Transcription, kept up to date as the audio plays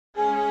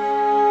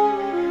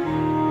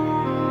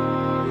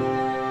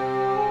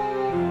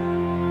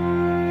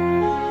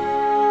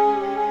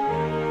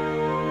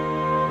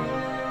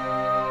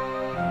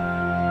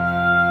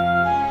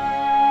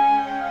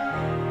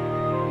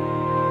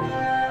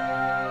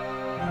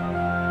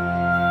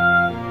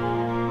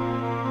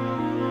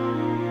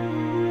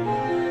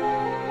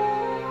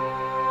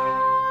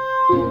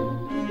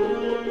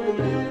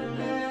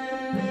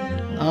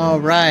All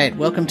right,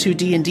 welcome to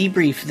D&D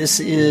Brief. This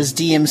is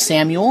DM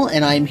Samuel,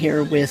 and I'm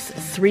here with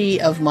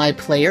 3 of my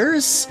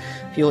players.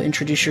 If you'll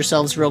introduce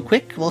yourselves real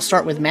quick, we'll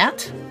start with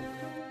Matt.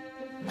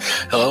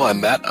 Hello,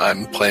 I'm Matt.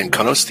 I'm playing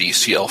Konos, the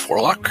CL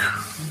Forlock.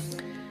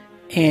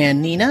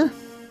 And Nina.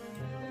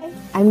 Hi,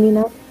 I'm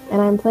Nina,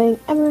 and I'm playing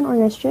Everin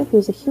Ornestra,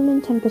 who's a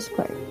human Tempest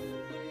cleric.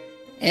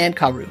 And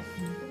Karu.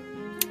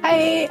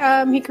 Hi,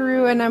 I'm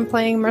Hikaru, and I'm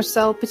playing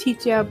Marcel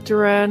Petitia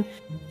Abduran,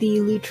 the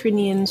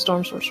Lutrinian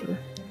Storm Sorcerer.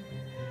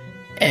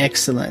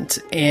 Excellent.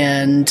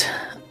 And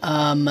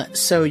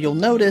so you'll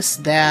notice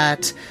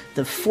that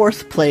the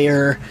 4th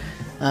player,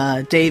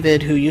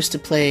 David, who used to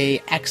play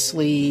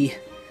Axley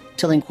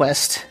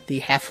Tillingquest,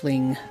 the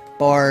Halfling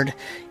Bard,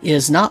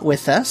 is not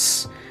with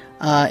us.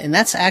 And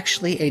that's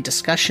actually a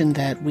discussion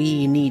that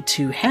we need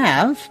to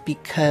have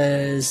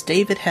because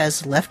David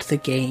has left the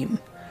game.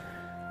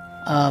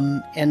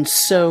 And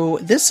so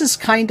this is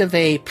kind of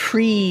a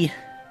pre-debrief.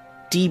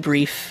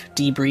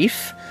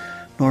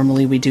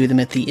 Normally we do them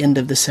at the end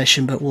of the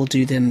session, but we'll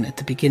do them at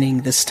the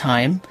beginning this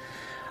time.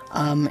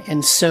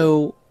 And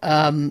so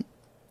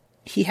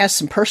he has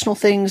some personal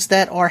things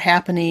that are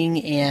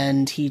happening,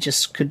 and he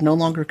just could no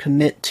longer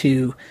commit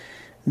to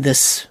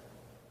this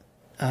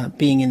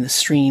being in the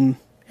stream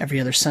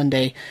every other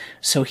Sunday.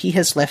 So he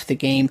has left the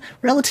game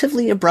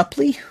relatively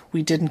abruptly.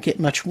 We didn't get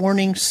much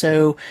warning.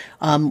 So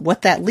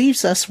what that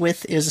leaves us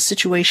with is a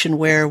situation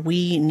where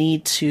we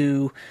need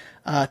to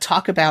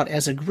talk about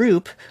as a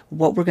group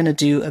what we're going to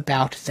do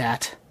about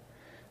that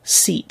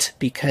seat,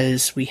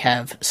 because we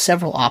have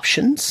several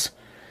options.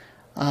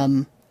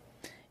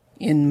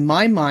 In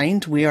my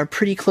mind, we are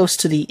pretty close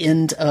to the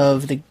end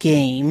of the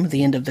game,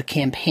 the end of the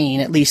campaign,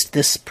 at least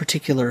this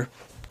particular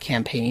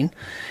campaign.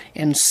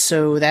 And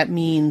so that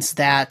means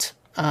that,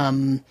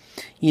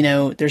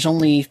 there's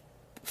only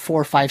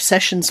 4 or 5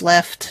 sessions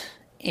left,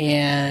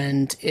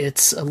 and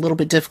it's a little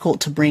bit difficult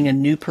to bring a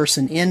new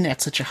person in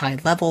at such a high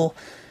level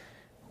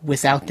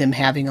without them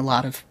having a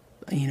lot of,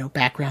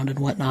 background and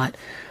whatnot.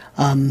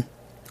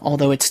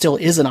 Although it still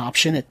is an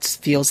option. It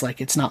feels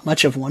like it's not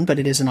much of one, but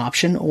it is an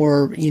option.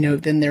 Or,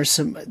 then there's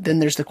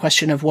the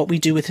question of what we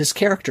do with his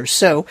character.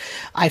 So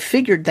I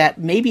figured that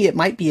maybe it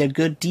might be a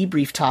good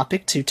debrief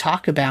topic to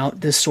talk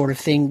about this sort of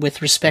thing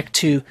with respect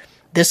to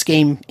this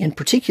game in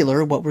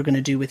particular, what we're going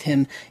to do with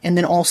him. And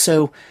then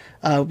also,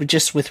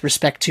 just with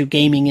respect to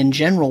gaming in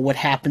general, what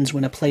happens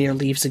when a player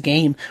leaves a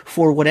game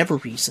for whatever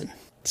reason.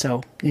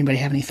 So, anybody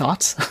have any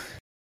thoughts?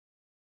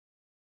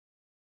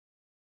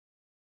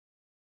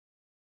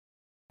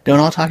 Don't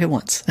all talk at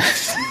once.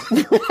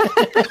 We're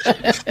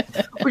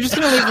just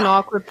going to leave an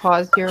awkward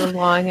pause here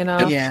long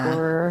enough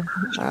for...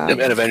 and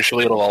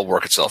eventually it'll all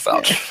work itself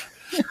out.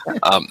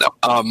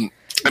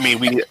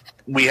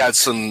 We had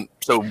some...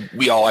 So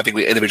I think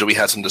we individually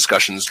had some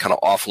discussions kind of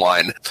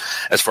offline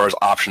as far as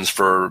options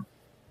for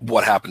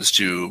what happens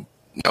to,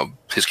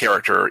 his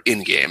character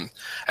in-game.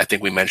 I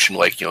think we mentioned,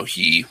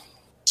 he...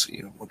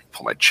 let me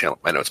pull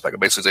my notes back.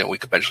 Basically,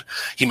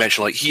 he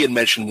mentioned he had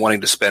mentioned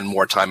wanting to spend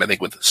more time, I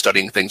think, with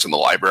studying things in the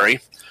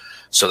library.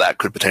 So that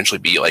could potentially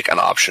be an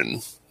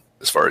option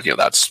as far as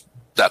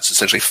that's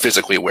essentially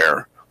physically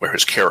where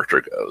his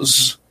character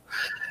goes,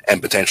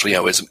 and potentially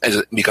as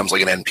it becomes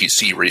like an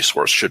NPC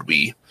resource should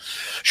we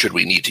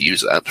need to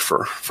use that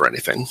for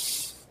anything.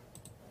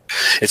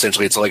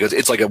 Essentially, it's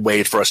like a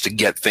way for us to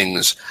get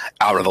things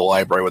out of the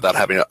library without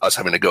having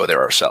to go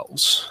there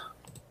ourselves.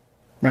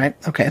 Right.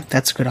 Okay,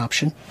 that's a good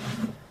option.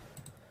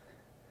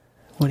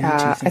 What do you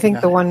think? I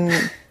think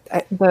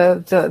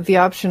the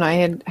option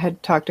I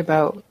had talked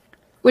about,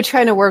 which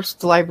kind of works with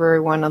the library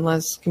one,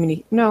 unless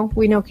we know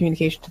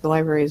communication to the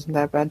library isn't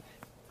that bad.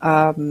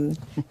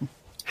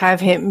 Have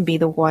him be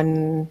the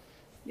one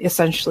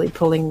essentially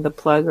pulling the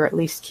plug, or at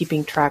least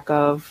keeping track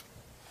of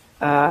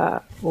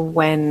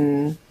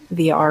when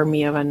the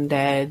army of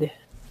undead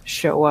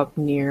show up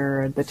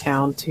near the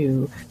town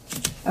to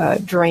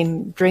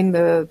drain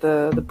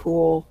the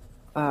pool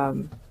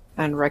and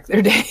wreck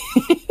their day.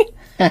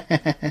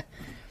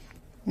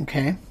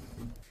 Okay.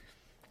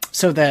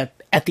 So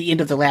at the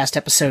end of the last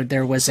episode,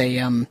 there was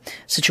a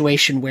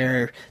situation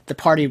where the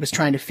party was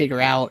trying to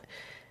figure out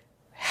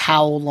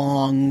how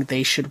long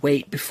they should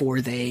wait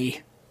before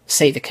they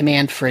say the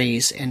command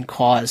phrase and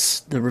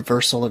cause the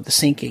reversal of the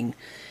sinking.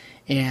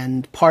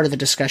 And part of the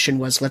discussion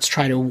was, let's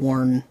try to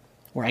warn,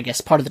 or I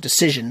guess part of the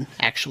decision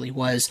actually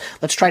was,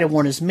 let's try to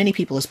warn as many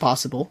people as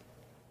possible.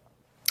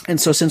 And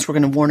so since we're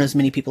going to warn as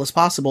many people as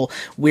possible,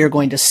 we're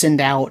going to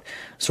send out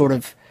sort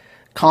of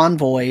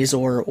convoys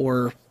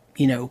or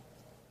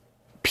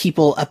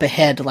people up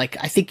ahead. Like,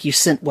 I think you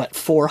sent,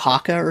 4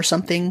 Haka or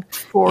something?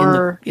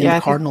 4, in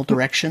the cardinal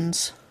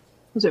directions?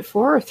 Was it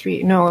 4 or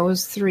 3? No, it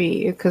was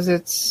 3, because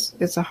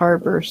it's a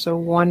harbor, so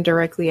 1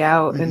 directly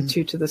out and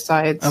 2 to the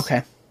sides.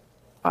 Okay.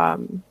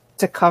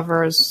 To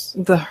cover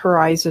the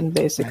horizon,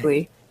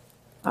 basically.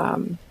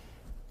 Right.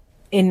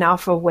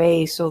 Enough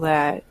away so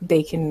that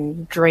they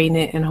can drain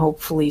it and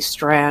hopefully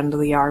strand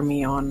the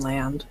army on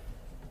land.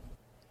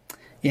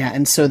 Yeah,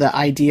 and so the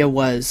idea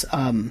was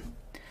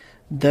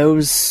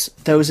those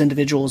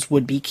individuals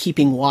would be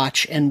keeping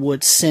watch and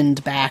would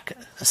send back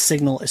a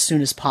signal as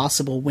soon as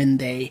possible when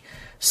they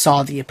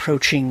saw the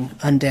approaching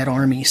undead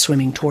army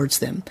swimming towards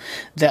them.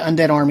 The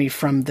undead army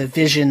from the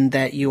vision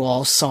that you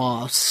all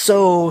saw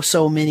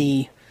so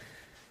many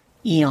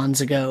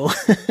eons ago.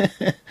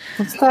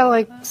 What's that,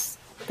 like,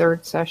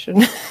 third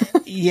session?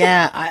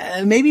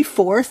 Yeah, maybe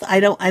fourth. I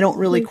don't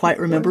really quite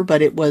remember,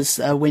 but it was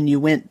when you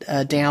went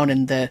down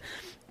and the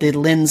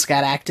lens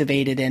got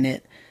activated and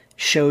it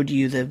showed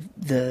you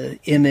the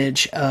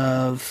image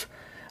of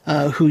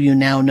who you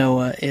now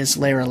know is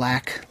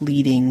Laralak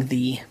leading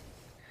the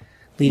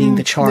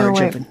charge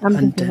of an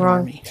undead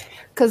army.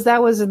 Because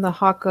that was in the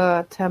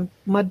Haka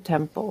mud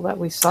temple that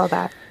we saw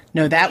that.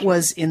 No, that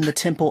was in the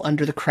temple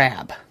under the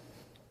crab.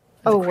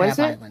 Oh, was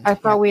it? Island. I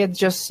thought we had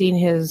just seen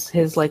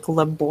his like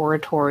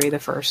laboratory the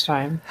first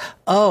time.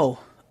 Oh,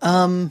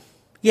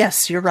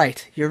 yes, you're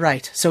right. You're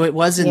right. So it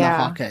was in the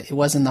Haka. It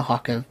was in the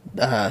Haka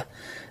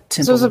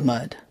temple of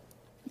mud.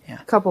 A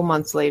couple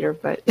months later,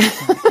 but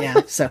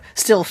yeah. So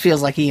still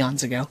feels like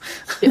eons ago.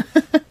 Yeah.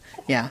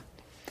 Yeah.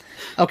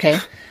 Okay.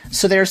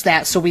 So there's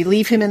that. So we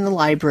leave him in the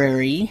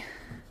library,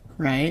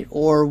 right?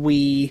 Or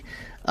we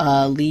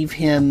leave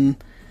him.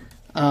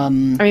 I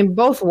mean,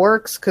 both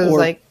works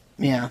because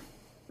yeah.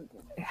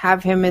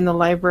 Have him in the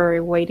library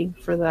waiting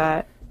for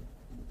that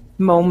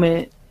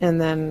moment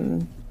and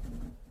then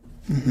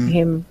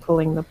him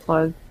pulling the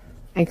plug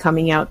and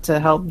coming out to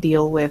help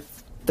deal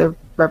with the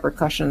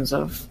repercussions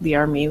of the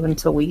army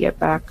until we get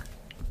back.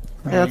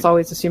 Right. And that's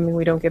always assuming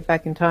we don't get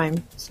back in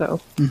time.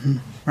 So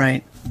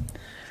Right.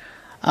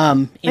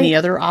 Any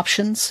other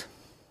options?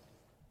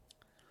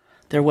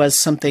 There was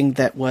something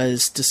that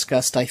was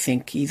discussed, I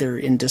think, either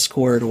in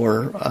Discord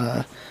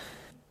or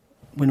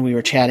when we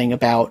were chatting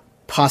about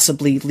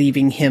possibly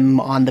leaving him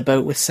on the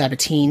boat with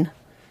Sabatine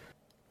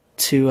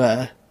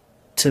to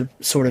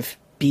sort of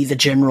be the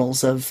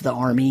generals of the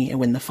army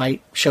when the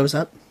fight shows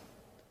up.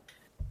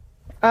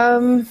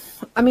 I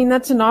mean,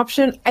 that's an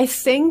option. I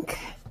think,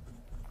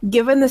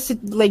 given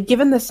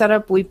the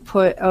setup we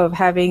put of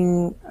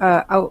having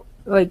out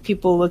like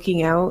people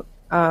looking out,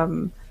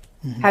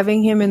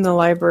 having him in the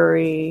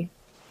library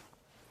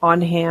on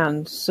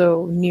hand,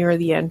 so near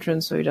the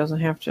entrance, so he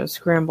doesn't have to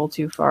scramble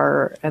too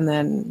far, and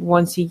then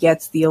once he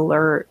gets the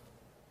alert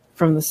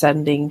from the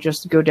sending,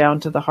 just go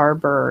down to the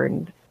harbor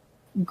and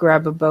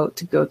grab a boat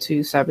to go to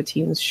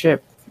Sabatine's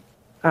ship,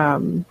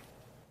 and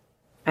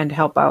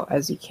help out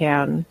as he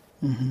can.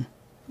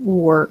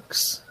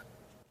 Works.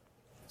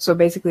 So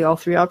basically all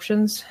three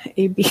options,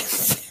 A, B,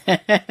 C.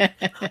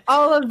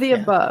 All of the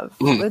above.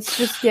 Let's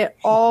just get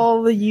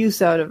all the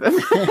use out of him.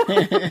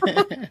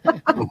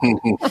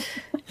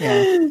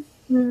 Yeah.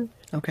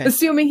 Okay.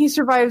 Assuming he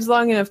survives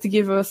long enough to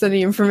give us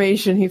any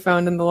information he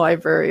found in the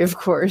library, of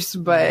course,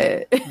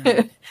 but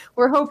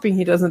we're hoping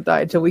he doesn't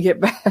die till we get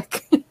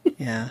back.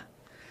 Yeah.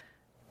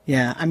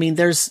 Yeah, I mean,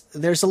 there's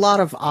a lot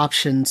of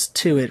options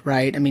to it,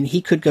 right? I mean,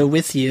 he could go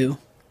with you,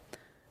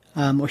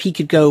 or he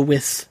could go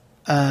with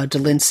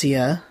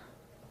Delencia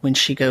when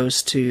she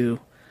goes to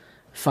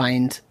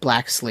find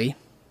Blacksley.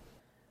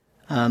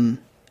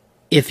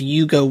 If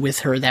you go with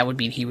her, that would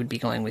mean he would be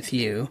going with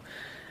you.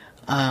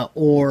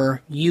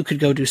 Or you could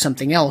go do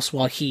something else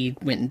while he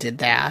went and did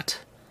that.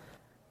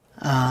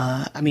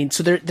 I mean,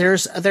 so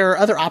there are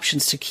other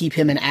options to keep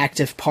him an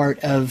active part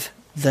of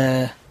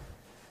the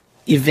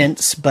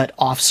events, but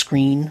off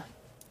screen,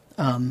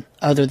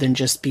 other than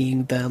just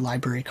being the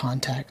library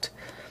contact.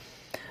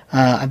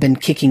 I've been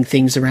kicking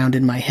things around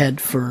in my head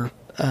for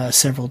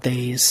several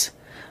days,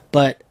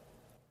 but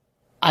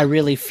I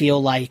really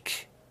feel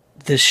like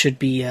this should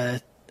be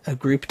a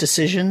group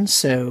decision.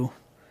 So,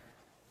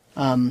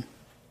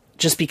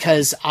 just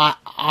because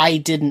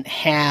I didn't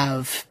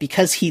have,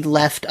 because he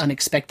left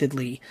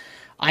unexpectedly,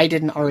 I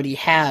didn't already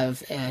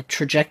have a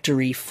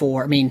trajectory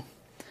for, I mean,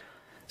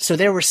 so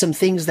there were some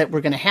things that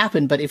were going to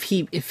happen, but if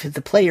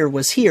the player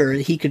was here,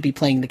 he could be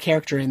playing the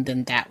character, and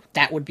then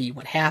that would be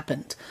what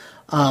happened.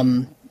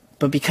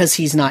 But because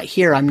he's not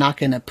here, I'm not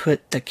going to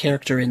put the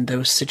character in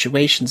those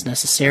situations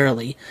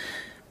necessarily,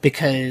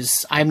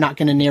 because I'm not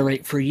going to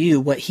narrate for you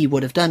what he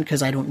would have done,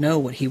 because I don't know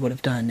what he would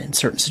have done in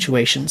certain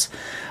situations.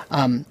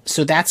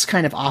 So that's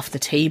kind of off the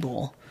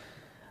table.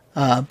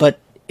 But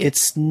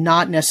it's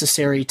not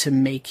necessary to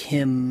make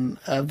him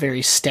a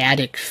very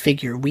static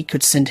figure. We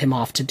could send him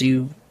off to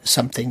do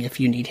something if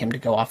you need him to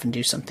go off and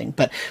do something.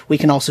 But we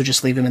can also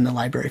just leave him in the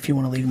library if you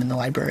want to leave him in the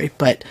library.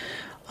 But,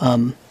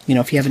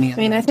 if you have any... I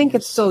mean, I think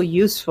it's still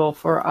useful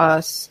for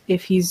us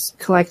if he's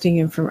collecting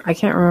information. I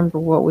can't remember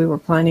what we were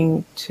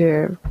planning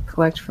to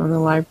collect from the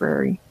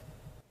library,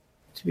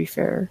 to be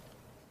fair.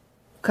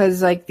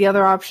 Because, like, the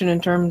other option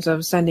in terms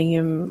of sending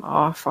him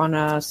off on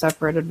a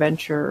separate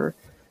adventure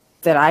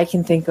that I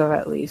can think of,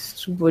 at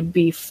least, would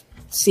be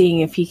seeing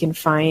if he can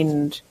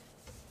find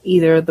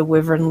either the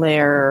Wyvern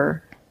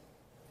Lair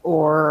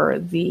or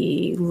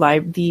the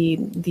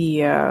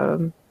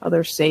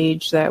other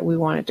sage that we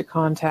wanted to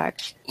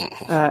contact,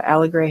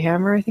 Allegrey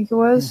Hammer, I think it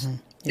was.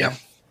 Yeah.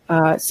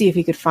 See if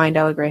he could find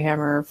Allegrey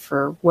Hammer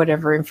for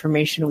whatever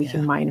information we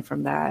can mine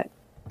from that.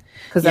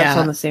 because that's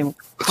on the same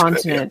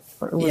continent.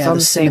 It was on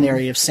the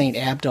seminary of Saint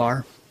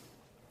Abdar.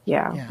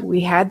 Yeah,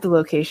 we had the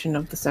location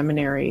of the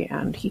seminary,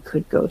 and he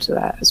could go to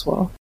that as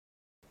well.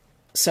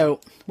 So,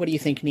 what do you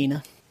think,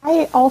 Nina?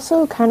 I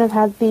also kind of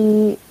had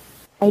the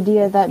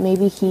idea that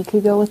maybe he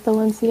could go with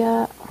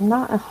Valencia. I'm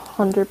not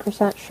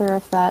 100% sure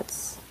if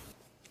that's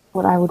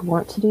what I would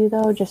want to do,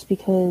 though, just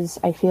because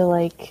I feel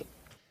like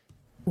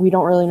we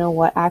don't really know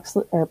what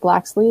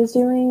Blacksley is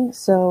doing,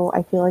 so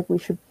I feel like we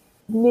should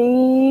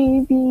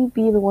maybe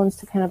be the ones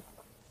to kind of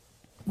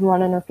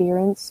run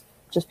interference,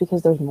 just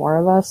because there's more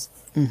of us.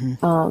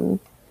 Mm-hmm.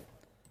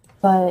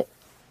 But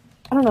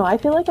I don't know, I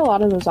feel like a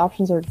lot of those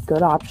options are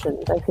good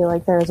options. I feel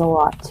like there's a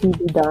lot to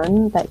be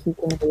done that he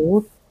can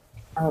do.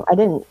 I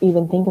didn't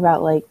even think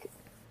about, like,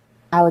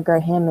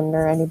 Allegra Hammond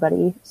or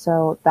anybody,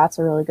 so that's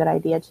a really good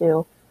idea,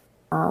 too.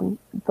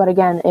 But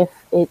again, if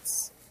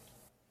it's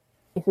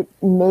a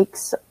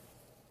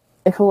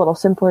little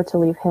simpler to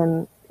leave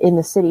him in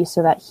the city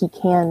so that he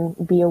can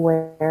be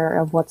aware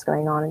of what's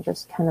going on and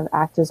just kind of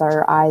act as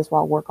our eyes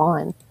while we're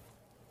gone,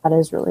 that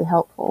is really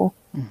helpful.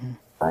 Mm-hmm.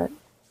 But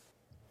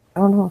I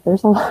don't know,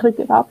 there's a lot of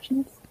good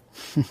options.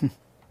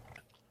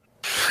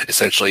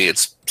 Essentially,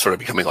 it's sort of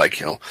becoming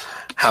like,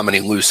 how many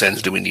loose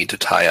ends do we need to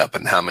tie up,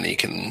 and how many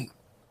can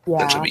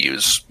potentially be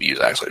used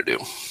Axley to do.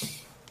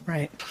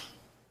 Right.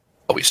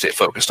 But we stay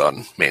focused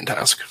on main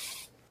task.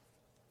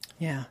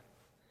 Yeah.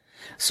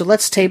 So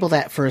let's table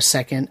that for a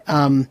second,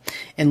 and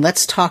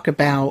let's talk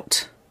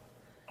about,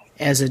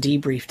 as a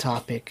debrief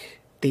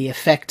topic, the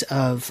effect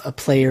of a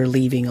player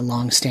leaving a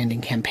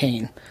long-standing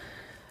campaign.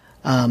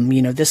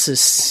 We've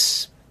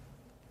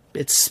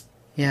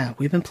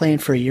been playing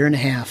for a year and a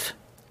half,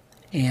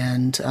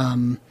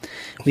 and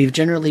we've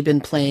generally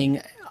been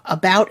playing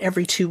about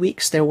every 2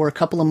 weeks. There were a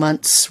couple of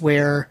months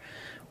where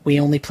we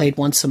only played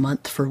once a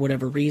month for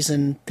whatever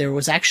reason. There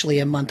was actually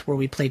a month where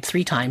we played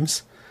 3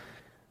 times.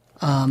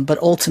 But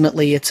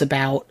ultimately it's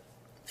about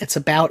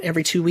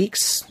every 2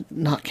 weeks,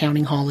 not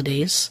counting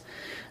holidays.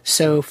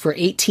 So for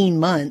 18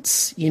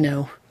 months,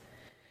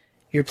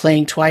 you're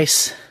playing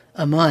twice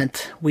a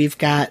month. We've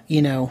got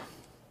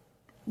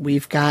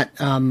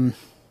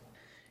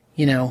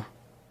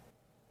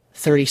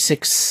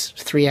 36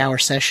 3-hour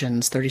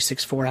sessions,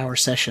 36 4-hour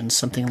sessions,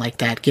 something like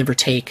that, give or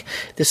take.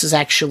 This is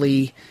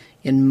actually,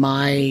 in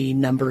my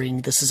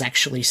numbering, this is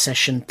actually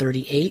session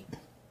 38.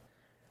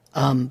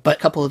 But a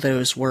couple of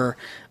those were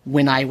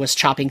when I was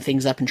chopping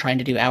things up and trying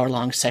to do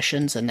hour-long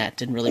sessions, and that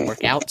didn't really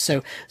work out.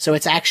 So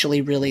it's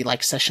actually really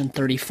like session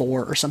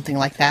 34 or something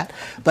like that.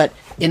 But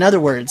in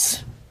other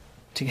words,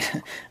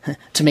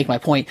 to make my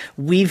point,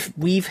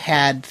 we've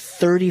had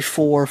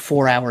 34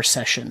 4-hour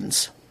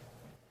sessions.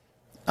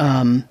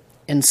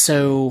 And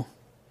so,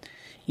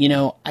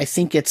 I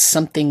think it's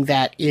something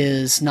that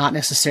is not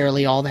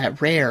necessarily all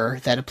that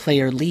rare that a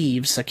player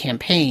leaves a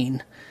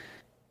campaign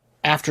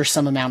after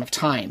some amount of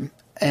time.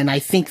 And I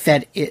think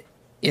that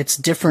it's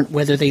different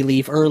whether they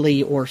leave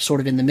early or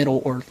sort of in the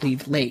middle or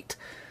leave late.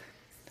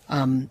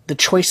 The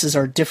choices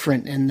are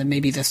different, and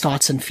maybe the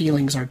thoughts and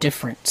feelings are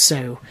different.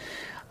 So,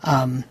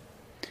 I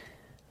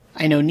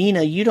know,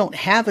 Nina, you don't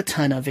have a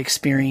ton of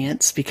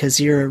experience because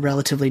you're a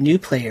relatively new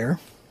player.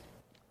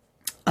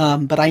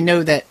 But I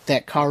know that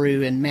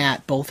Karu and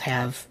Matt both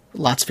have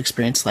lots of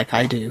experience like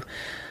I do.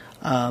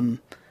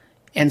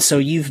 And so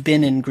you've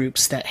been in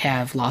groups that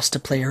have lost a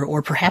player,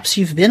 or perhaps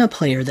you've been a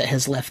player that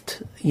has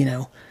left,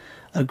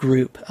 a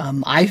group.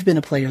 I've been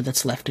a player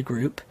that's left a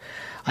group.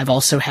 I've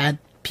also had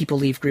people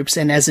leave groups,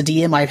 and as a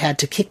DM, I've had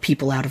to kick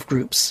people out of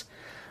groups.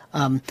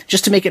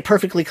 Just to make it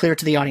perfectly clear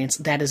to the audience,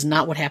 that is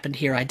not what happened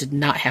here. I did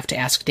not have to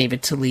ask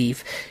David to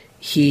leave.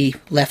 He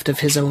left of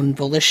his own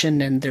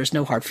volition, and there's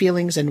no hard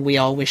feelings, and we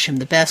all wish him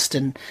the best,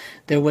 and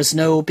there was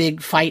no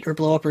big fight or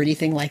blow up or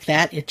anything like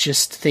that. It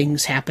just,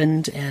 things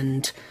happened,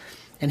 and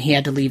he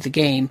had to leave the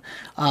game.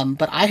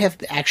 But I have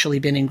actually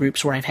been in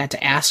groups where I've had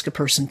to ask a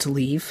person to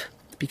leave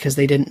because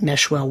they didn't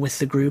mesh well with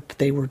the group.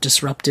 They were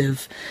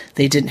disruptive.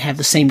 They didn't have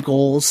the same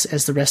goals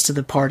as the rest of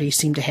the party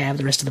seemed to have,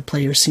 the rest of the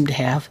players seemed to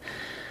have.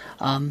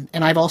 And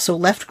I've also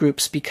left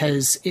groups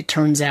because it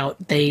turns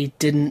out they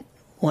didn't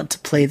want to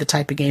play the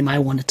type of game I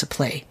wanted to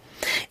play.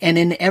 And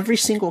in every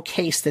single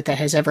case that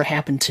has ever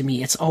happened to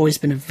me, it's always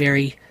been a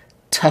very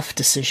tough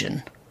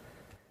decision.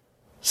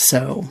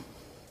 So,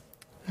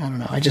 I don't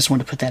know. I just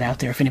want to put that out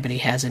there if anybody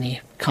has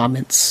any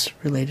comments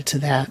related to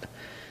that.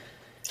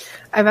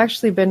 I've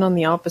actually been on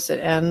the opposite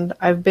end.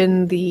 I've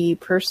been the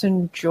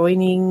person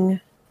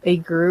joining a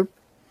group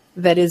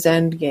that is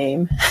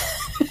endgame.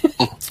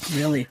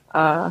 Really?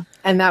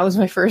 And that was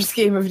my first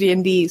game of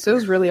D&D, so it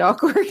was really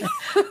awkward.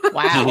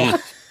 Wow.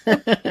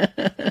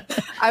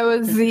 I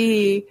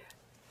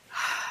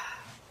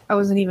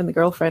wasn't even the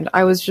girlfriend.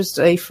 I was just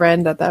a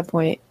friend at that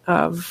point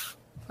of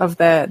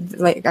that.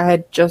 Like, I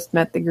had just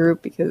met the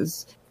group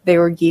because they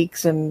were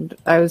geeks and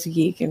I was a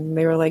geek, and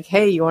they were like,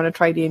 "Hey, you want to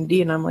try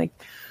D&D?" And I'm like,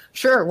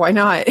 "Sure, why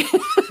not?"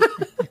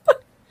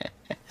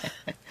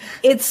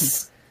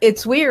 It's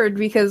weird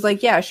because,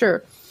 like, yeah,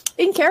 sure.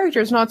 in character,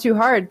 it's not too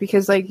hard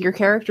because like your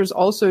character's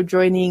also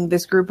joining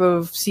this group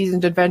of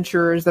seasoned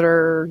adventurers that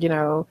are, you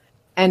know,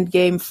 end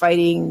game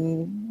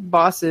fighting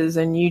bosses,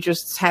 and you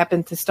just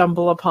happen to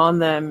stumble upon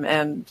them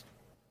and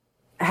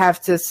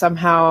have to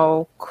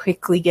somehow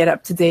quickly get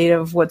up to date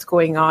of what's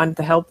going on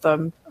to help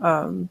them.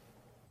 And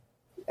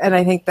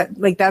I think that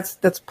like that's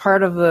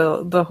part of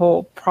the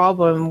whole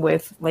problem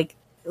with like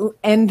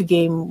end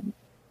game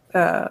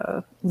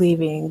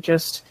leaving,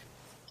 just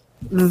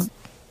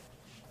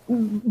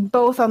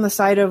both on the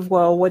side of,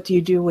 well, what do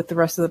you do with the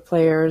rest of the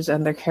players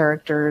and their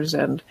characters,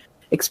 and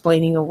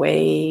explaining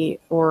away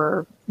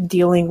or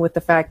dealing with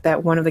the fact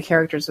that one of the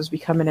characters has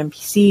become an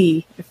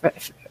NPC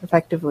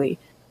effectively.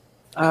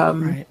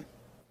 Right.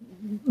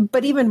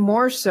 But even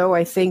more so,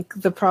 I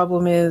think the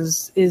problem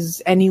is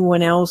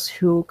anyone else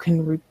who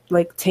can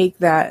take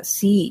that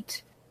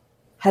seat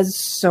has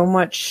so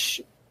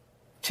much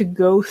to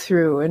go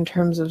through in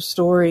terms of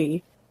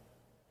story,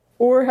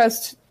 or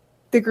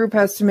the group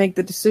has to make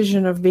the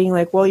decision of being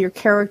like, well, your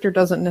character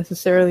doesn't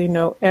necessarily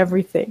know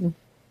everything.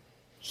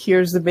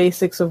 Here's the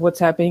basics of what's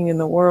happening in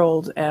the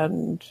world,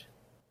 and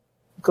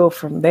go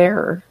from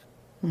there.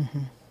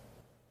 Mm-hmm.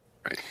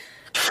 Right.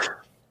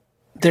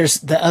 There's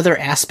the other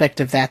aspect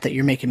of that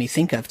you're making me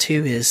think of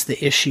too, is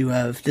the issue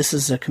of this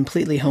is a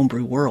completely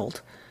homebrew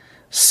world.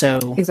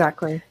 So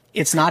exactly,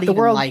 it's not even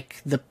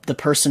like the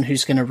person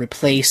who's going to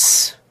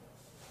replace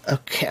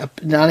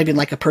not even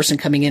like a person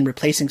coming in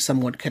replacing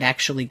someone could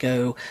actually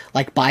go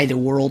like buy the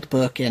world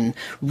book and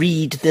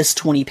read this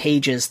 20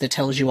 pages that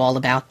tells you all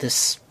about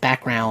this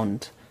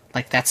background.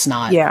 Like that's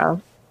not, yeah.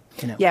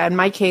 You know. Yeah, in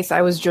my case,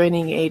 I was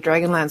joining a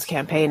Dragonlance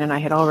campaign, and I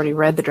had already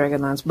read the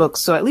Dragonlance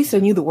books, so at least I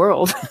knew the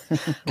world.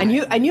 I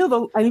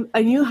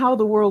knew how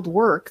the world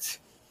worked,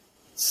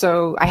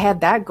 so I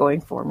had that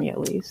going for me at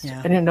least. Yeah.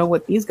 I didn't know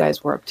what these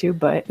guys were up to,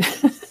 but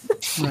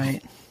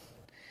right.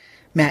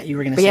 Matt, you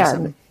were going to say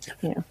something.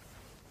 Yeah.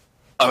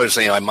 I was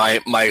saying,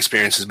 my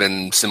experience has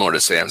been similar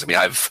to Sam's. I mean,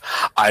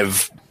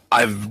 I've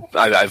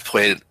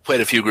played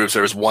a few groups.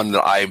 There was one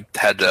that I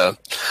had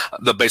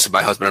basically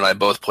my husband and I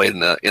both played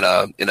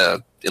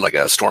in like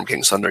a Storm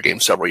King Thunder game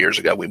several years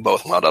ago. We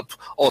both wound up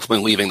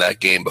ultimately leaving that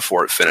game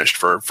before it finished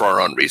for our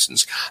own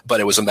reasons.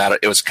 But it was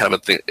kind of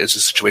a thing. It's a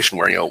situation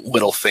where, you know,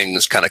 little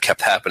things kind of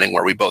kept happening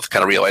where we both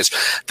kind of realized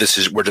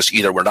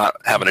we're not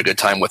having a good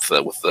time with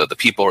the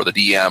people or the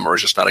DM, or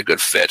it's just not a good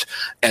fit.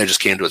 And it just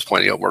came to this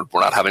point, you know, we're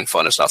not having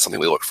fun. It's not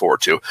something we look forward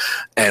to.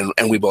 And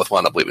we both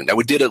wound up leaving. Now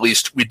we did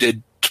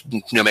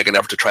you know, make an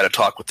effort to try to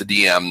talk with the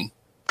DM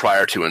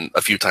prior to, and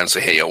a few times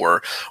say, hey, you know,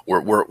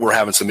 we're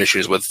having some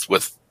issues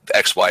with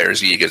X, Y, or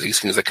Z, because these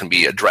things that can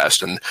be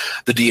addressed. And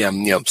the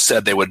DM, you know,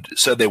 said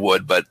they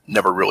would, but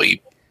never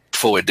really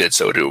fully did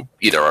so to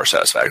either our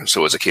satisfaction.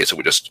 So it was a case of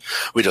we just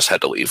had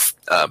to leave,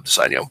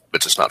 decide, you know,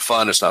 it's just not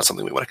fun. It's not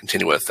something we want to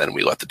continue with. And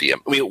we let the DM,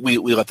 we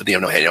let the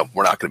DM know, hey, you know,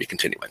 we're not going to be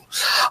continuing.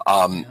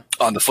 On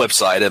the flip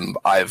side, and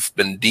I've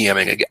been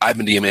DMing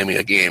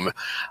a game,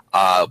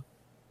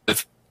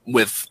 it's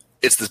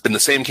been the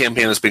same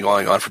campaign that's been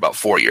going on for about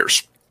 4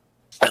 years.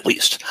 At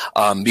least,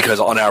 because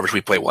on average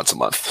we play once a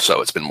month,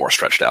 so it's been more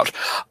stretched out.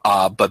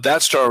 But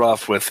that started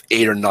off with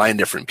 8 or 9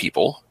 different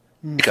people,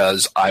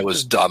 because I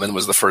was dumb and it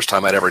was the first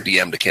time I'd ever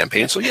DM'd a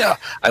campaign. So yeah,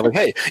 I'm like,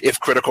 hey, if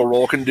Critical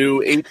Role can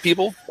do 8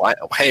 people, why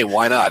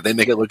not? They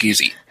make it look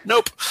easy.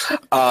 Nope.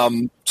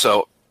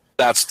 So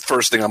that's the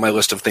first thing on my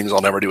list of things I'll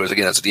never do as a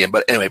DM.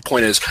 But anyway,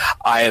 point is,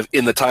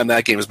 in the time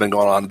that game has been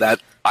going on, that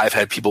I've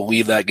had people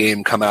leave that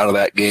game, come out of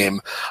that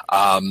game,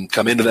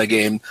 come into that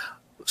game,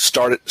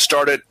 start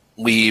it,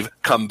 leave,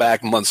 come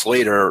back months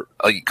later,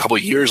 a couple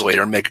of years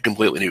later, and make a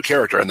completely new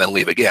character, and then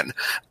leave again.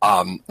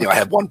 You know, I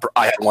had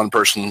one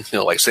person, you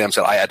know, like Sam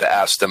said, I had to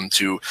ask them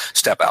to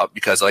step out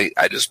because I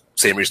just,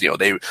 same reason, you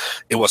know,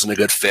 it wasn't a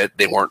good fit.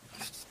 They weren't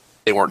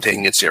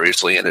taking it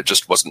seriously, and it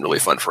just wasn't really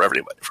fun for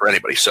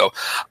anybody. So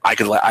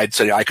I'd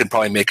say I could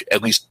probably make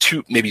at least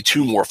 2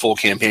 more full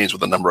campaigns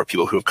with the number of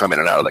people who have come in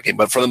and out of that game.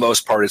 But for the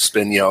most part, it's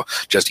been, you know,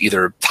 just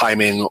either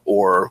timing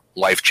or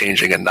life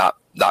changing, and not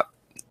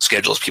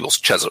people's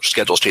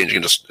schedules changing,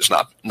 and just it's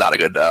not a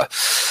good.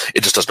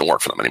 It just doesn't work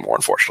for them anymore,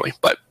 unfortunately.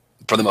 But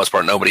for the most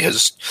part, nobody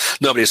has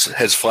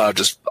flat out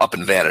just up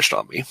and vanished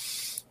on me,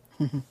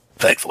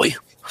 thankfully.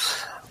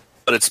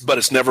 But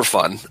it's never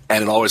fun,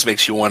 and it always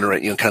makes you wonder.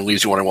 You know, kind of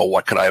leaves you wondering, well,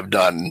 what could I have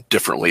done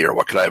differently, or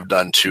what could I have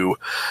done to,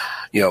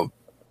 you know,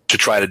 to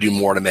try to do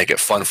more to make it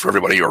fun for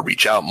everybody, or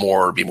reach out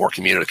more, or be more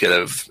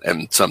communicative.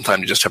 And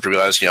sometimes you just have to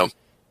realize, you know,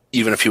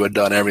 even if you had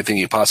done everything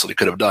you possibly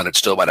could have done, it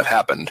still might have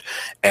happened.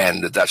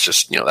 And that's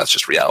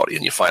just reality,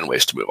 and you find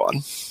ways to move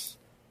on.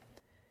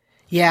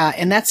 Yeah,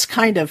 and that's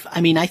kind of,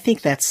 I mean, I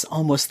think that's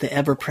almost the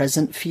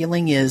ever-present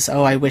feeling is,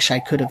 oh, I wish I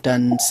could have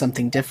done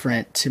something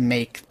different to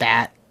make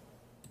that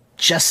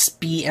just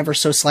be ever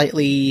so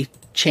slightly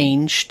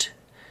changed,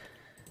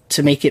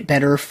 to make it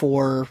better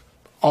for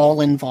all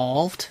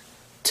involved,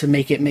 to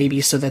make it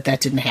maybe so that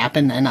didn't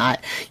happen. And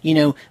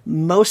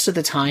most of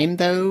the time,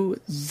 though,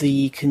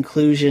 the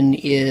conclusion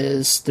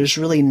is there's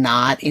really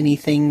not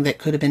anything that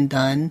could have been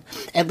done,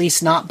 at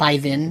least not by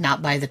then,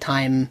 not by the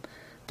time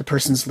the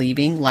person's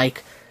leaving.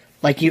 Like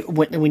you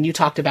when you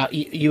talked about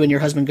you and your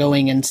husband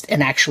going and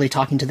actually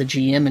talking to the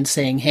GM and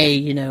saying,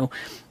 hey,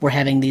 we're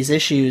having these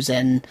issues,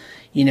 and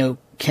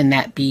can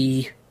that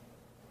be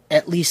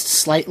at least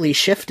slightly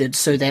shifted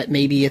so that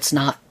maybe it's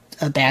not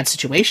a bad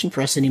situation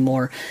for us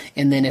anymore.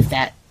 And then if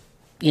that,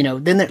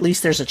 then at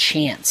least there's a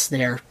chance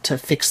there to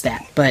fix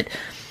that. But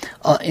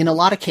in a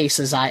lot of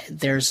cases,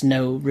 there's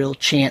no real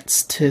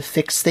chance to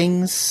fix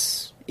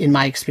things in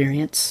my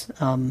experience.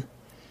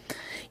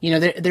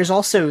 There's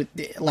also,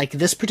 like,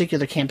 this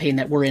particular campaign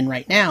that we're in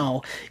right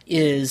now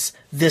is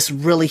this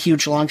really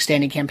huge,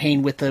 long-standing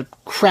campaign with a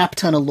crap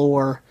ton of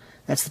lore.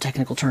 That's the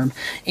technical term.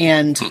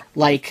 And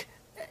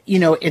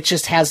it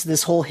just has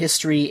this whole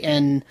history,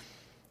 and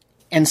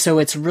so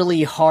it's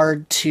really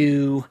hard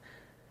to,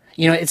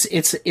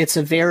 it's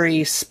a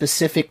very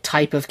specific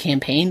type of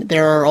campaign.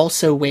 There are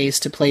also ways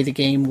to play the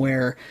game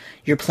where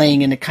you're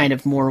playing in a kind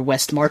of more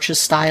West Marches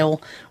style,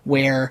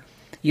 where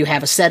you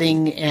have a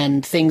setting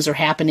and things are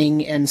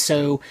happening, and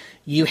so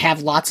you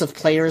have lots of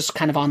players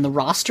kind of on the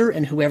roster,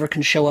 and whoever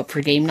can show up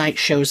for game night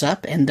shows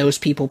up, and those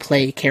people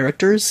play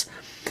characters.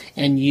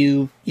 And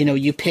you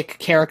pick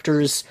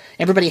characters.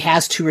 Everybody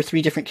has 2 or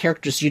 3 different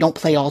characters. You don't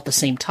play all at the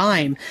same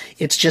time.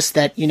 It's just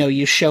that,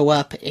 you show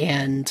up,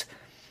 and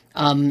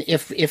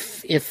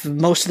if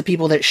most of the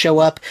people that show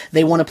up,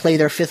 they want to play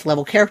their 5th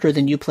level character,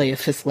 then you play a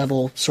 5th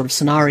level sort of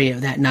scenario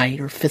that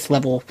night, or 5th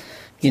level,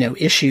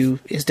 issue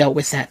is dealt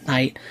with that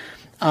night.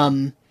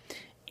 And,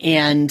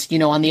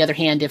 on the other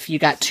hand, if you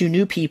got 2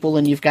 new people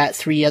and you've got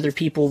 3 other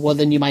people, well,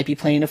 then you might be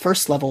playing a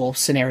 1st level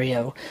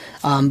scenario.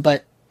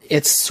 But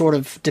it sort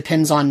of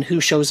depends on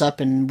who shows up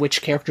and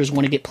which characters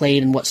want to get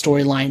played and what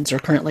storylines are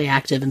currently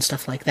active and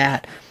stuff like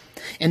that.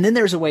 And then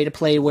there's a way to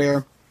play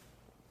where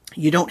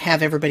you don't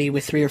have everybody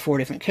with 3 or 4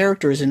 different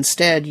characters.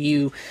 Instead,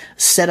 you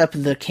set up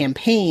the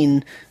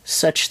campaign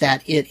such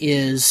that it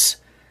is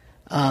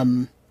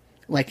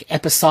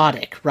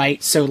episodic,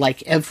 right? So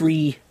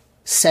every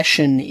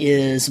session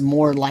is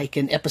more like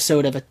an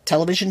episode of a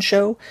television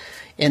show.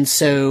 And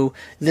so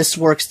this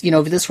works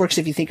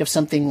if you think of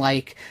something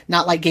like,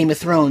 not like Game of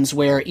Thrones,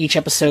 where each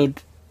episode,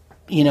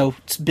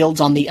 builds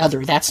on the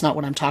other. That's not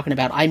what I'm talking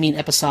about. I mean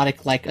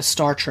episodic, like a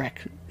Star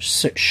Trek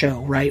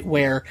show, right?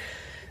 Where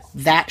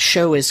that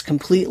show is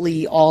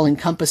completely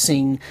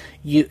all-encompassing.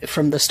 You,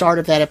 from the start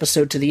of that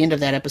episode to the end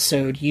of that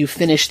episode, you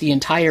finish the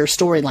entire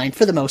storyline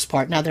for the most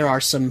part. Now, there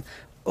are some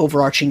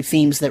overarching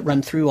themes that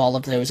run through all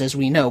of those, as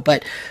we know,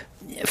 but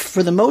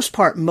for the most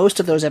part, most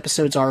of those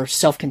episodes are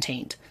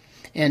self-contained.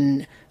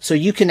 And so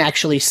you can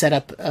actually set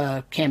up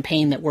a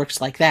campaign that works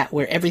like that,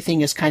 where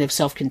everything is kind of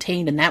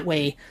self-contained, and that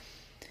way,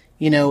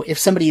 if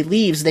somebody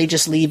leaves, they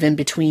just leave in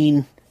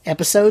between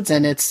episodes,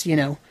 and it's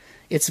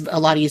a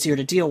lot easier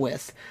to deal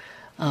with.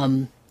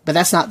 But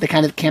that's not the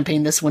kind of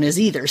campaign this one is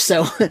either.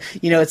 So,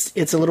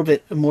 it's a little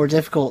bit more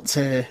difficult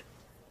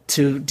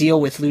to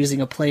deal with losing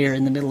a player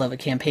in the middle of a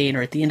campaign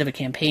or at the end of a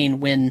campaign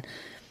when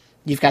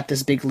you've got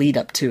this big lead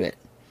up to it.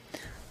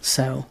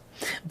 So,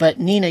 but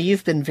Nina,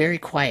 you've been very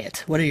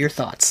quiet. What are your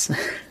thoughts?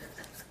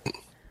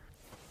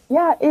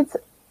 Yeah, it's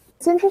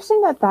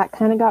interesting that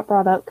kind of got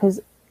brought up,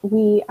 because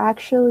we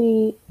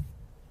actually,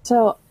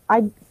 so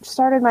I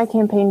started my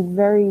campaign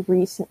very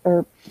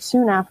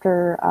soon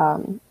after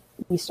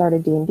we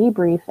started D&D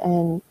Brief,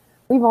 and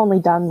we've only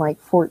done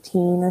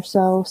 14 or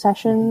so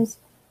sessions,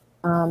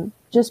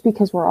 just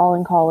because we're all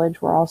in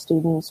college, we're all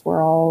students,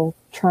 we're all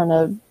trying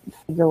to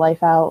figure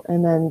life out,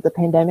 and then the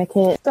pandemic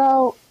hit.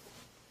 So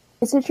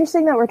it's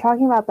interesting that we're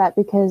talking about that,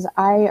 because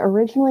I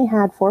originally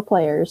had 4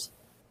 players.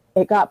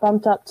 It got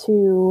bumped up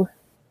to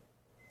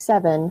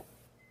 7.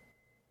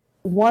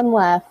 1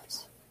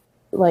 left,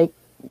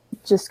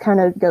 just kind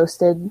of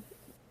ghosted.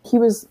 He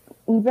was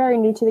very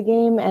new to the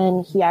game,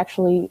 and he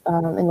actually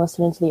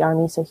enlisted into the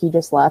army, so he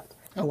just left.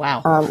 Oh,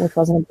 wow. Which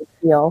wasn't a big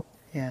deal.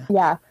 Yeah.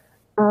 Yeah.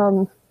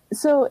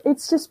 So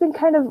it's just been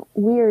kind of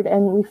weird,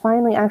 and we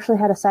finally actually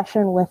had a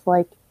session with,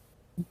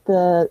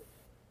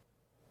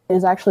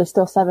 is actually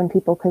still 7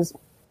 people, because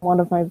one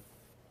of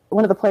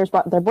the players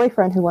brought their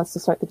boyfriend who wants to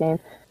start the game.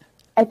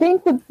 I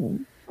think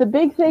the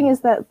big thing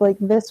is that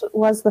this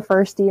was the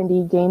first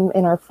D&D game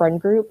in our friend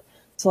group,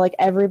 so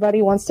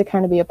everybody wants to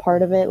kind of be a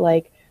part of it.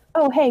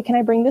 Oh, hey, can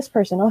I bring this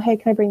person? Oh, hey,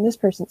 can I bring this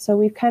person? So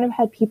we've kind of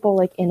had people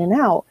in and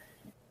out,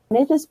 and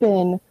it has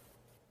been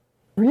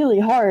really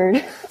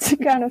hard to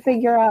kind of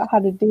figure out how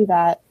to do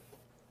that.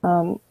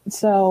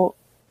 So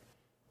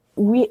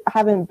we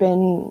haven't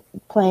been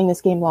playing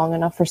this game long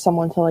enough for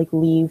someone to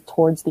leave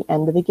towards the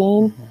end of the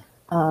game.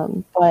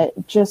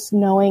 But just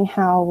knowing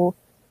how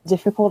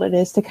difficult it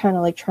is to kind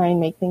of try and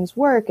make things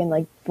work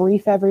and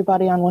brief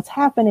everybody on what's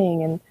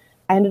happening. And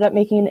I ended up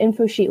making an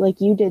info sheet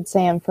like you did,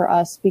 Sam, for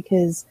us,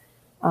 because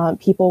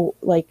people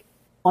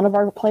one of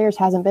our players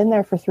hasn't been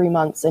there for 3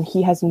 months, and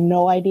he has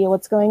no idea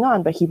what's going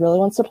on, but he really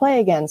wants to play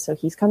again, so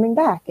he's coming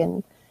back.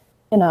 And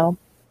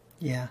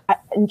yeah,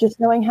 and just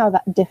knowing how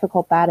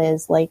difficult that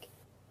is,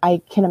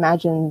 I can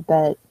imagine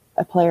that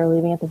a player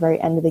leaving at the very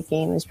end of the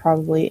game is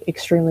probably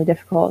extremely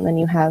difficult. And then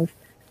you have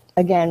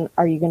again,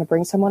 are you going to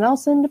bring someone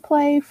else into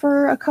play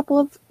for a couple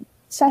of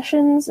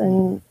sessions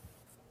and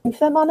brief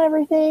them on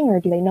everything, or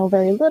do they know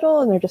very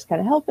little and they're just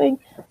kind of helping?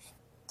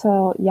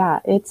 So yeah,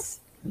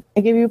 I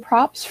give you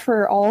props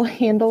for all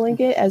handling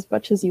it as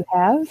much as you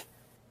have.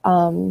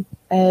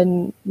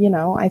 And, you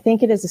know, I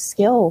think it is a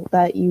skill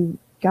that you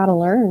got to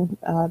learn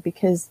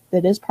because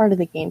it is part of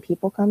the game.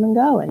 People come and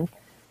go, and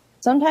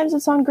sometimes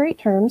it's on great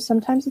terms.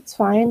 Sometimes it's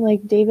fine.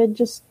 Like David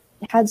just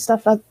had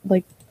stuff up,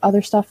 like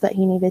other stuff that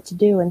he needed to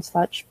do and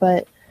such,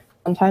 but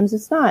sometimes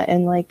it's not.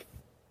 And like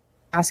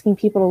asking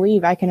people to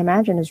leave, I can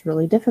imagine, is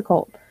really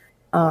difficult.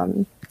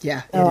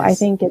 Yeah. So I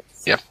think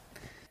it's, yeah,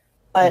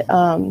 but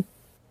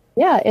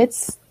yeah,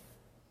 it's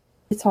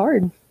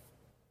hard,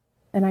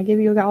 and I give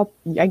you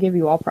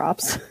all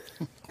props.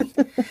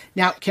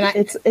 Now,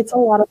 It's a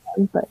lot of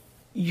fun, but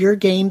your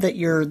game that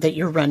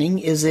you're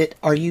running,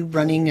 are you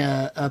running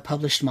a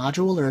published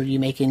module, or are you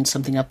making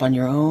something up on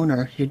your own,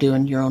 or you're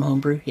doing your own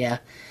homebrew? Yeah,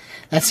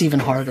 that's even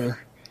harder.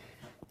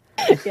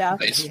 yeah.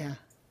 nice. Yeah.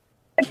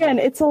 Again,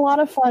 it's a lot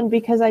of fun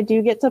because I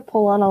do get to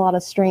pull on a lot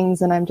of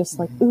strings, and I'm just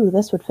like, ooh,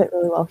 this would fit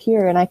really well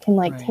here, and I can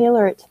like Right.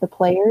 tailor it to the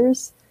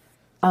players.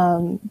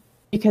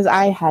 Because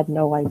I had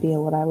no idea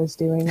what I was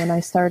doing when I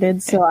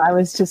started, so I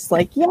was just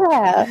like,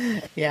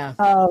 yeah. Yeah.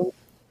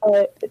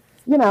 But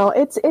you know,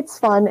 it's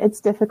fun. It's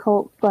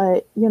difficult,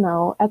 but you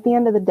know, at the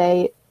end of the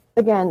day,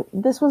 again,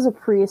 this was a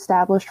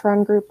pre-established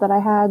friend group that I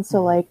had,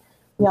 so like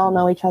we all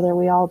know each other.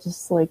 We all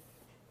just like,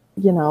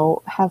 you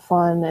know, have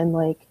fun, and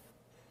like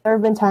there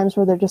have been times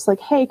where they're just like,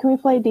 "Hey, can we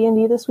play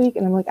D&D this week?"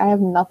 And I'm like, "I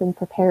have nothing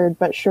prepared,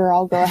 but sure,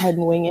 I'll go ahead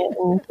and wing it."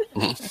 And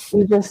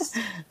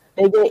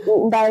they get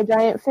eaten by a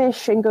giant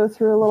fish and go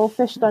through a little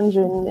fish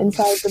dungeon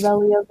inside the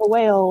belly of a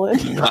whale.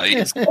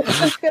 Nice.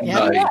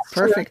 Yeah. Nice.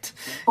 Perfect.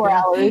 4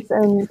 hours,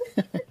 and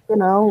you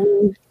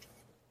know,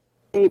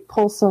 they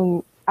pull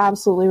some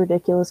absolutely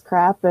ridiculous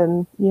crap,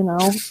 and you know,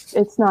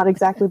 it's not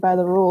exactly by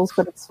the rules,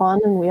 but it's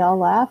fun, and we all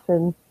laugh,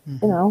 and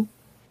you know,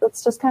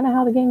 that's just kind of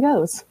how the game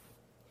goes.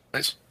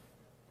 Nice.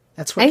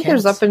 That's I what think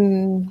counts.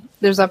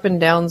 there's up and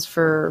downs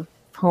for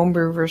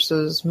homebrew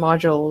versus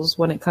modules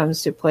when it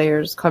comes to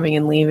players coming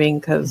and leaving,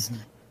 because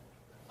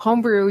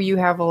homebrew, you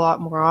have a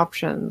lot more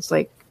options.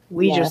 Like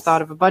we Yes. just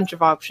thought of a bunch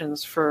of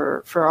options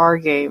for our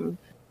game.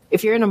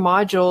 If you're in a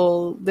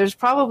module, there's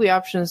probably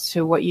options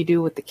to what you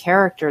do with the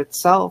character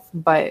itself,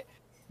 but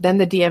then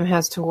the DM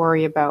has to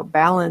worry about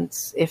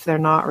balance if they're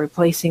not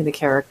replacing the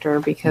character,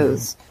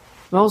 because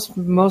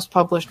most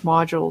published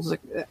modules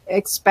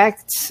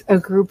expect a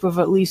group of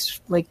at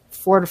least like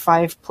 4 to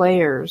 5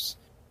 players.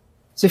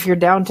 So if you're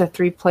down to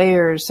 3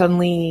 players,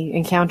 suddenly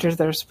encounters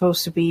that are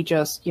supposed to be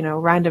just, you know,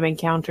 random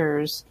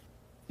encounters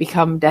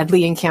become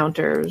deadly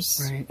encounters,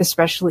 Right.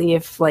 especially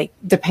if, like,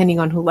 depending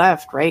on who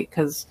left, right?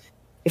 Because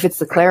if it's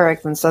the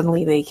cleric, then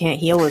suddenly they can't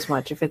heal as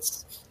much. If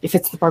it's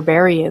the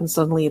barbarian,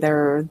 suddenly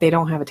they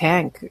don't have a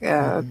tank.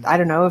 I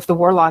don't know, if the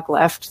warlock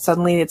left,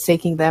 suddenly it's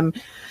taking them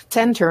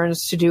 10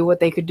 turns to do what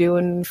they could do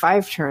in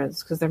 5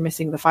 turns because they're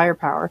missing the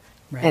firepower.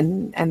 Right.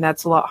 And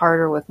that's a lot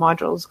harder with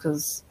modules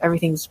because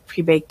everything's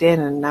pre-baked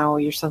in, and now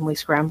you're suddenly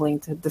scrambling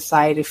to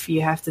decide if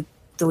you have to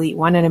delete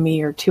 1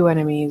 enemy or 2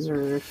 enemies,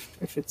 or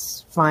if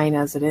it's fine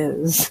as it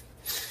is.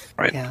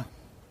 Right. Yeah.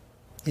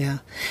 Yeah.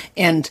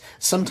 And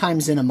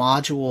sometimes in a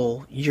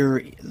module,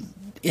 you're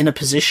in a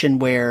position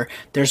where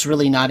there's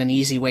really not an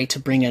easy way to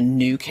bring a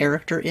new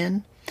character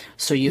in.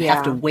 So you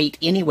have to Yeah. wait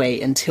anyway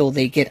until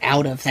they get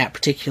out of that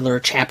particular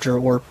chapter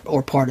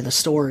or part of the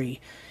story.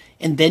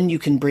 And then you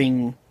can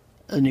bring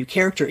a new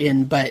character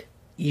in, but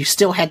you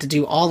still had to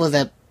do all of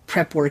the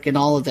prep work and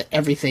all of the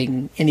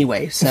everything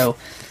anyway. So,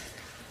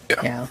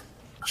 yeah.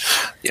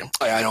 Yeah,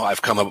 I know. I've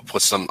had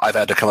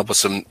to come up with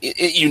some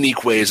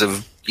unique ways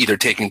of either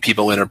taking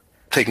people in or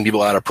taking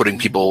people out, or putting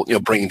people, you know,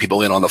 bringing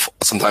people in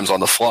sometimes on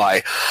the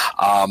fly.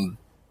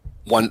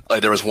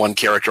 There was one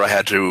character I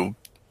had to,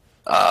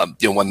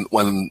 you know,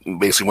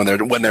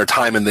 when their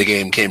time in the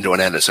game came to an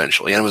end,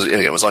 essentially, and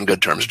it was on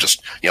good terms.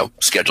 Just, you know,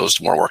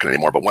 schedules weren't working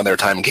anymore. But when their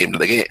time came to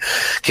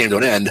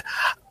an end,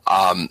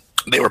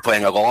 they were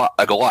playing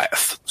a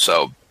Goliath.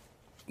 So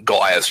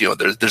Goliath, you know,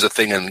 there's a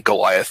thing in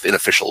Goliath in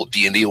official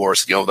D&D lore,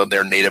 you know,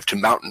 they're native to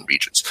mountain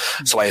regions.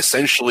 So I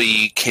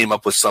essentially came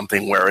up with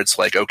something where it's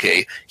like,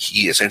 okay,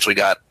 he essentially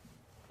got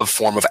a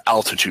form of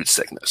altitude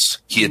sickness.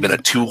 He had been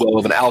at too low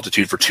of an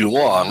altitude for too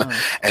long,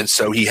 and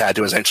so he had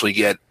to essentially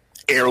get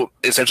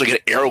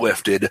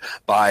airlifted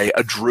by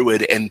a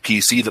druid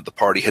NPC that the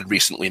party had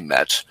recently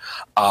met,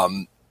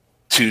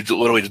 to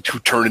literally to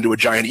turn into a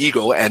giant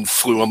eagle, and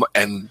flew him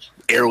and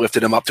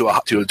airlifted him up to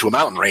a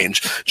mountain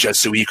range just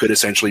so he could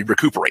essentially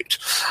recuperate.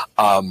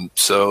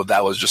 So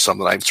that was just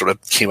something I sort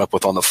of came up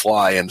with on the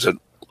fly, and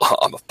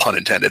on the pun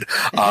intended.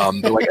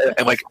 But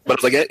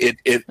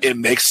it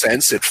makes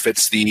sense. It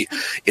fits the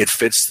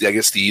I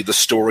guess the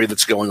story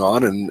that's going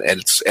on, and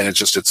it's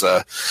just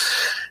a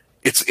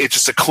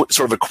sort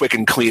of a quick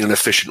and clean and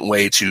efficient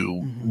way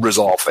to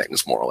resolve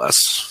things, more or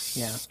less.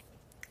 Yeah.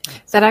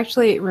 That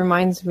actually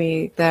reminds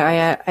me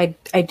that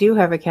I do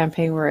have a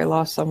campaign where I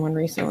lost someone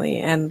recently,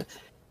 and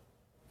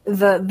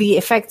the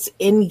effects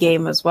in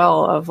game as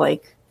well of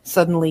like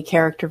suddenly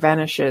character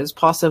vanishes,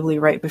 possibly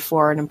right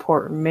before an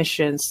important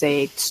mission,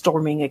 say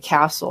storming a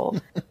castle.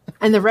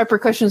 And the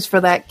repercussions for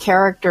that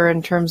character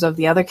in terms of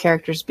the other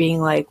characters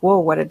being like, whoa,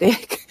 what a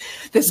dick.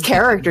 This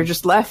character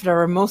just left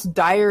our most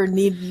dire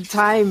need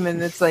time.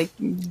 And it's like,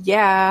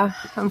 yeah,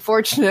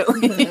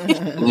 unfortunately.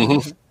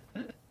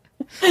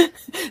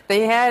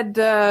 They had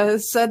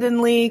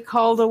suddenly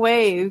called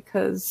away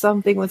because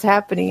something was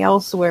happening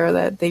elsewhere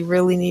that they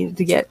really needed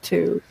to get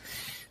to.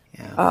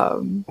 Yeah.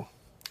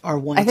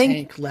 Our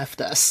tank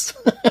left us.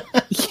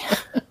 Yeah.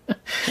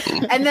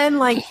 And then,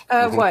 like,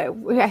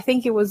 what? I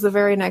think it was the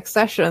very next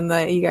session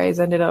that you guys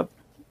ended up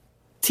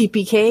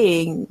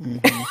TPKing.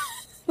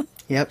 Mm-hmm.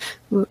 Yep.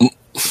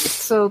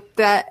 So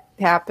that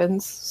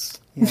happens.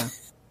 Yeah.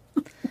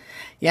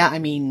 Yeah, I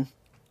mean,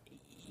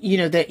 you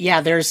know,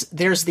 there's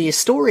the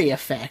story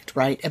effect,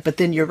 right? But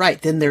then you're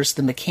right. Then there's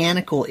the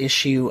mechanical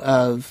issue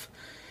of,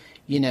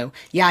 you know,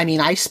 yeah, I mean,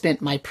 I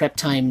spent my prep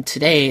time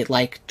today,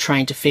 like,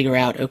 trying to figure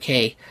out,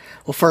 okay,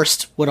 well,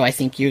 first, what do I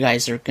think you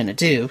guys are going to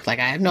do? Like,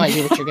 I have no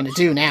idea what you're going to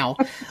do now.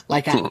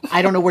 Like,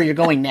 I don't know where you're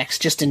going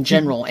next, just in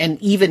general. And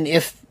even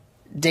if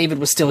David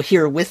was still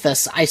here with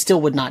us, I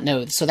still would not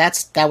know. So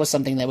that was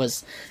something that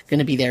was going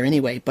to be there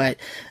anyway. But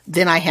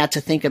then I had to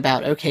think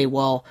about, okay,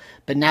 well,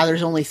 but now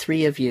there's only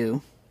 3 of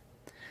you.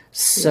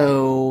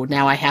 So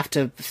now I have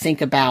to think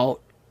about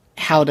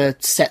how to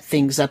set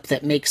things up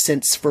that make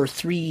sense for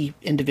 3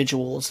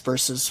 individuals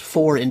versus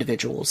 4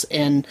 individuals.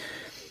 And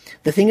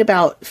the thing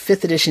about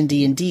 5th edition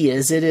D&D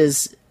is it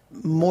is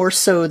more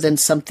so than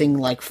something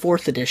like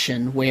 4th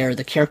edition, where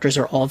the characters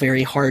are all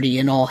very hardy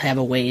and all have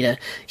a way to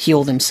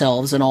heal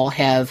themselves and all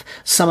have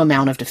some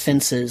amount of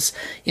defenses.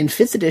 In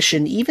 5th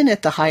edition, even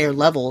at the higher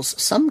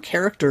levels, some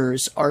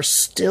characters are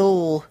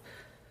still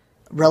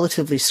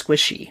relatively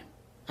squishy.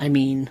 I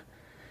mean,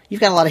 you've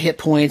got a lot of hit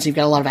points, you've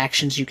got a lot of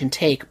actions you can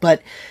take,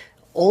 but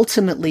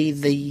ultimately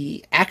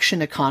the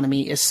action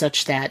economy is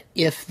such that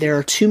if there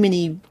are too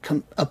many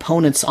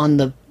opponents on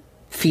the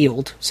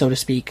field, so to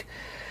speak,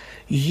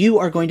 you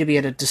are going to be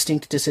at a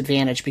distinct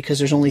disadvantage because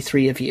there's only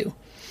 3 of you.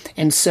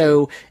 And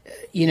so,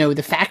 you know,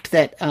 the fact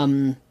that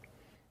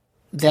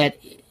that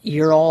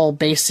you're all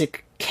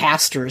basic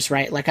casters,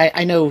 right? Like,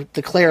 I know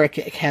the cleric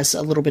has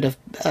a little bit of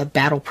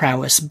battle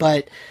prowess,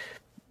 but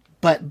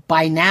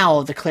by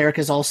now the cleric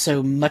is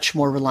also much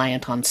more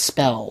reliant on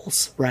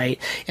spells, right?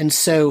 And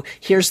so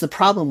here's the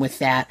problem with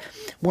that.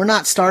 We're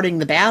not starting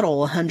the battle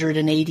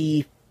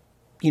 180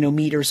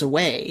 meters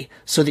away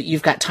so that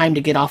you've got time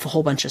to get off a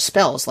whole bunch of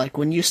spells. Like,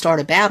 when you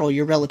start a battle,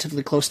 you're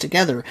relatively close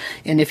together.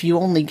 And if you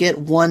only get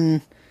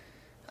one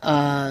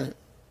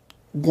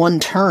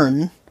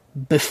turn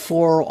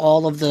before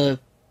all of the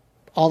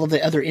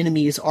other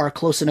enemies are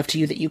close enough to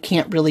you that you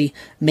can't really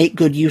make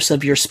good use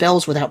of your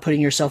spells without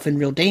putting yourself in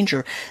real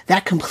danger,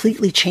 that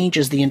completely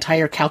changes the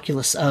entire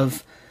calculus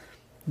of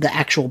the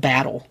actual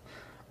battle.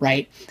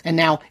 Right? And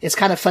now it's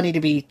kind of funny to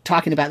be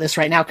talking about this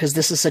right now because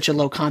this is such a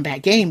low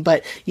combat game,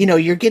 but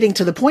you're getting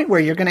to the point where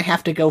you're going to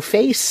have to go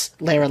face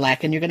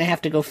Laralac, and you're going to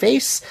have to go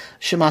face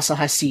Shamasa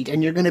Hasid,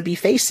 and you're going to be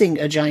facing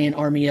a giant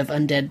army of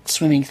undead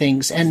swimming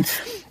things, and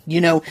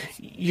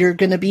you're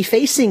going to be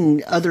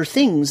facing other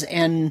things,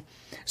 and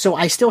so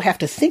I still have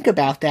to think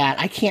about that.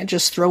 I can't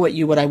just throw at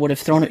you what I would have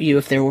thrown at you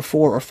if there were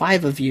 4 or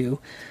 5 of you.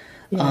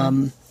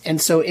 Yeah. And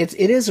so it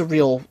is a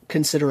real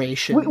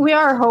consideration. We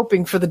are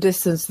hoping for the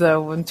distance,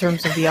 though, in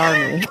terms of the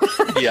army.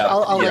 Yeah,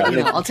 I'll let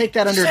you know. I'll take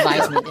that under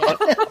advisement.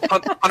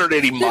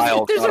 180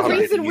 miles. There's a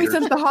reason we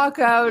sent the Hawk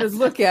out as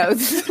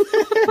lookouts.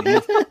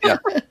 Yeah.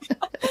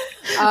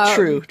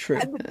 True.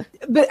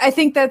 But I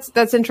think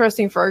that's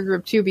interesting for our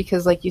group too,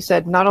 because, like you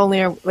said, not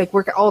only are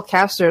we're all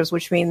casters,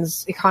 which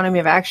means economy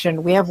of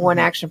action. We have 1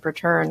 action per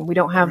turn. We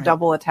don't have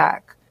double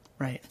attack.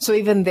 Right. So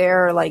even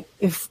there, like,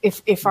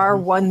 if our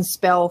one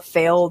spell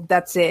failed,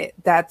 that's it.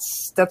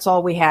 That's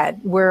all we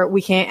had. Where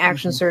we can't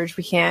action surge,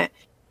 we can't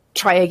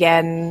try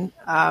again.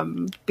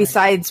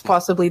 Besides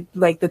possibly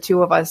like the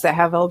 2 of us that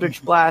have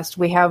Eldritch Blast,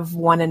 we have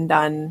 1 and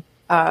done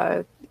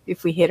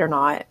if we hit or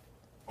not,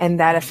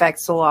 and that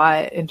affects a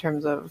lot in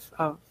terms of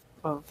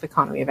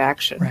economy of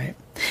action. Right.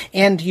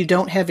 And you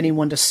don't have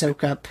anyone to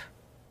soak up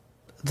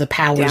the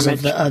powers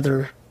of the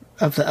other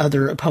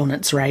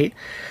opponents, right?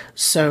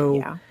 So.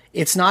 Yeah.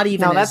 It's not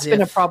even. No, that's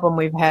been a problem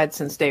we've had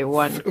since day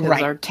one.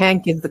 Because our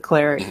tank is the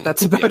cleric.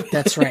 That's about it.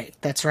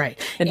 That's right.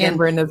 And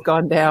Embryn has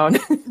gone down.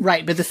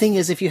 Right, but the thing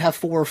is, if you have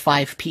 4 or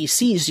 5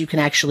 PCs, you can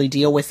actually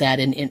deal with that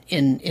in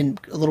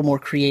a little more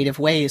creative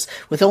ways.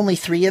 With only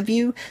 3 of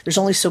you, there's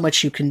only so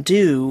much you can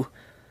do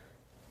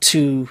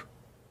to,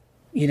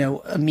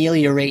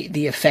 ameliorate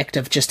the effect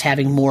of just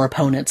having more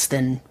opponents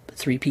than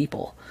 3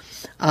 people.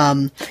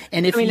 And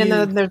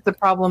then there's the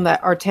problem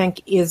that our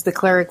tank is the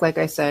cleric. Like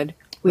I said,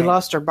 we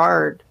lost our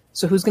bard.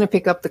 So who's going to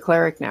pick up the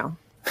cleric now?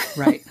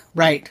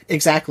 Right.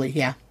 Exactly.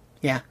 Yeah.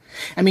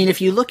 I mean,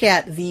 if you look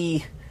at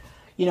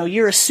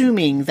you're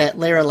assuming that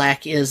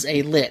Laralac is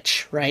a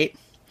lich, right?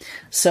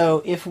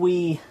 So if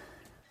we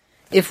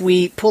if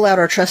we pull out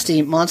our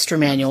trusty monster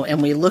manual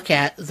and we look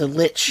at the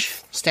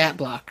Lich stat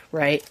block,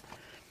 right?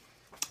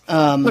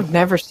 I've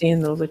never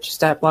seen the Lich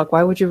stat block.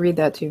 Why would you read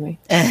that to me?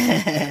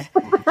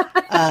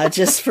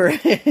 Just for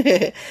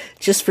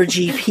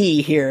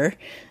GP here.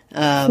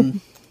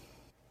 If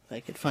I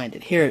could find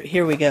it.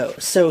 Here we go.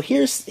 So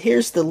here's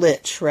the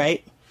Lich,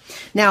 right?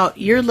 Now,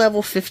 you're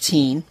level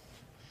 15.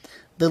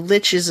 The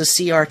Lich is a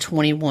CR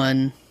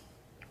 21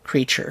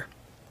 creature.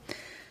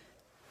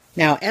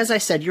 Now, as I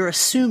said, you're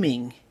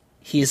assuming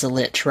he's a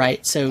Lich,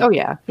 right? So, oh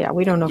yeah,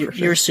 we don't know for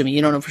sure. You're assuming,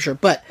 you don't know for sure.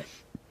 But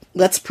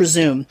let's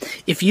presume,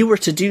 if you were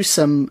to do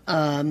some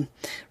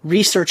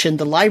research in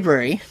the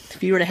library,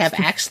 if you were to have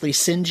Axley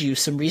send you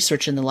some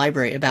research in the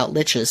library about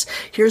Liches,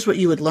 here's what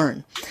you would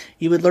learn.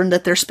 You would learn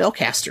that they're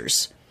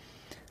spellcasters,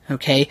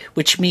 okay?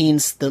 Which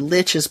means the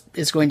Lich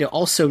is going to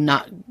also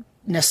not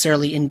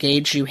necessarily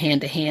engage you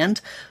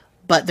hand-to-hand,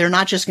 but they're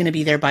not just going to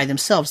be there by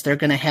themselves. They're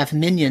going to have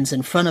minions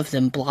in front of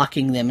them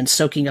blocking them and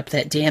soaking up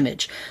that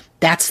damage.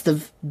 That's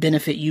the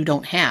benefit you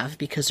don't have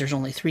because there's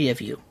only 3 of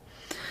you.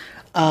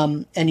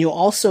 And you'll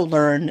also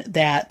learn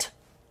that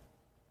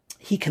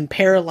he can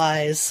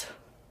paralyze.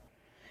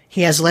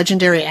 He has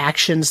legendary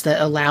actions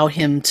that allow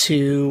him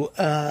to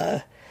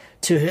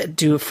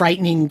do a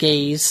frightening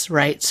gaze,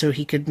 right? So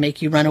he could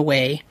make you run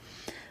away.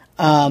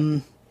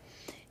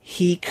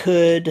 He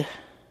could...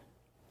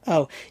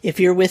 Oh, if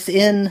you're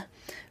within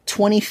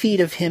 20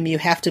 feet of him, you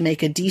have to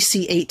make a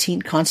DC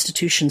 18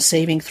 Constitution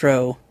saving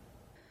throw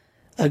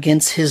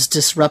against his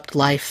Disrupt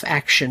Life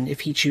action if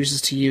he chooses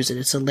to use it.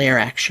 It's a lair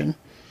action.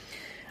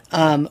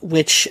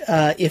 Which,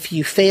 if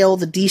you fail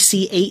the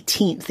DC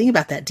 18, think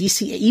about that,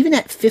 DC, even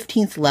at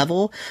 15th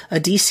level,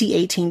 a DC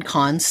 18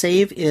 con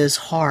save is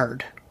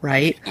hard,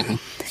 right? Mm-hmm.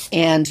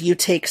 And you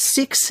take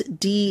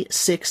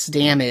 6d6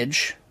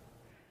 damage,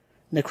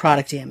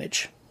 necrotic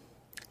damage,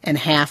 and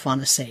half on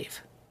a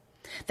save.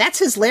 That's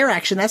his lair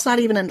action. That's not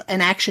even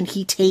an action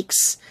he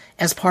takes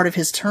as part of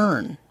his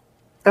turn.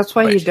 That's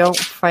why you don't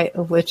fight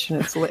a Lich in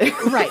its lair.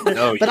 Right,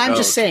 but I'm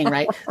just saying,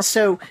 right?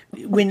 So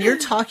when you're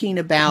talking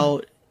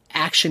about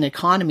action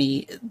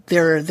economy,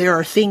 there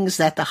are things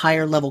that the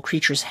higher level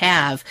creatures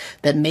have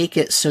that make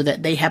it so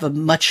that they have a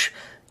much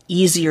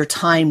easier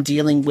time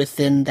dealing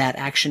within that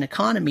action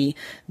economy.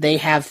 They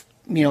have,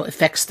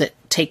 effects that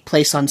take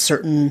place on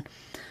certain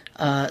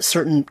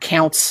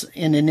counts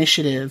in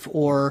initiative,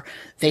 or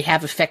they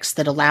have effects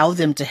that allow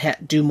them to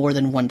do more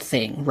than one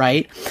thing,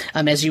 right?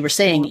 As you were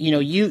saying,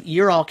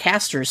 you're all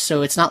casters,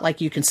 so it's not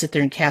like you can sit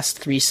there and cast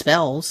 3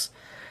 spells,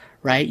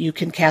 right? You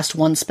can cast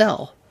 1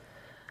 spell.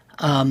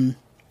 And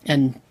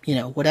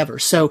whatever.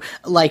 So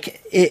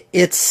like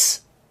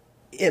it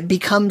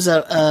becomes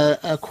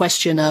a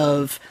question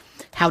of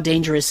how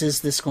dangerous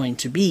is this going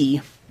to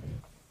be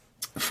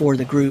for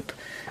the group,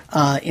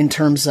 in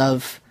terms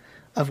of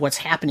what's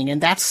happening.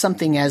 And that's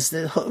something, as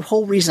the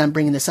whole reason I'm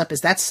bringing this up is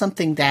that's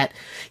something that,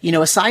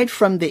 aside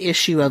from the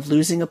issue of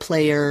losing a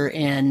player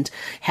and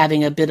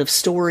having a bit of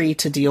story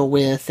to deal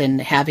with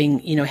and having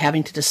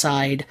to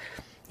decide,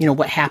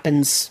 what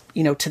happens,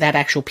 to that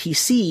actual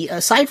PC,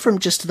 aside from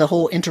just the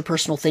whole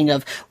interpersonal thing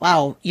of,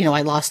 wow,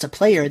 I lost a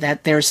player,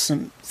 that there's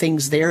some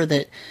things there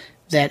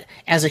that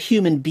as a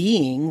human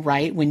being,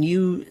 right, when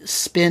you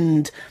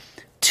spend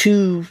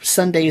 2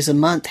 Sundays a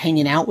month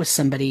hanging out with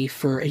somebody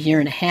for a year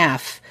and a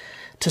half,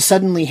 to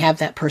suddenly have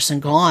that person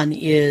gone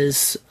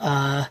is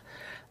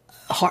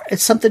hard.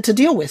 It's something to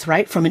deal with,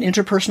 right? From an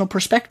interpersonal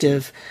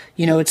perspective,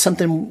 it's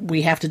something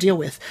we have to deal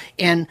with.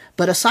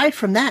 But aside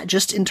from that,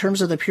 just in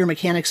terms of the pure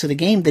mechanics of the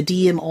game, the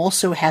DM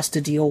also has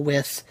to deal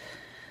with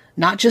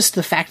not just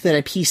the fact that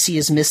a PC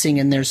is missing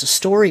and there's a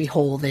story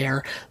hole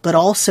there, but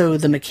also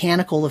the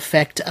mechanical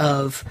effect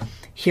of,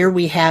 here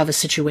we have a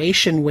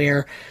situation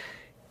where,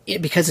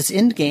 because it's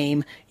end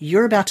game,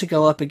 you're about to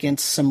go up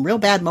against some real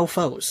bad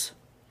mofos.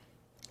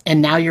 And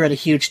now you're at a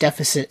huge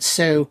deficit.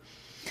 So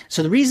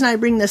the reason I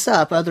bring this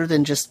up, other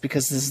than just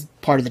because this is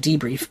part of the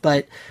debrief,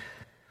 but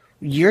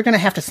you're going to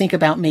have to think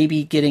about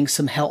maybe getting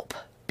some help,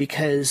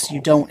 because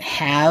you don't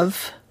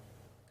have,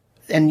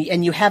 and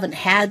you haven't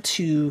had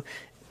to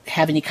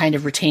have any kind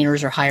of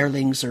retainers or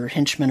hirelings or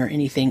henchmen or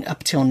anything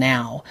up till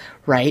now,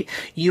 right?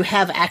 You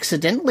have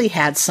accidentally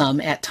had some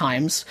at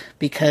times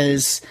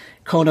because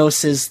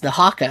Konos is the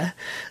Haka,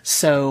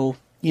 so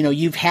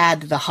you've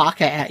had the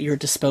Haka at your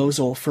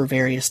disposal for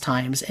various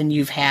times, and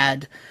you've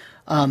had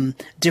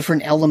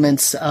different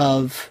elements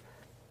of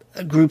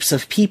groups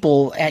of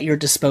people at your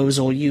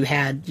disposal. You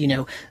had,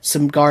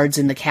 some guards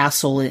in the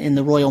castle, in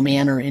the royal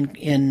manor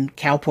in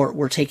Cowport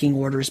were taking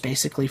orders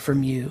basically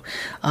from you.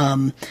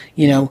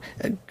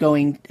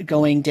 Going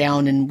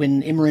down, and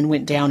when Imran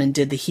went down and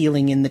did the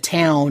healing in the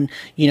town,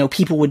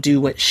 people would do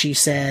what she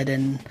said.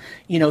 And,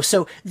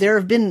 so there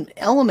have been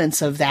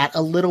elements of that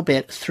a little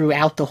bit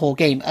throughout the whole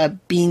game.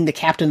 Being the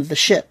captain of the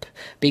ship,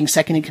 being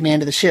second in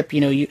command of the ship,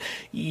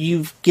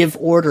 you give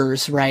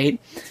orders, right?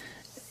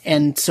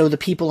 And so the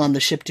people on the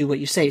ship do what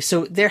you say.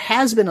 So there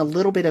has been a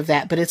little bit of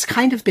that, but it's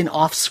kind of been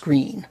off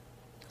screen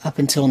up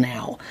until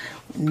now.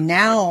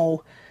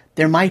 Now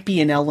there might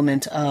be an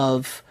element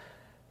of,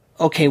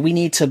 okay, we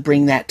need to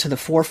bring that to the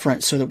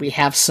forefront so that we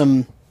have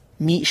some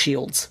meat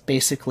shields,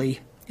 basically,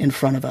 in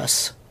front of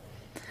us.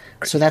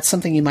 Right. So that's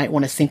something you might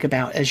want to think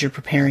about as you're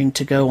preparing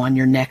to go on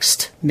your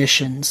next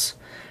missions,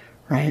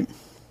 right?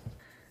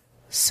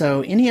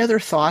 So any other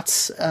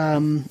thoughts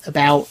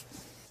about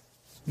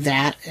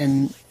that?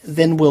 And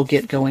then we'll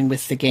get going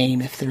with the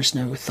game if there's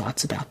no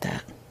thoughts about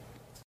that.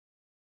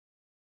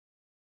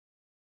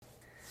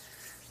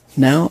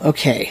 No?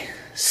 Okay.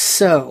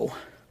 So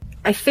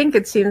I think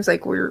it seems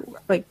like we're,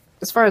 like,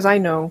 as far as I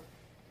know,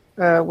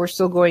 we're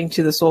still going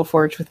to the Soul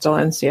Forge with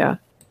Dalencia.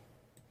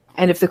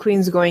 And if the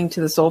Queen's going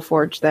to the Soul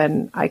Forge,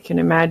 then I can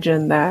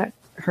imagine that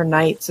her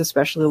knights,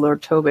 especially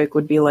Lord Tobik,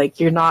 would be like,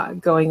 you're not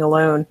going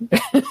alone.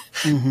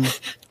 Mm-hmm.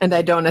 And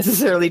I don't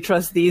necessarily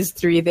trust these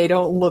three. They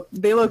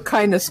look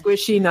kind of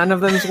squishy. None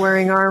of them's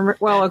wearing armor.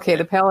 Well, okay,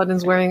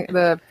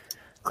 the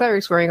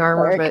cleric's wearing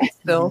armor, but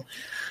still.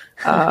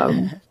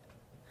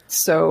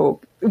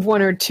 So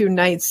one or two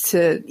knights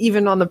to,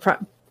 even on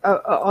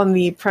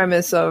the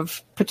premise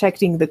of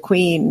protecting the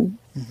Queen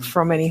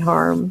from any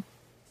harm.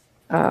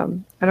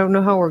 I don't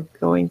know how we're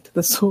going to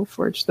the Soul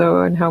Forge,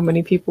 though, and how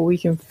many people we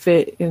can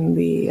fit in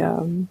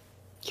the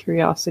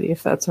Curiosity,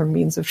 if that's our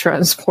means of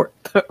transport,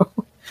 though.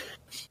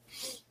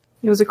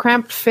 It was a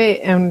cramped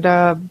fit, and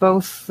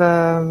both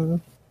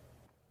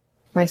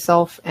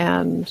myself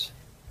and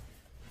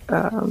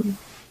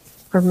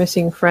our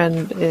missing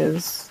friend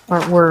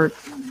were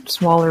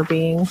smaller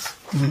beings.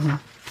 Mm-hmm.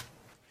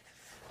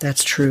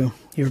 That's true.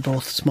 You're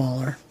both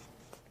smaller.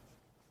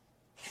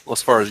 Well,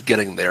 as far as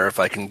getting there, if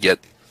I can get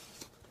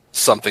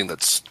something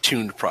that's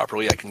tuned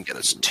properly, I can get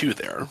us to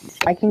there.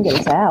 I can get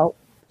us out.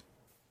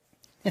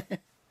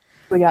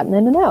 We got an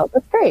in and out.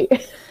 That's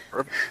great.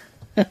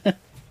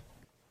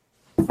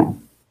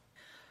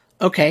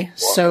 Okay,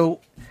 so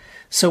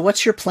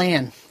what's your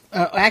plan?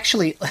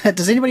 Actually,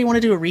 does anybody want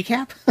to do a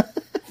recap?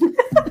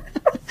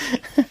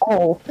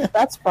 Oh,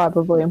 that's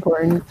probably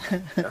important.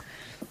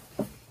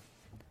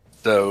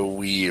 So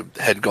we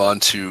had gone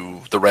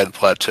to the Red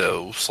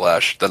Plateau /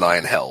 the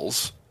Nine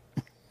Hells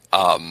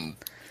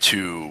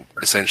to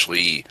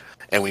essentially,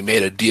 and we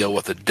made a deal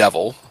with the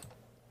devil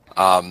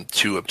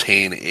to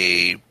obtain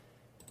a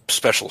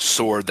special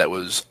sword that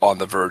was on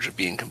the verge of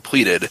being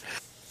completed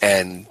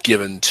and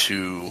given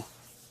to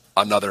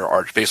another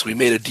arch. Basically, we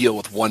made a deal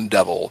with one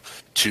devil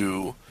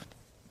to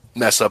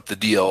mess up the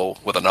deal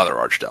with another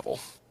archdevil.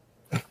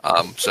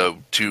 So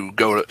to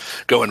go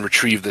and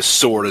retrieve this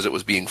sword as it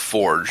was being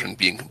forged and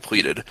being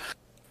completed.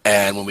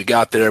 And when we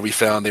got there, we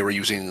found they were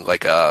using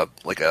like a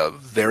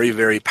very,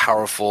 very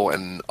powerful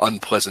and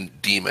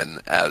unpleasant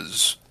demon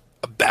as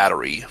a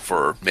battery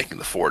for making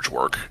the forge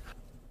work.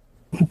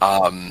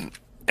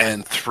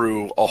 And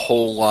through a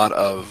whole lot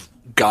of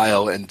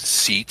guile and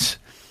deceit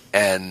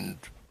and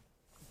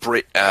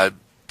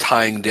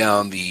tying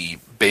down the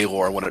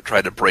Baylor when it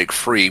tried to break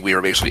free, we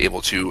were basically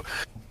able to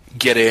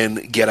get in,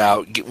 get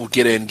out,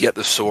 get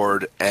the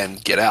sword,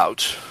 and get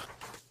out,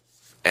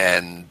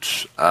 and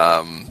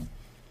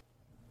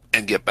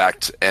get back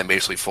to, and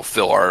basically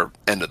fulfill our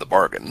end of the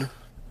bargain.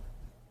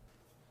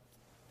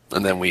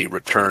 And then we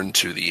returned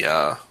to the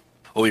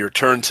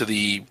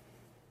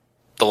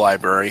the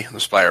library, the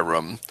Spire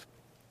Room.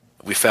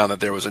 We found that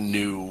there was a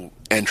new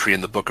entry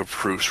in the Book of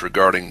Proofs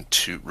regarding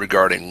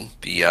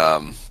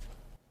the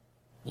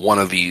one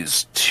of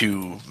these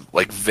two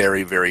like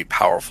very, very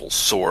powerful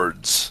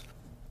swords.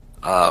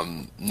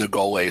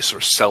 Nagoles or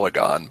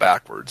Celagon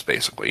backwards,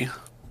 basically.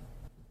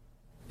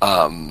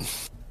 And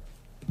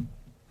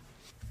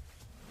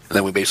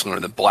then we basically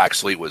learned that Black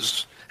Sleet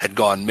had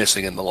gone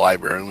missing in the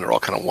library, and we were all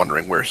kind of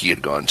wondering where he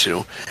had gone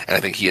to. And I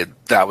think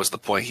that was the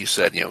point he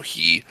said,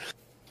 he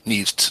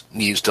needs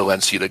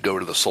Dalencia to go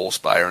to the Soul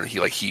Spire, and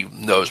he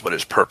knows what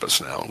his purpose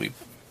now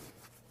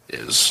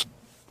is.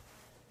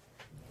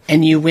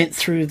 And you went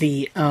through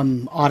the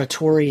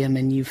auditorium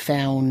and you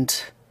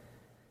found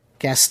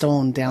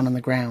Gaston down on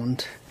the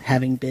ground,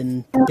 having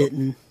been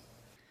bitten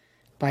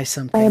by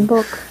something. By a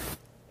book.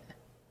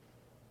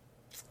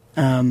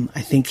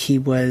 I think he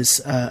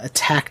was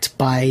attacked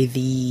by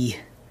the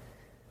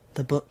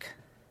book.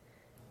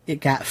 It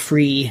got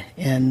free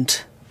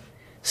and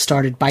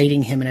started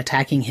biting him and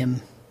attacking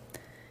him.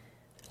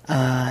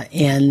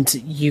 And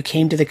you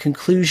came to the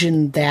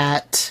conclusion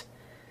that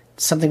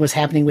something was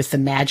happening with the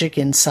magic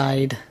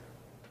inside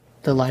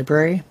the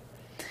library.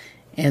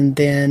 And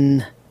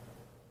then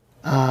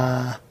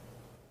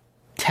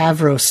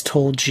Tavros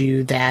told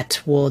you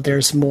that, well,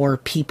 there's more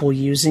people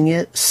using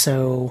it,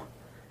 so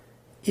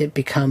it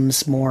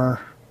becomes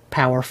more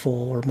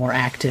powerful or more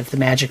active. The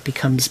magic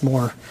becomes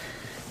more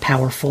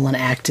powerful and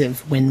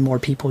active when more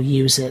people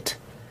use it.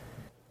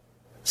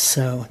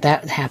 So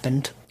that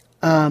happened.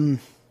 What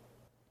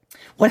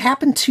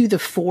happened to the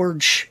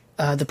forge,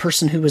 the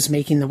person who was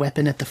making the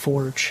weapon at the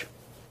forge?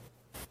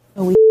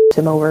 Oh, we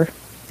him over.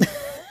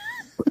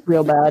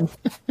 Real bad.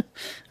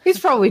 He's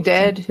probably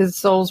dead. His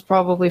soul's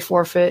probably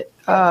forfeit.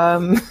 He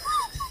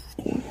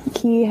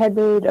had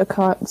made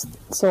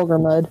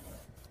Solgrimud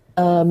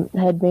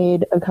had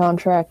made a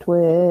contract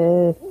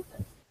with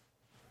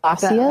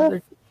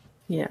Asia.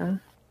 Yeah.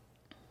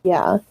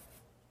 Yeah.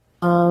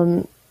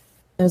 It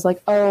was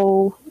like,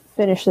 oh,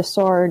 finish the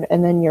sword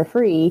and then you're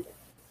free,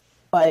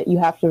 but you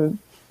have to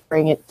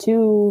bring it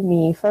to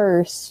me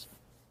first.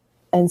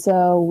 And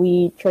so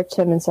we tricked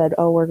him and said,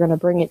 oh, we're going to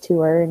bring it to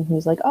her. And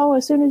he's like, oh,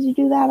 as soon as you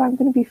do that, I'm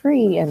going to be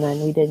free. And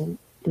then we didn't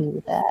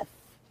do that.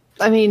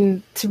 I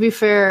mean, to be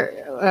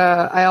fair,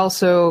 I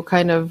also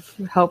kind of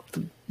helped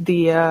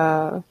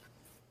the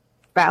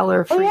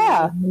Valor free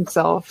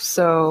himself.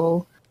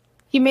 So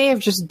he may have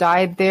just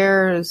died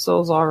there. His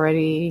soul's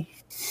already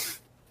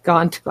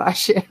gone to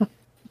Glacia.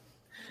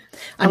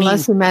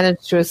 Unless he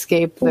managed to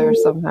escape there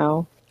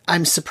somehow.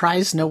 I'm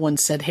surprised no one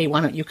said, hey,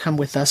 why don't you come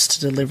with us to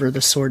deliver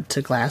the sword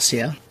to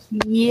Glacia?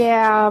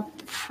 Yeah,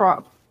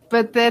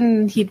 but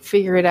then he'd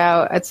figure it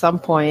out at some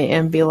point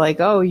and be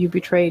like, oh, you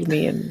betrayed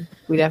me, and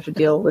we'd have to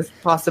deal with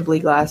possibly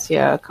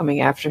Glacia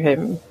coming after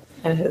him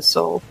and his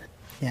soul.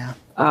 Yeah.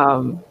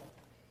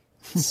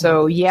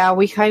 So, yeah,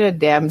 we kind of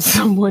damned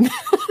someone.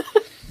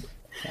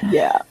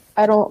 Yeah.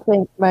 I don't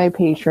think my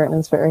patron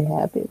is very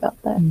happy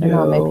about that.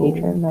 No. Not my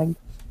patron, my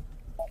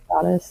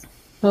goddess.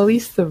 At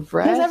least the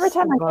rest. Because every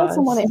time I kill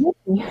someone, it hits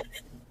me.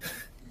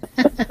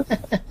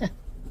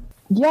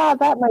 Yeah,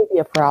 that might be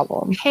a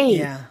problem. Hey,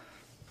 Yeah.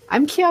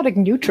 I'm chaotic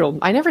neutral.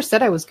 I never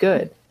said I was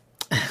good.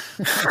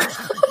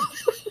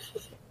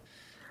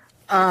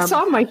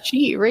 Saw my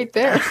cheat right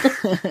there.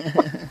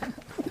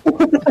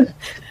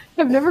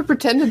 I've never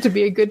pretended to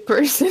be a good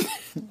person.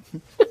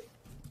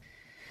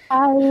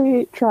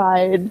 I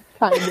tried,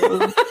 kind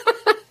of.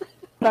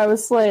 But I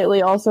was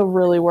slightly also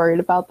really worried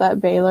about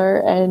that Baylor,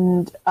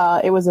 and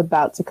it was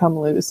about to come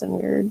loose,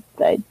 and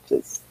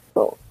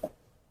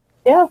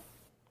yeah.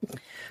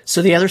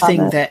 So the other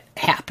thing that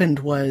happened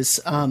was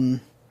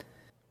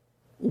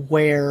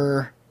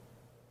where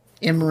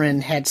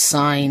Imran had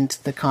signed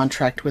the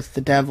contract with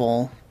the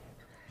devil,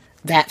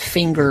 that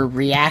finger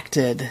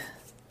reacted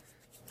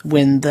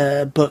when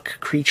the book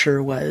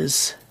creature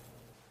was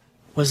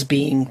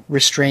being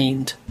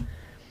restrained.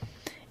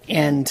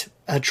 And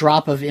a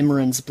drop of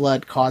Imran's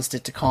blood caused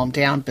it to calm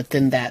down, but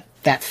then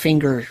that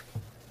finger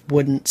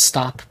wouldn't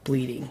stop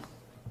bleeding.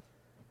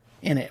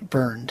 And it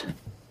burned.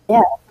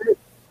 Yeah,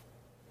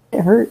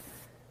 it hurt.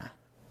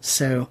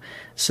 So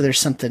there's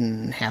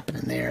something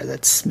happening there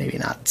that's maybe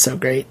not so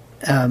great.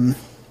 But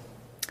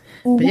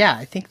yeah,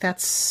 I think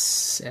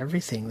that's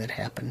everything that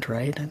happened,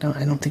 right? I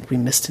don't think we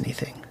missed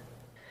anything.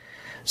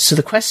 So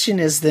the question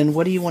is then,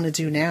 what do you want to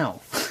do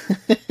now?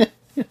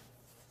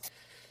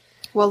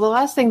 Well, the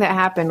last thing that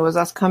happened was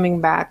us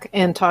coming back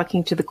and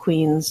talking to the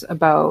queens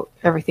about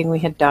everything we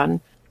had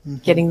done,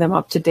 getting them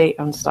up to date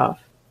on stuff.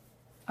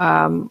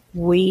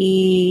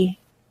 We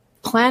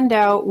planned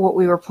out what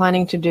we were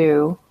planning to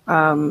do,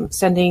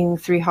 sending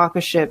 3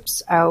 Haka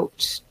ships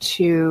out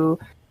to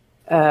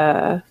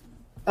a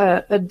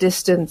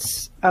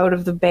distance out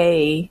of the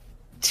bay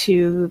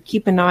to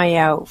keep an eye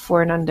out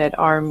for an undead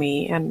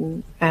army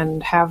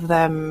and have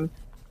them.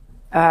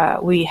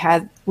 We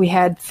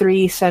had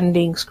 3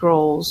 sending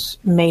scrolls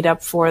made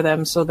up for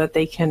them so that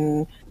they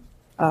can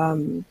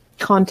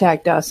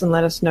contact us and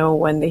let us know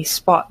when they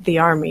spot the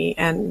army.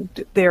 And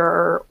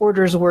their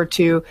orders were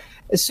to,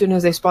 as soon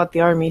as they spot the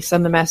army,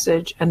 send the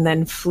message and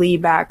then flee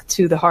back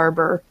to the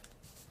harbor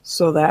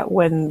so that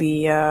when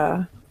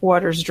the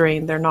water's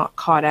drained, they're not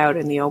caught out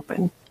in the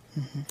open.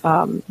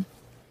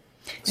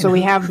 So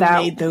we have that.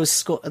 Who made those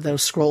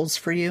scrolls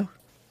for you?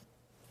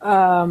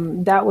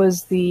 That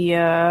was the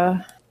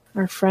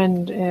our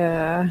friend.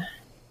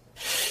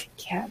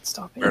 Cat,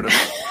 stop it.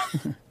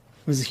 It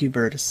was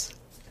Hubertus.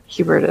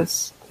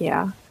 Hubertus,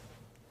 yeah.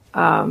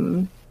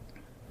 Oh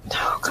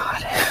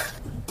God.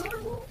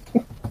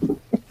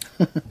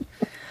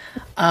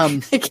 I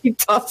keep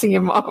tossing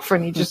him off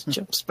and he just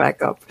jumps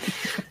back up.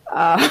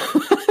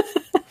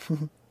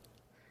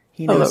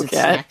 He knows Hello, it's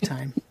cat. snack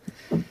time.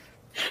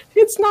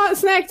 It's not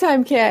snack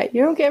time, Cat.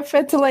 You don't get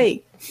fed till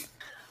 8.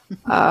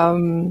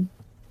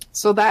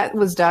 So that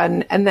was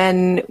done. And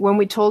then when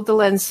we told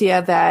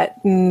Dalencia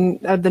that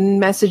the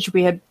message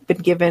we had been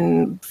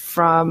given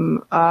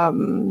from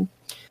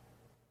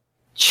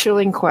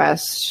Chilling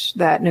Quest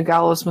that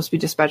Nagalos must be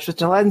dispatched with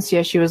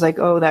Dalencia, she was like,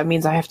 oh, that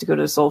means I have to go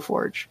to the Soul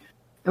Forge.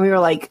 And we were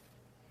like,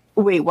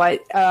 wait,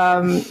 what?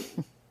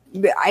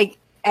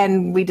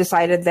 And we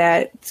decided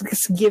that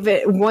give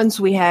it, once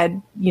we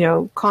had,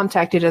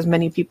 contacted as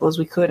many people as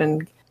we could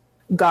and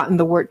gotten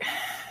the word,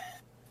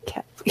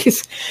 cat,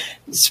 please,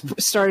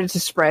 started to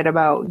spread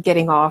about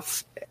getting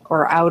off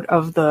or out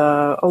of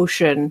the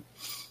ocean,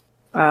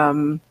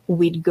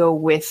 we'd go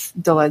with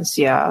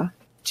Dalencia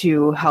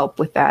to help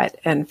with that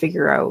and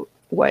figure out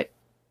what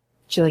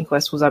Chilling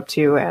Quest was up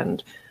to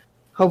and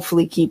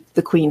hopefully keep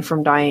the queen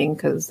from dying,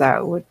 because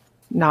that would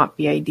not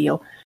be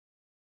ideal.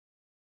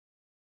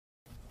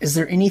 Is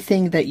there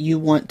anything that you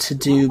want to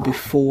do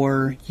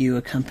before you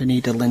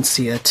accompany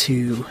Dalencia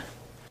to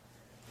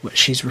what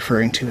she's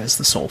referring to as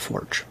the Soul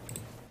Forge?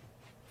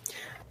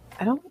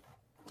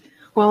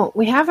 Well,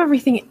 we have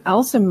everything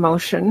else in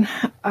motion.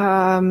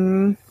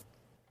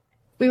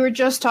 We were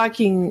just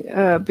talking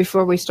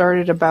before we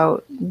started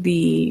about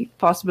the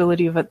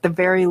possibility of, at the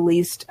very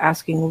least,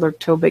 asking Lurk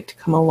Tobik to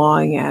come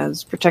along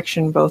as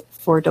protection both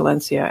for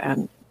Dalencia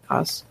and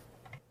us.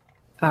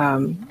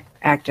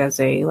 Act as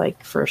a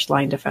first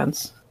line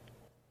defense,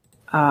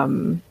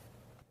 so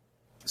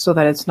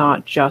that it's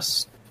not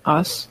just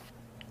us.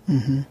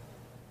 Mm-hmm.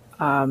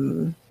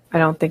 I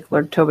don't think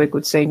Lurk Tobik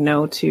would say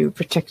no to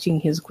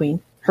protecting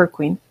her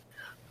queen.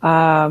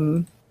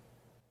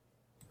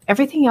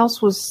 Everything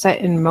else was set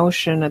in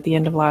motion at the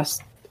end of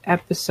last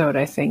episode,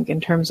 I think, in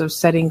terms of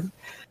setting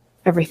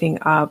everything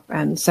up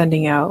and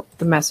sending out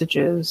the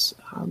messages,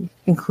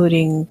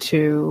 including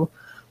to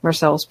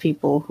Marcel's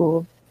people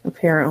who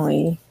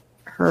apparently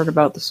heard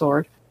about the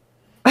sword.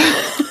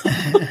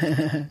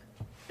 I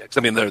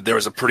mean, there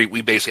was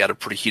we basically had a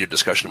pretty heated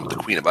discussion with the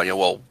Queen about,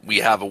 well, we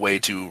have a way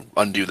to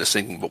undo this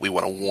thing, but we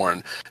want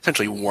to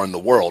essentially warn the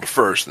world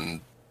first,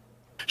 and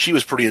she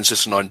was pretty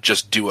insistent on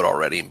just do it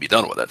already and be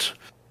done with it.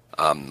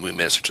 We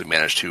essentially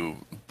managed to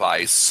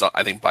buy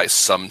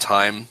some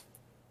time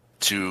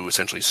to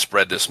essentially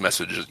spread this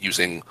message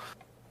using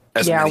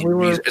as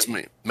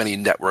many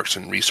networks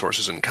and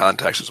resources and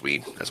contacts as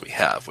we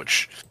have,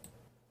 which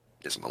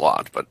isn't a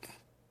lot, but.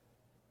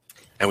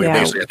 And we're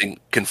basically, I think,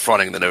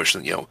 confronting the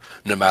notion that,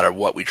 no matter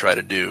what we try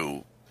to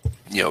do,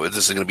 this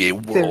is going to be a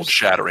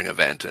world-shattering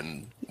event,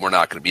 and we're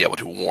not going to be able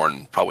to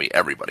warn probably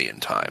everybody in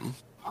time.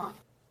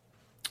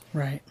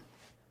 Right.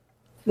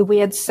 We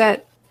had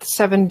set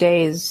 7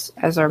 days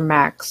as our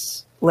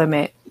max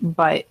limit,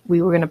 but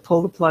we were going to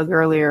pull the plug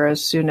earlier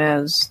as soon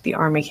as the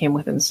army came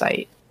within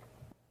sight.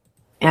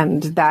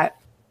 And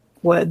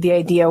the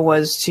idea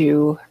was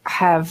to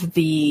have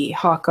the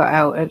Haka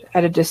out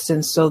at a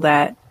distance so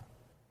that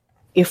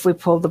if we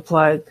pulled the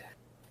plug,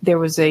 there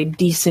was a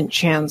decent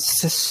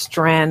chance to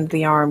strand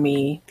the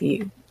army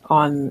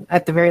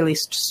at the very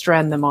least,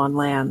 strand them on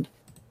land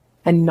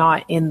and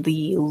not in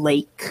the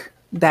lake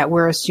that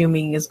we're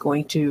assuming is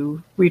going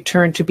to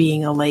return to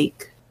being a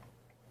lake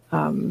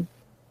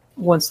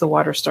once the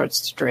water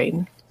starts to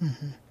drain.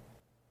 Mm-hmm.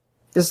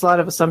 There's a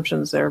lot of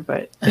assumptions there,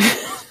 but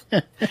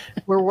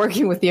we're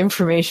working with the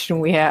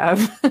information we have.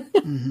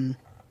 Mm-hmm.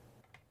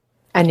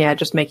 And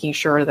just making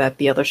sure that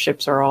the other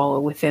ships are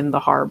all within the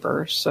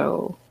harbor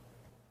so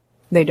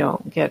they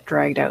don't get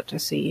dragged out to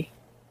sea.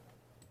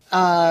 Who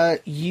are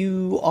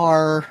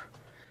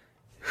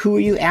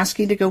you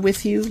asking to go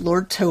with you?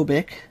 Lord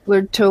Tobik.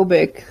 Lord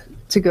Tobik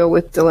to go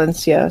with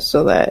Dalencia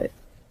so that...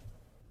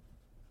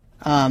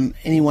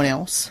 anyone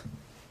else?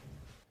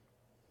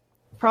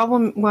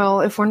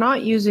 Well, if we're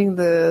not using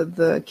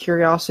the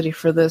Curiosity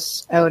for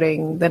this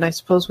outing, then I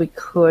suppose we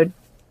could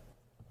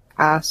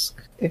ask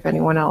if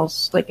anyone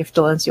else, if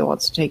Dalencia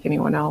wants to take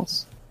anyone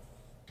else.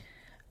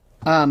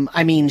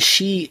 I mean,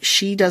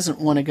 she doesn't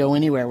want to go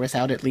anywhere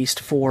without at least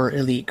 4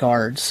 elite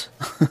guards.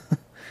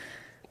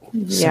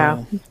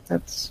 Yeah,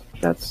 that's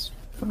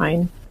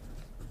fine.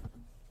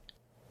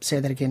 Say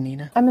that again,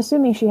 Nina. I'm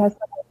assuming she has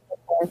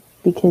someone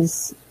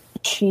because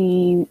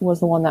she was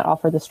the one that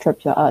offered this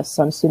trip to us,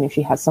 so I'm assuming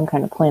she has some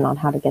kind of plan on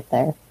how to get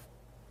there.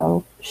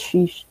 So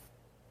she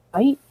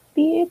might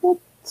be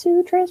able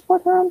to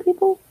transport her own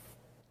people.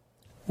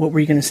 What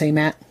were you going to say,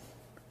 Matt?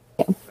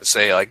 Yeah.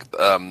 Say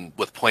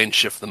with plane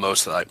shift, the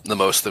most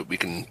that we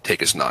can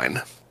take is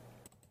 9.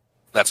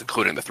 That's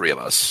including the 3 of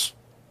us.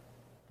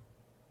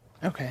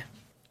 Okay.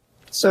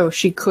 So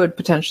she could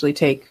potentially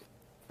take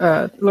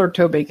Lord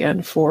Tobik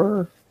and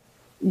 4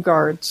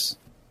 guards.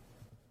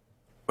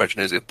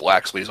 Question is, if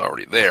Blacksley's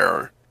already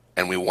there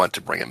and we want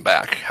to bring him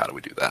back, how do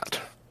we do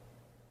that?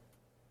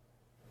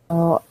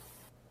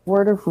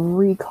 Word of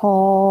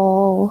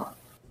recall,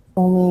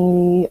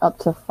 only up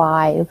to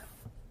 5.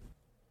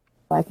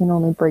 I can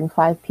only bring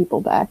 5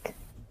 people back.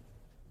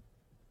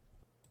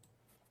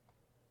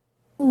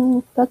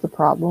 That's a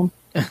problem.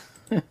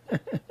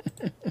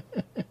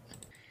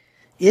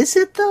 Is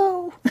it,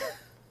 though?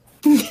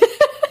 I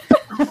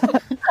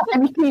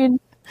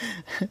mean...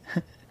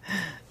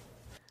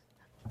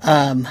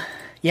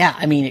 yeah,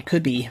 I mean, it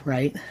could be,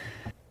 right?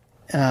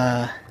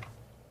 I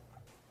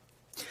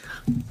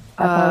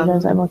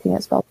apologize, I'm looking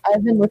at spells.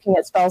 I've been looking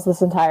at spells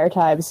this entire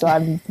time, so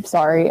I'm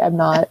sorry, I'm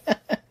not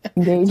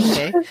engaged.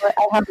 Okay. But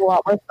I have a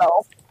lot more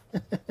spells.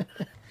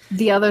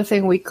 The other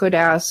thing we could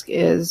ask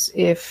is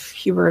if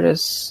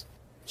Hubertus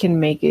can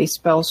make a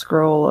spell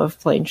scroll of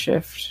plane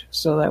shift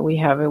so that we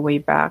have a way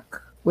back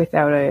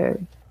without a...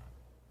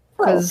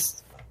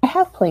 Because I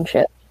have plane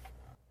shift.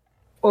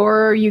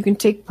 Or you can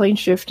take plane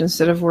shift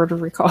instead of word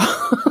of recall.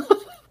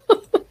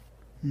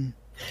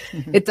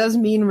 It does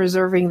mean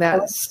reserving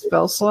that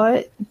spell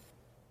slot.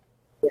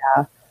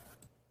 Yeah.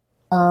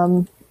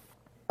 I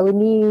would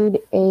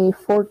need a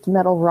forked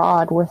metal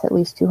rod worth at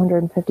least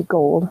 250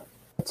 gold,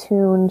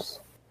 attuned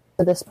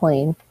to this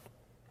plane,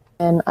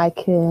 and I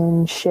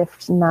can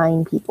shift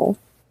 9 people.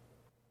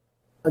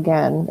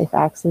 Again, if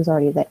Axley's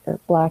already there, or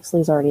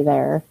Blacksley's already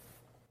there,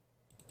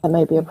 that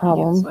might be a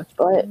problem.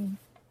 But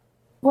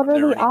what are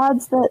the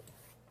odds that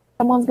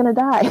someone's going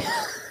to die?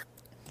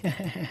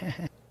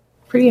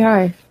 Pretty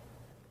high.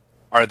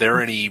 Are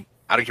there any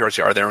Out of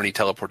curiosity, are there any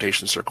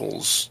teleportation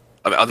circles?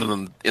 I mean, other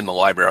than in the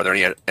library, are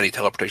there any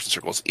teleportation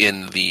circles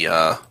in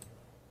the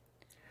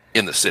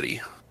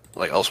city,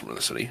 like elsewhere in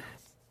the city?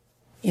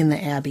 In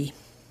the Abbey.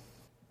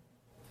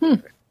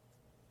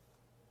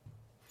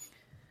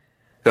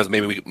 Because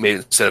maybe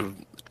instead of,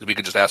 we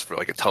could just ask for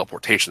like a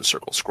teleportation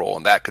circle scroll,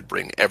 and that could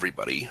bring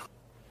everybody.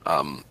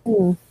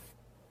 Essentially,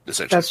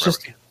 That's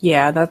just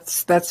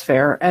that's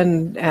fair,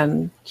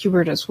 and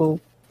Hubertus will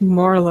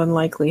more than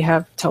likely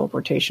have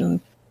teleportation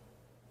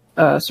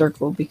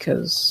circle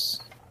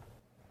because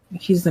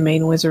he's the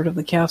main wizard of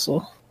the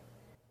castle.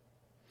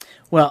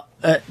 Well,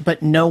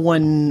 but no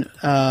one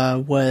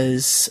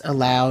was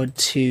allowed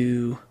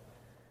to.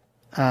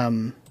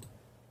 But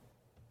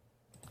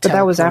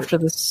that was after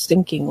the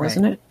sinking,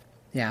 wasn't it?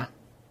 Yeah.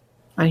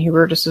 And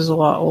Hubertus is a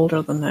lot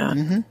older than that.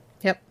 Mm-hmm.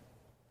 Yep.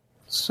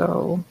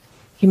 So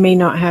he may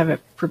not have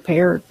it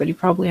prepared, but he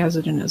probably has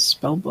it in his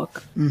spell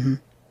book. Mm-hmm.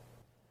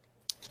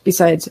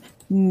 Besides,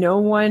 no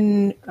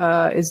one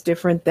is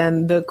different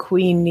than the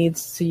queen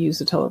needs to use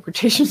the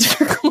teleportation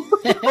circle.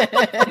 She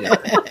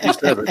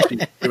said that she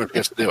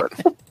gets to do it.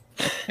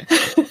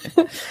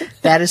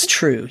 That is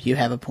true. You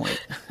have a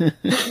point.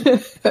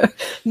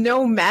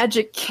 No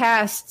magic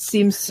cast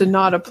seems to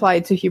not apply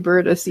to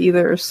Hubertus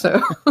either,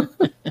 so...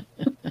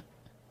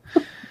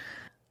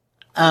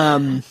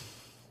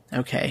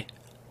 Okay.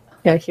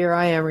 Yeah, here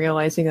I am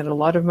realizing that a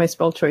lot of my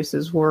spell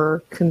choices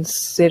were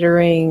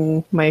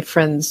considering my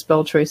friend's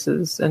spell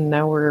choices, and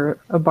now we're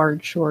a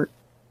bard short.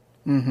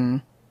 Mm-hmm.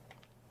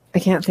 I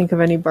can't think of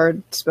any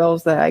bard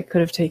spells that I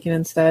could have taken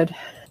instead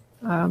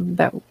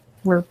that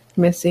we're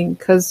missing,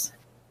 because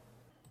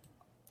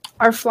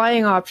our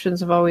flying options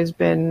have always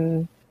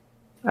been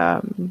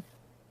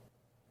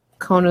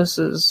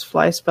Konus's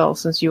fly spell,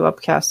 since you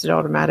upcast it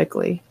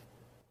automatically.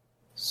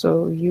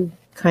 So you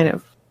kind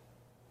of,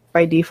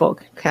 by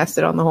default, cast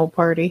it on the whole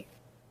party.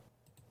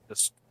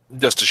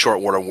 Just a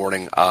short word of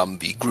warning,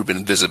 the group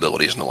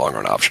invisibility is no longer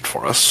an option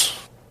for us.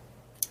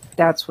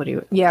 That's what he...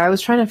 Yeah, I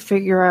was trying to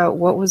figure out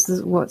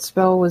what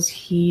spell was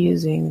he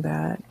using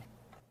that...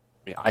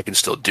 I mean, I can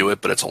still do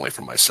it, but it's only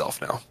for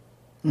myself now.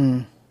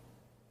 Mm.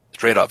 The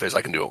trade-off is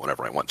I can do it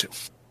whenever I want to.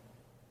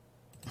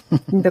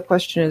 The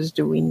question is,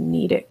 do we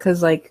need it?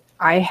 Because, like,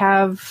 I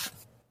have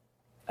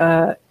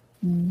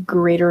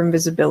greater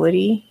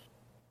invisibility,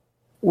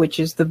 which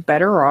is the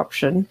better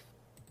option,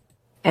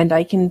 and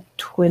I can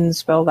twin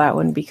spell that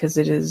one because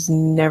it is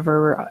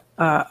never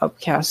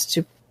upcast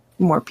to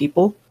more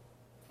people,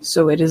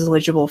 so it is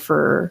eligible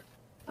for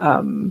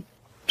twin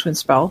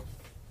spell.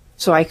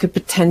 So I could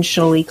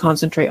potentially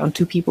concentrate on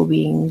 2 people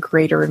being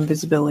greater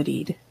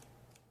invisibility,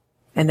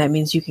 and that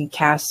means you can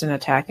cast an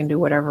attack and do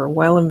whatever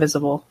while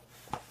invisible,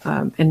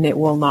 and it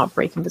will not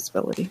break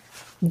invisibility.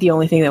 The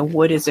only thing that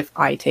would is if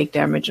I take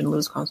damage and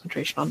lose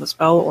concentration on the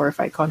spell, or if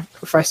I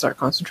start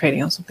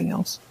concentrating on something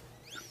else.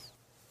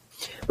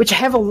 Which I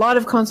have a lot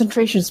of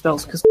concentration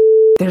spells, because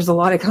there's a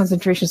lot of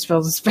concentration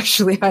spells,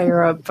 especially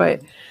higher up.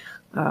 But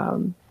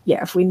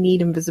yeah, if we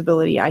need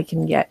invisibility, I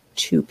can get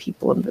 2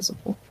 people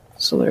invisible.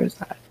 So there's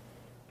that.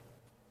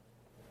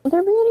 Would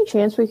there be any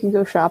chance we could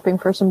go shopping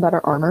for some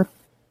better armor?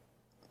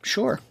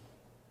 Sure.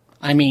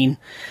 I mean,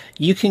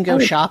 you can go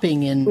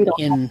shopping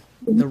in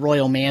the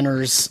Royal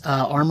Manor's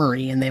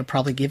armory, and they'll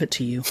probably give it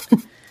to you.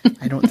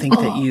 I don't think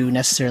that you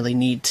necessarily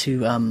need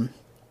to,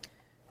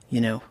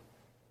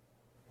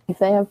 If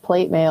they have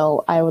plate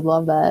mail, I would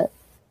love that.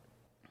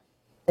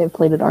 They have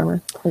plated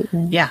armor. Plate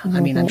mail. Yeah, I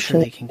mean, I'm sure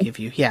they can give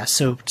you. Yeah,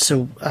 so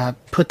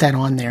put that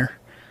on there.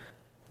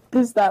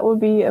 Because that would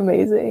be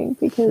amazing,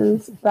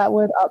 because that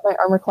would up my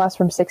armor class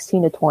from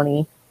 16 to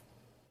 20.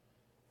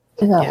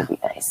 And that would be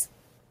nice.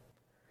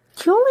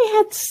 You only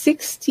had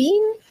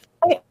 16?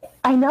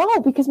 I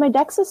know, because my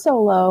dex is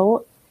so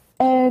low,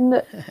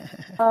 and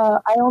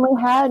I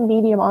only had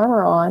medium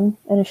armor on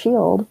and a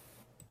shield.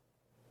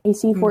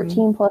 AC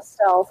 14 plus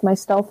stealth. My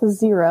stealth is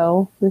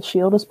 0. The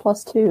shield is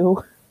plus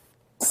 2.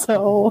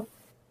 So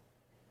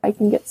I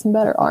can get some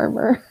better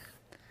armor.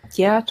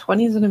 Yeah,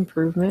 20 is an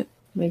improvement.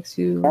 Makes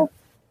you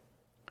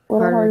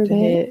harder to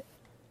hit.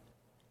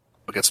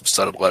 We'll get some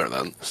studded leather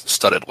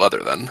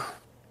then.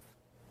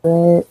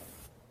 But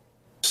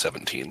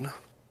 17.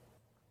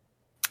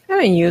 I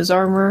don't use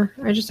armor.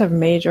 I just have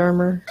mage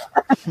armor.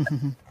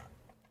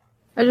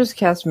 I just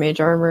cast mage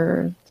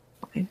armor. It's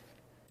fine.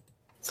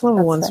 It's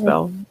level 1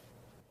 spell.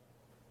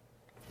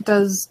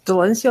 Does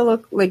Dalencia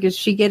look like, is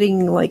she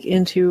getting like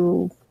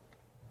into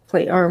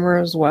plate armor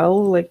as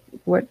well? Like,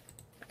 what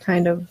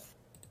kind of...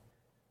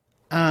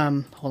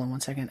 Hold on 1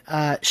 second.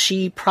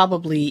 She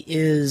probably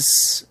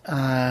is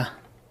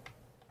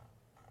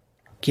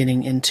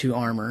getting into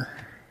armor.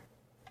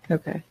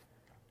 Okay.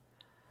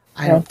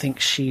 I don't think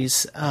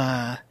she's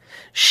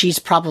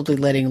probably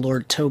letting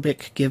Lord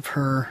Tobik give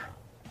her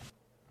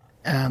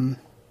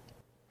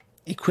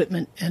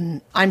equipment,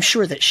 and I'm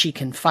sure that she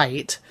can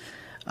fight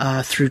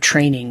through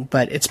training,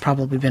 but it's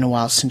probably been a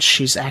while since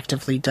she's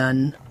actively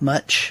done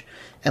much.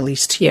 At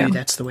least to you,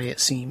 that's the way it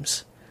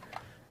seems.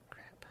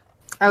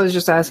 I was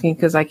just asking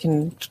because I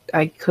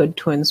could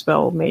twin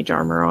spell mage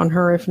armor on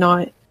her if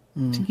not.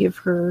 to give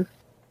her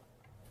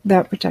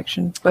that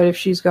protection. But if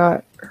she's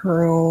got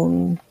her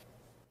own,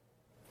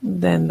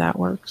 then that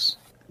works.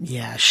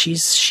 Yeah,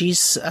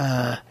 she's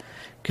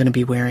going to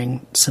be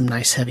wearing some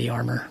nice heavy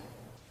armor.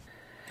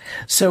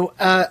 So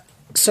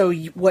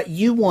what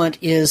you want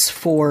is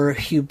for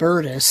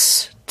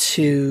Hubertus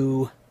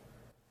to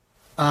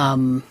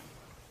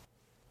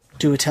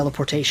do a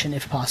teleportation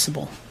if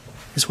possible,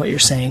 is what you're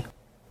saying.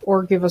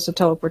 Or give us a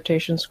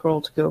teleportation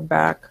scroll to go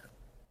back.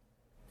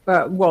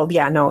 It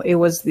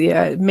was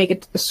the make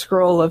it a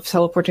scroll of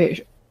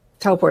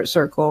teleport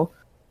circle,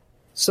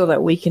 so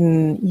that we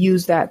can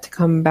use that to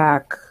come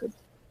back,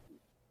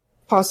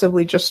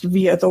 possibly just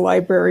via the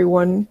library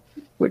one,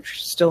 which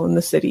is still in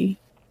the city.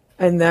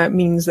 And that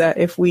means that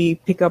if we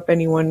pick up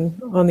anyone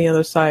on the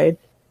other side,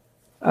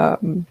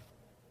 no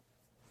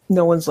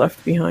one's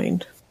left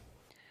behind.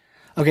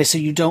 Okay, so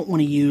you don't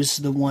want to use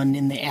the one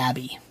in the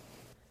Abbey.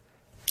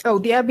 Oh,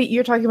 the Abbey,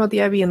 you're talking about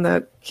the Abbey in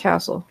the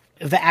castle.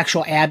 The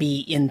actual Abbey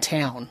in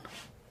town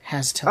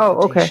has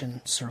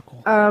teleportation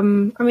circle.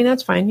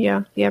 That's fine.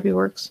 Yeah, the Abbey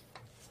works.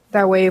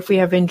 That way, if we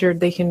have injured,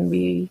 they can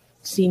be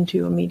seen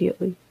to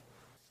immediately.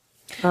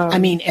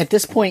 At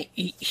this point,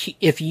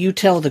 if you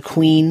tell the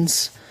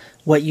queens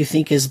what you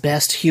think is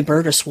best,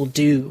 Hubertus will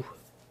do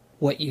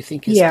what you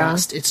think is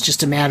best. It's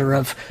just a matter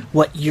of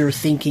what you're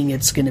thinking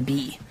it's going to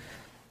be.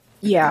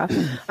 Yeah.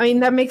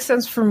 That makes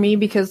sense for me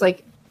because,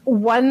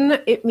 one,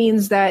 it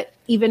means that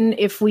even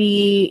if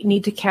we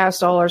need to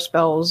cast all our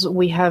spells,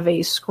 we have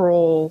a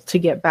scroll to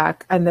get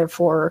back, and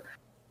therefore,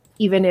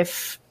 even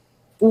if...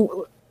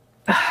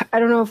 I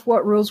don't know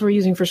what rules we're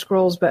using for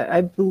scrolls, but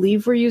I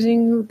believe we're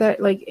using that,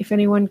 if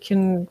anyone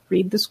can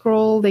read the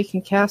scroll, they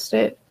can cast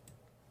it.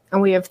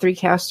 And we have 3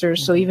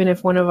 casters, so even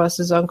if one of us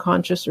is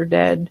unconscious or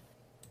dead,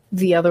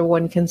 the other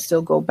one can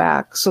still go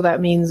back. So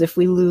that means if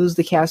we lose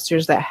the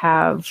casters that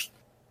have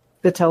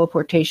the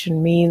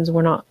teleportation, means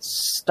we're not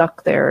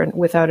stuck there and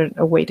without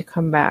a way to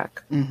come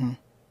back. Mm-hmm.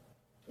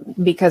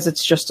 Because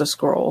it's just a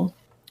scroll.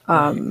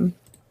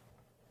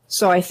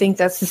 So I think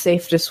that's the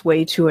safest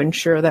way to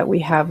ensure that we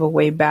have a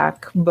way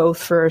back,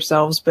 both for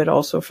ourselves but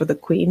also for the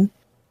queen.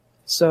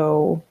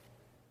 So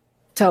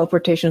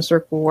teleportation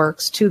circle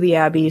works to the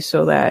Abbey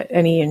so that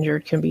any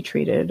injured can be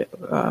treated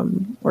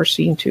or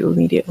seen to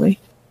immediately.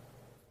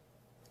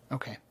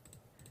 Okay.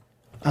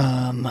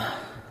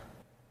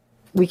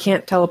 We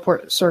can't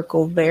teleport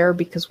circle there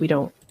because we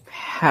don't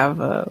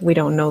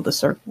know the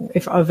circle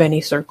of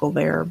any circle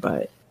there,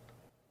 but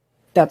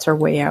that's our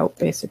way out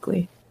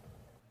basically.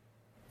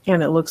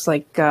 And it looks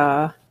like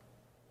the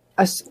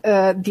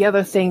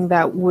other thing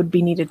that would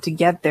be needed to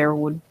get there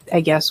would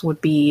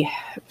be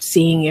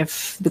seeing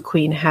if the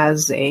queen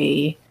has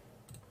a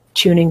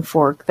tuning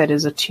fork that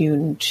is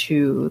attuned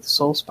to the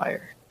Soul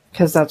Spire,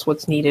 because that's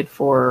what's needed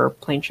for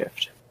plane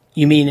shift.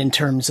 You mean in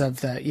terms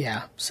of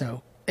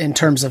in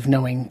terms of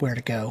knowing where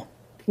to go?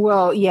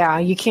 Well, yeah,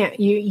 you can't.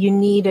 You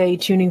need a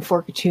tuning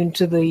fork attuned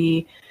to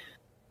the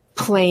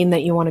plane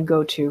that you want to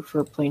go to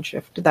for plane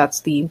shift. That's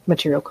the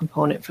material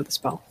component for the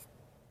spell.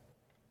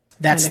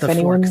 That's the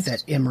fork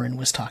that Imran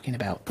was talking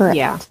about. Correct.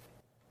 Yeah.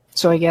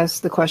 So I guess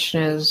the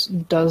question is,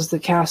 does the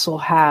castle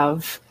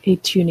have a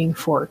tuning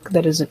fork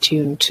that is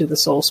attuned to the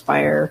Soul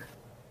Spire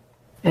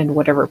and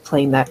whatever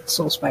plane that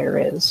Soul Spire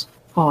is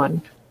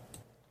on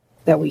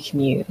that we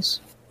can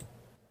use?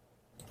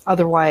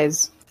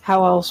 Otherwise,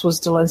 how else was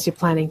Dalencia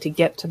planning to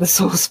get to the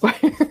Soul Spire?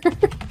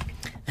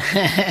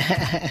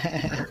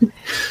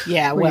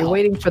 Yeah, Were you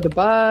waiting for the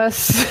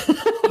bus?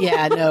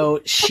 Yeah,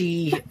 no,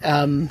 she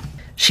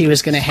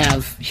was going to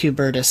have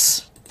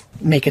Hubertus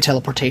make a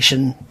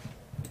teleportation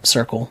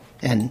circle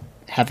and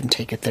have him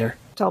take it there.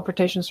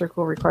 Teleportation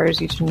circle requires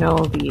you to know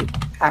the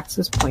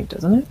access point,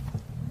 doesn't it?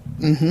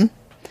 Mm-hmm.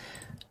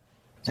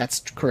 That's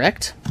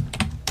correct.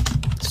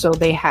 So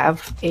they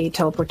have a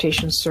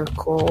teleportation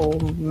circle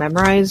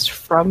memorized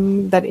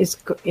from that is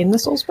in the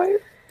Soul Spire?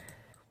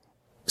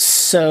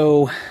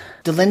 So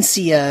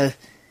Dalencia,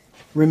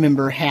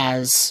 remember,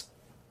 has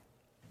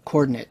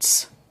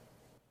coordinates.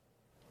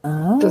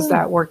 Oh. Does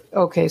that work?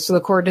 Okay, so the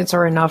coordinates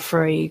are enough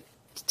for a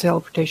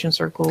teleportation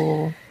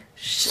circle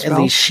spell? At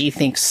least she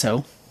thinks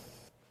so.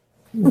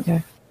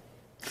 Okay.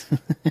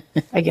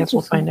 I guess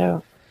we'll find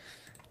out.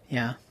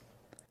 Yeah.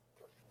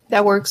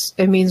 That works.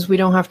 It means we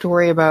don't have to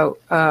worry about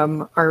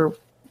our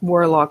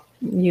warlock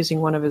using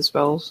one of his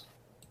spells.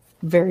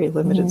 Very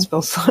limited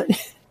spell slot.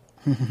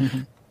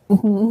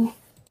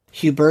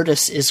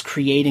 Hubertus is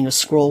creating a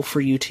scroll for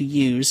you to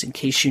use in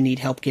case you need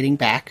help getting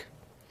back.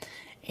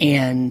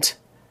 And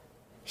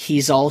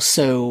he's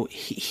going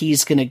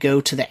to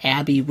go to the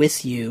Abbey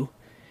with you,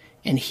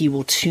 and he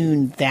will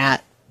tune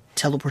that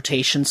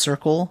teleportation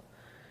circle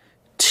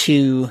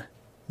to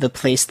the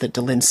place that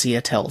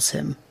Dalencia tells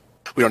him.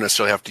 We don't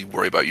necessarily have to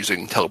worry about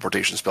using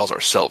teleportation spells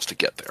ourselves to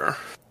get there.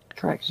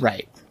 Correct.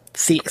 Right.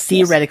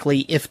 Theoretically,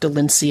 if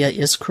Dalencia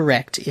is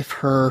correct,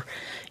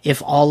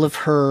 if all of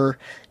her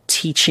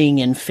teaching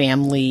and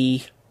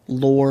family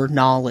lore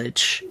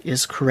knowledge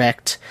is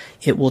correct,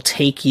 it will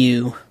take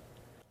you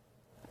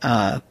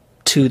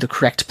to the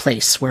correct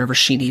place, wherever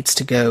she needs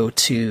to go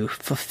to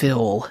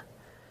fulfill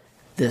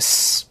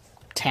this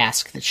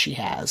task that she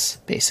has,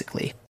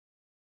 basically.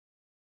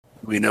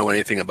 Do we know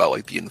anything about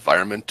like the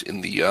environment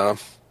in the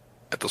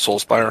at the Soul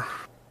Spire?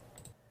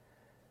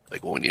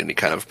 Like, will we need any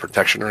kind of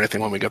protection or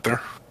anything when we get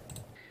there?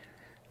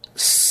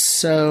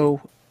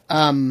 So,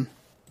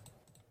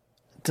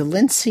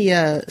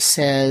 Delencia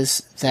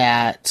says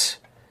that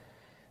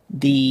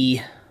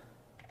the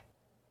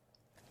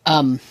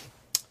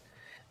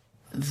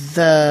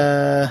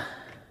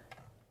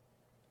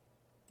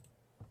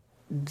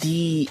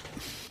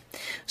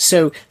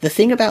so the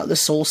thing about the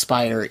Soul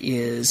Spire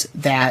is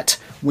that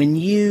when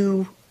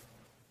you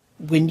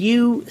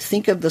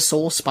think of the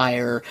Soul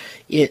Spire,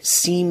 it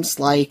seems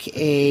like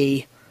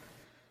a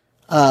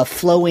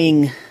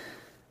flowing,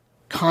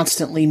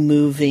 constantly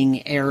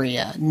moving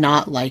area,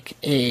 not like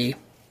a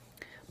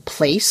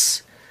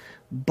place.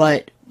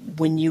 But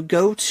when you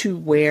go to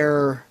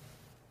where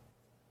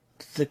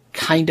the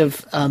kind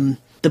of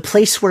the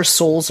place where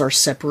souls are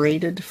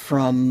separated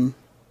from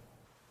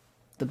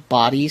the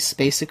bodies,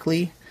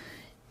 basically,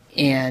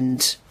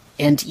 and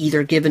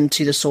either given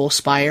to the Soul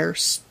Spire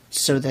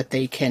so that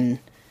they can.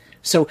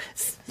 So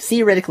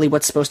theoretically,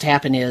 what's supposed to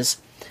happen is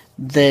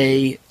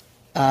the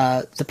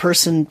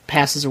person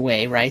passes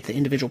away, right? The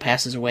individual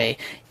passes away,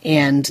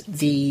 and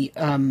the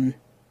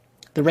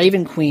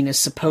Raven Queen is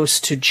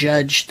supposed to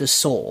judge the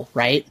soul,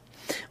 right?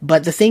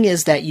 But the thing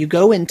is that you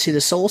go into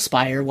the Soul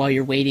Spire while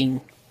you're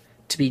waiting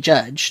to be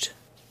judged,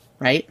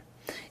 right?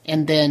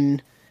 And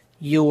then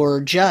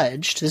you're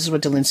judged. This is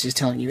what Delencia is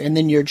telling you. And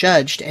then you're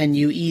judged, and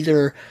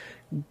you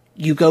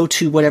go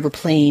to whatever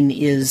plane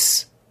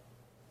is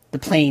the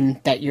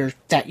plane that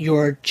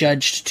you're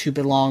judged to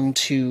belong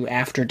to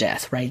after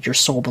death, right? Your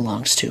soul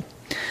belongs to.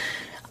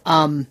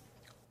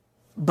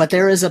 But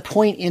there is a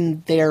point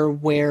in there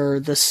where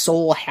the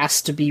soul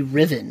has to be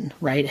riven,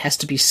 right? It has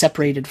to be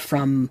separated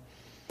from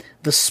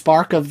the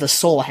spark of the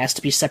soul, has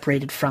to be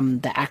separated from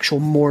the actual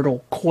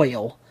mortal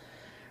coil,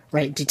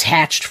 right?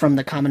 Detached from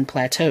the common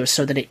plateau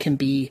so that it can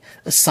be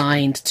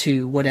assigned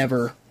to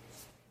whatever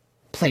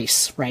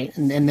place, right?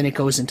 And then it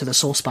goes into the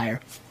Soul Spire.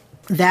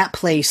 That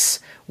place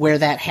where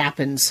that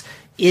happens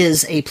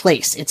is a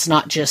place. It's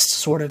not just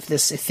sort of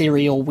this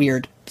ethereal,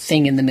 weird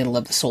thing in the middle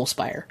of the Soul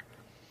Spire.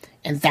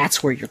 And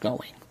that's where you're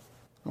going.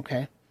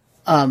 Okay?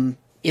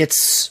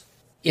 It's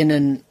in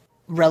a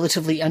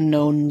relatively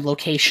unknown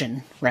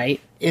location,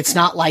 right? It's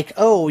not like,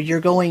 oh, you're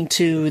going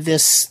to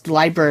this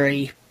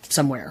library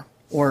somewhere.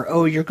 Or,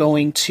 oh, you're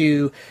going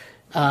to,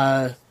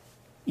 you're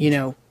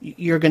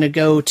going to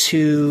go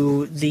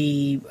to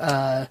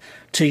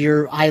to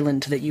your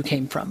island that you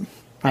came from,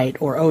 right?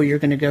 Or, oh, you're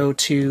going to go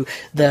to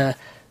the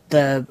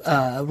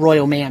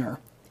Royal Manor.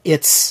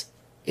 It's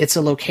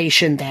a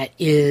location that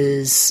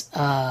is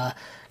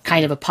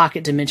kind of a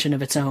pocket dimension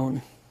of its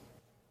own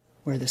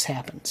where this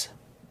happens.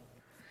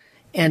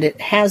 And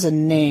it has a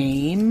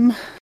name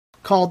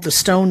called the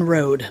Stone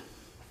Road.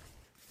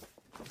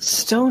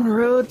 Stone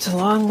Road to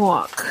Long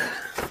Walk.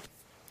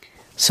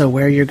 So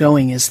where you're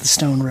going is the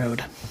Stone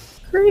Road.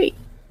 Great.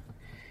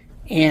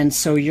 And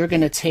so you're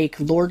going to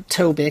take Lord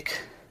Tobic,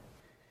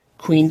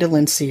 Queen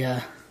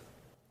Delencia,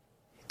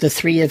 the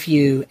three of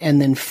you, and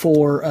then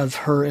 4 of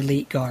her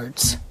elite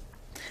guards.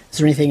 Is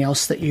there anything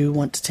else that you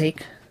want to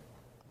take?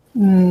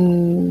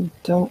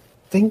 Don't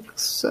think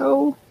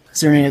so.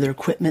 Is there any other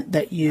equipment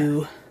that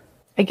you...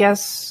 I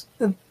guess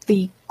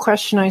the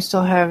question I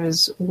still have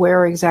is,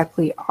 where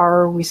exactly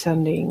are we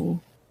sending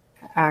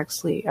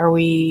Axley?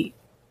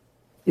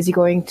 Is he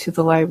going to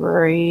the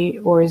library,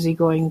 or is he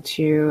going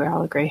to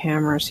Allegrey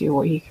Hammer, see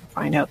what he can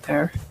find out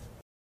there?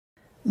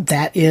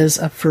 That is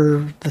up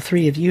for the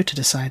 3 of you to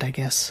decide, I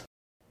guess.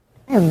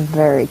 I am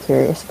very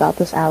curious about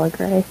this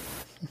Allegrey.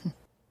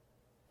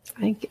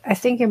 I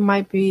think it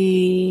might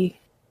be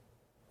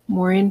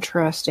more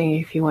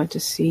interesting if you went to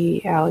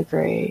see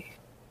Allegrey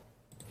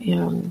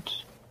and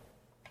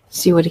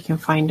see what he can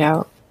find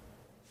out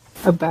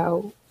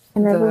about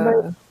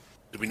And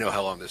Do we know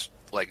how long this,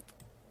 like,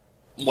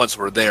 once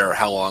we're there,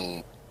 how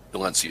long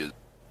Delencia's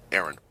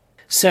errand?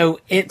 So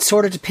it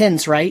sort of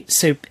depends, right?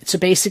 So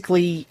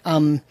basically,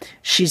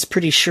 she's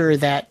pretty sure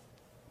that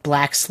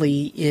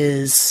Blacksley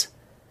is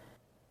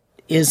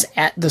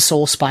at the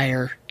Soul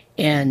Spire,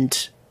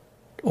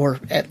 or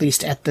at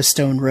least at the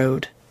Stone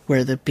Road,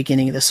 where the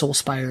beginning of the Soul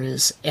Spire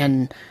is,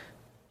 and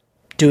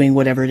doing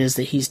whatever it is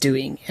that he's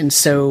doing. And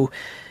so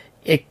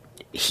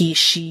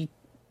she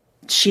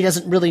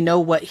doesn't really know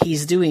what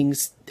he's doing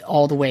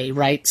all the way,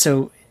 right?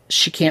 So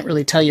she can't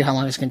really tell you how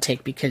long it's going to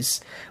take,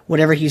 because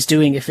whatever he's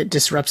doing, if it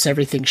disrupts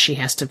everything, she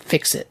has to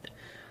fix it.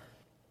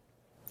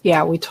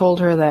 Yeah, we told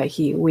her that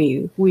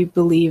we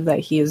believe that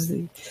he is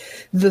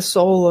the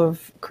soul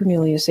of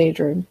Cornelius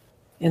Adrian,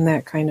 and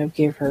that kind of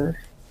gave her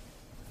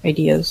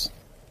ideas.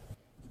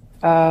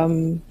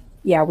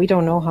 Yeah, we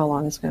don't know how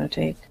long it's going to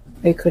take.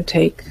 It could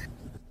take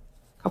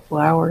a couple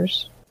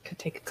hours, could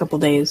take a couple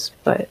days,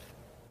 but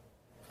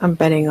I'm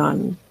betting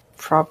on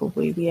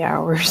probably the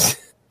hours.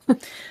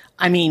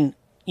 I mean,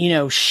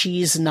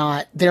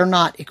 they're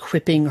not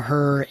equipping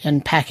her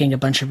and packing a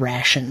bunch of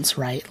rations,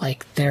 right?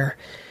 Like they're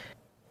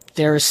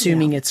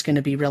assuming it's going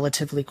to be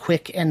relatively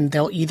quick, and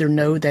they'll either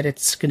know that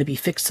it's going to be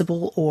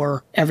fixable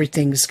or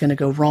everything's going to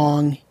go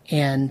wrong,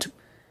 and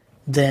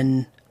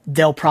then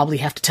they'll probably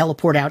have to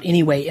teleport out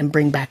anyway and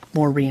bring back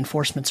more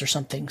reinforcements or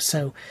something.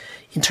 So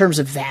in terms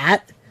of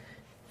that,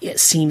 it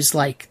seems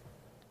like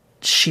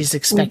she's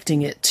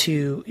expecting it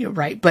to,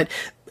 right? But,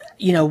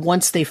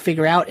 once they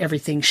figure out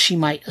everything, she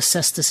might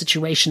assess the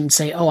situation and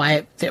say,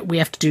 that we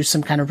have to do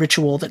some kind of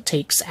ritual that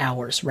takes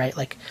hours, right?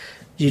 Like,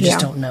 you just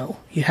don't know.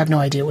 You have no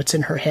idea what's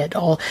in her head.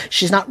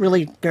 She's not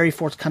really very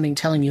forthcoming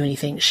telling you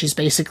anything. She's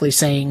basically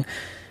saying,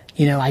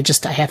 I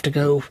have to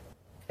go.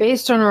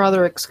 Based on our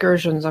other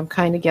excursions, I'm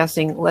kind of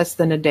guessing less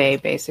than a day,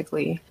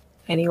 basically.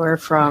 Anywhere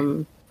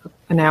from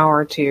an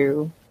hour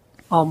to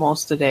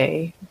almost a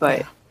day.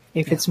 But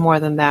if it's more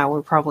than that,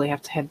 we'll probably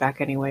have to head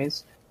back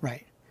anyways.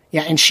 Right.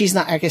 Yeah, and she's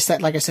not. Like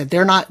I said,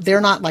 they're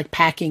not like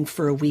packing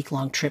for a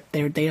week-long trip.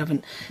 They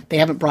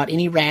haven't brought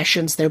any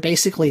rations. They're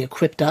basically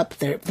equipped up.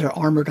 They're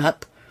armored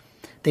up.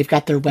 They've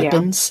got their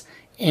weapons,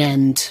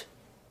 and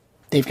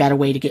they've got a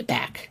way to get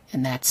back.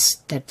 And that's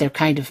that. They're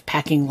kind of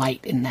packing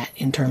light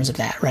in terms of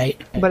that, right?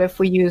 But if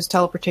we use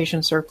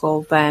teleportation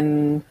circle,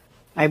 then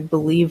I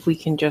believe we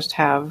can just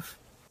have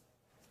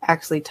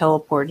actually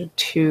teleported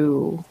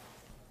to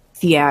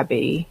the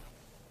Abbey,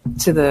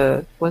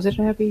 was it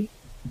Abbey?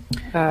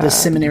 The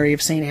Seminary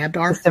of St.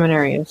 Abdar? The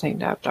Seminary of St.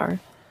 Abdar.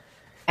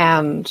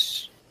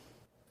 And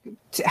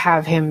to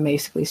have him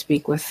basically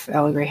speak with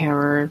Allegra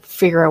Hammer,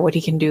 figure out what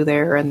he can do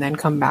there, and then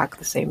come back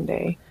the same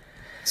day.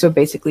 So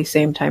basically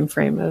same time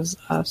frame as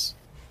us.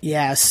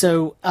 Yeah,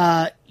 so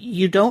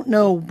you don't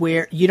know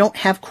you don't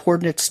have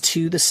coordinates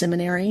to the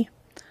seminary.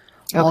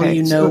 Okay, all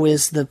you know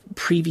is the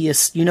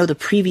previous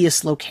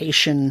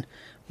location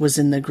was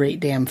in the Great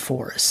Dam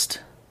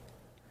Forest.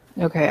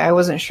 Okay, I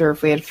wasn't sure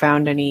if we had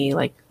found any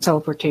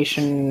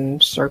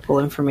teleportation circle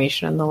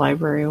information in the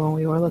library when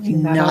we were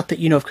looking that up. Not that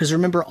you know of, because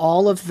remember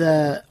all of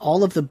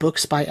the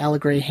books by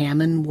Allegra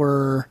Hammond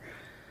were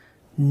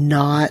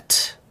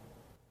not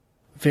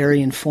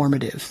very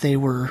informative. They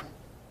were.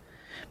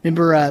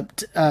 Remember,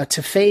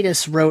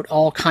 Tefadis wrote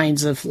all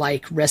kinds of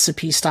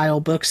recipe style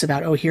books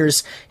about,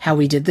 here's how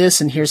we did this,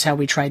 and here's how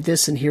we tried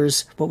this, and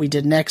here's what we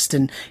did next,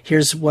 and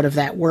here's what of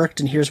that worked,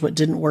 and here's what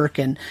didn't work,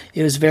 and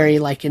it was very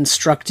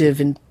instructive,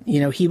 and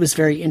he was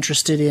very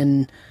interested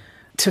in.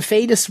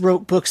 Tefadis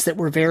wrote books that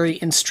were very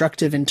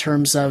instructive in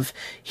terms of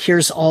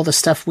here's all the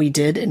stuff we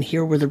did and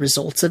here were the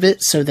results of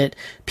it, so that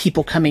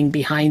people coming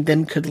behind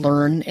them could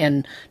learn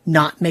and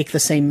not make the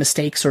same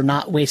mistakes or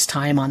not waste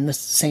time on the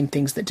same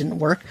things that didn't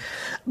work.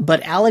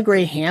 But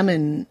Allegra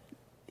Hammond,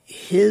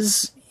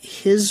 his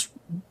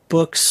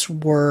books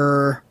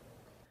were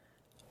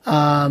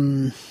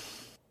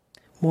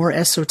more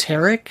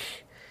esoteric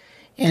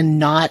and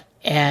not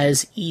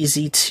as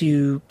easy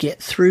to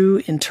get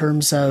through in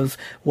terms of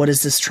what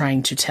is this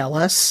trying to tell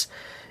us.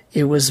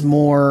 It was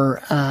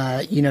more,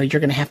 you're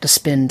going to have to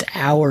spend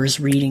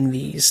hours reading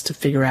these to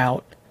figure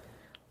out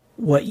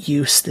what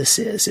use this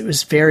is. It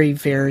was very,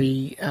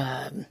 very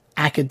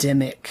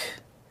academic,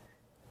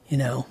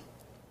 so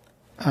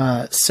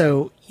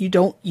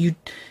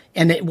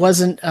and it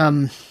wasn't,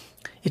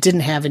 it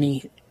didn't have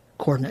any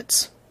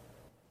coordinates.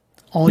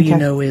 All you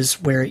know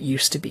is where it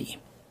used to be.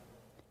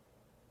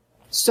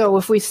 So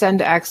if we send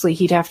Axley,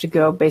 he'd have to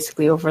go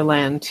basically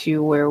overland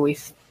to where we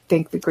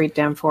think the Great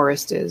Dam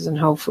Forest is, and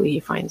hopefully he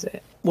finds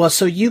it. Well,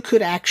 so you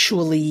could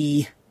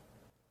actually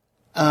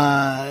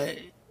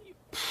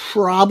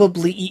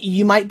probably...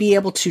 You might be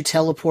able to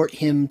teleport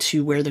him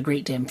to where the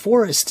Great Dam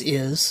Forest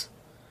is,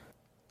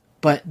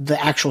 but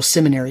the actual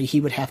seminary, he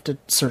would have to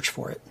search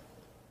for it.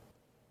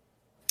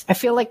 I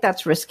feel like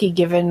that's risky,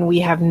 given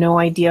we have no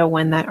idea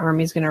when that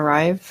army's going to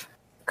arrive,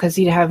 because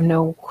he'd have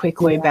no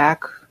quick way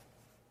back.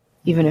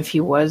 Even if he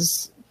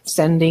was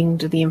sending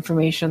to the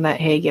information that,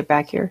 hey, get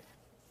back here.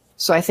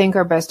 So I think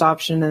our best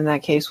option in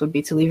that case would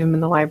be to leave him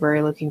in the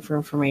library looking for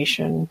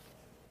information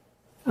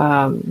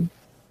on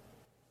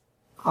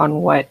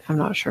what, I'm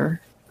not sure.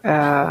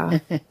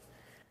 I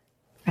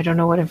don't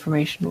know what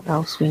information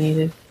else we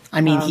needed.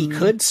 I mean, he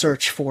could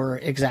search for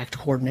exact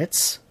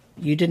coordinates.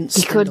 You didn't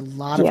spend a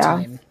lot of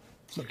time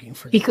looking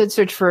for them. He could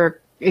search for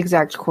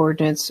exact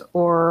coordinates,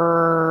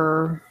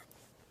 or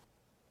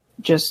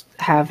just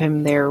have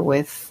him there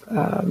with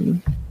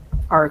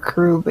our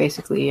crew,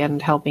 basically,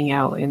 and helping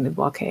out in the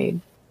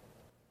blockade.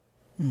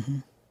 Mm-hmm.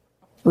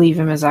 Leave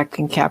him as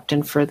acting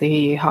captain for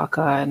the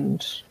Haka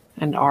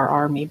and our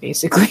army,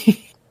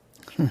 basically.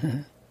 Mm-hmm.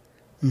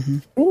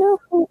 Do you know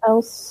who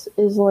else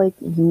is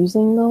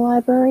using the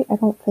library? I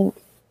don't think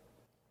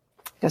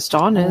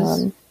Gaston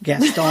is.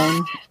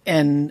 Gaston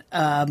and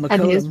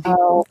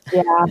Makodum.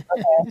 Okay.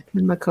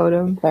 And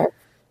Makodum. Fair.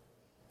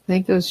 I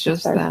think it was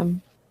just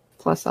them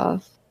plus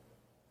us.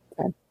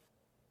 Okay.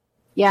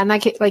 Yeah, and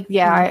that case,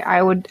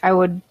 I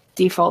would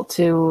default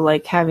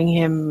to having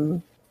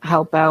him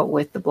help out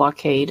with the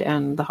blockade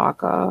and the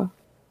Haka,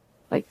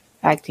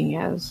 acting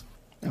as.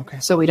 Okay.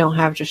 So we don't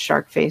have just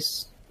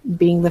Sharkface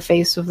being the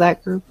face of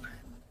that group.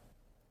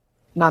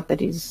 Not that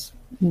he's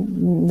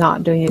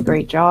not doing a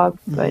great job,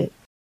 but...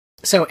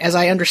 So, as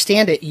I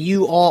understand it,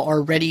 you all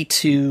are ready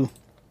to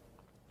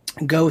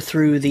go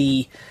through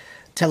the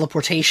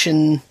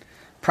teleportation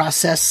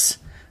process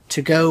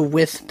to go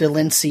with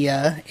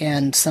Delencia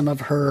and some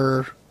of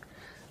her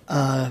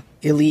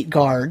elite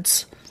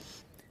guards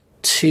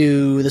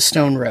to the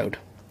Stone Road.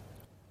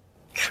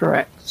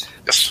 Correct.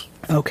 Yes.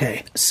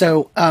 Okay,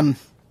 so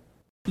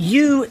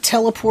you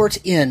teleport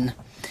in,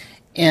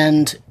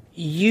 and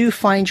you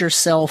find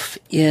yourself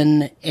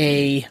in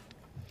a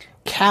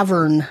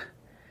cavern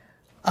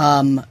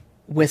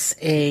with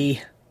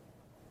a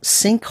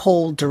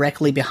sinkhole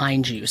directly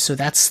behind you. So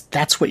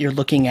that's what you're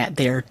looking at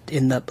there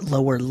in the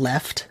lower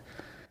left.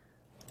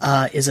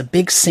 Is a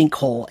big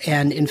sinkhole,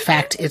 and in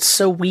fact, it's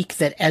so weak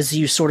that as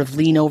you sort of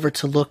lean over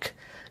to look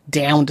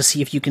down to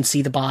see if you can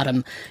see the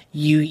bottom,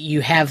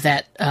 you have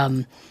that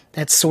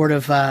that sort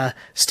of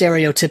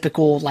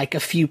stereotypical, like a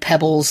few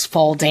pebbles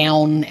fall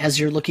down as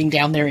you're looking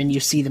down there, and you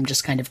see them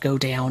just kind of go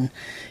down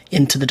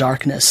into the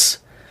darkness.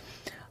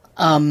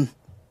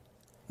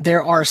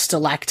 There are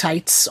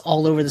stalactites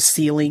all over the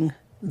ceiling.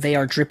 They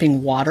are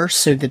dripping water,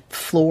 so the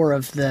floor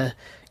of the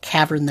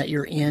cavern that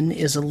you're in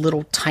is a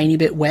little tiny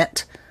bit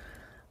wet.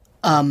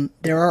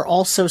 There are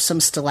also some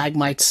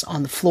stalagmites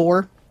on the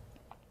floor,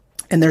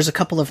 and there's a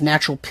couple of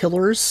natural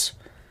pillars.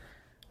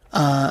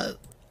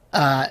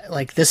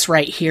 Like this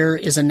right here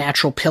is a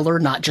natural pillar,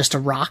 not just a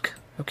rock,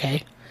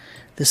 okay?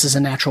 This is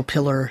a natural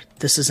pillar,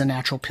 this is a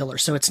natural pillar.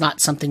 So it's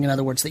not something, in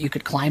other words, that you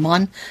could climb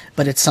on,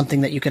 but it's something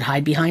that you could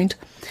hide behind.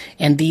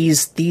 And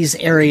these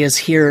areas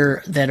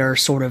here that are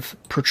sort of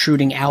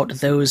protruding out,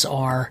 those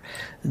are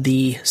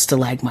the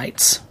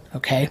stalagmites,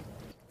 okay?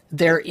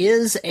 There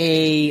is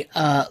a,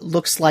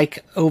 looks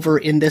like over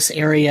in this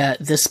area,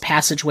 this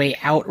passageway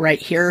out right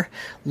here,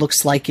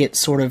 looks like it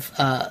sort of,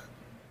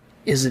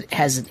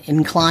 has an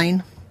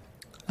incline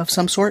of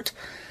some sort.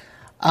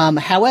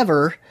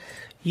 However,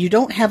 you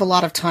don't have a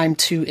lot of time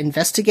to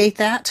investigate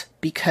that,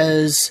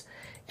 because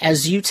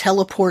as you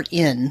teleport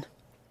in,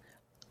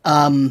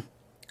 Lord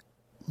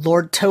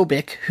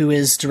Tobik, who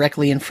is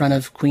directly in front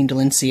of Queen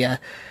Delencia,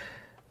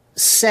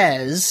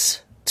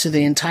 says to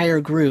the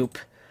entire group,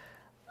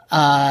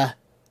 on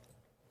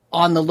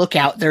the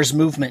lookout, there's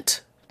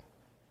movement.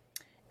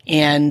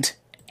 And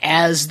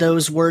as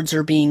those words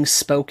are being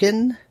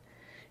spoken,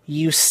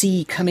 you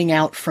see coming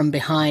out from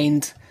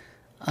behind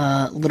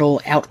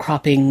little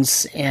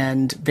outcroppings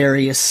and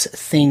various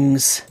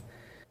things,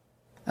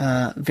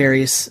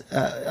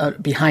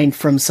 hidden behind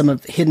some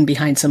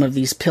of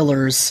these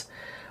pillars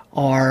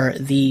are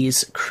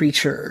these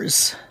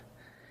creatures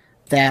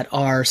that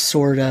are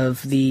sort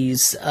of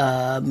these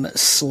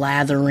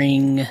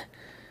slathering,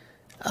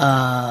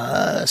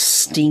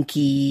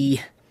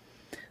 stinky,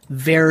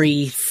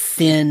 very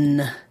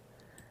thin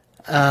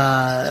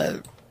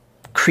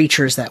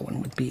creatures, that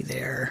one would be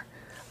there,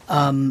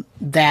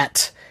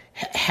 that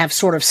have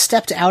sort of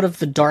stepped out of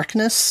the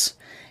darkness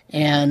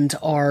and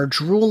are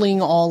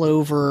drooling all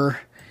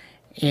over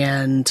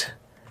and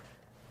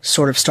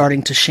sort of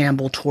starting to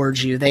shamble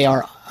towards you. They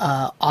are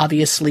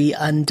obviously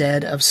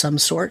undead of some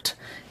sort,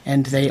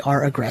 and they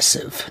are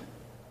aggressive.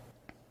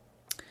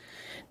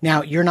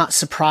 Now, you're not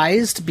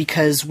surprised,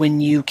 because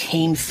when you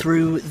came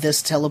through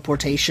this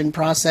teleportation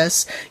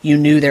process, you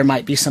knew there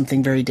might be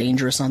something very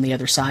dangerous on the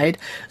other side,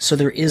 so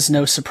there is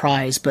no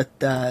surprise, but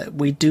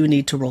we do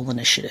need to roll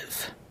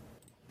initiative.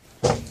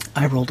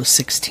 I rolled a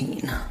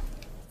 16.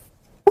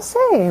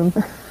 Same.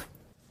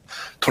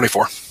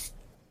 24.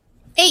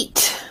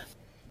 8.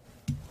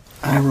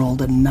 I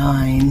rolled a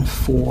 9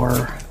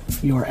 for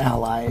your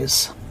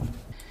allies.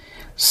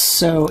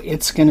 So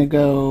it's going to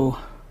go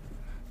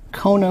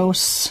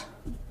Konos,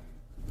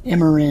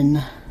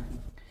 Immorin,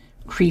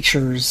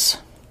 creatures,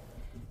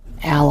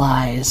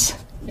 allies,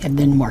 and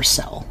then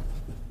Marcel.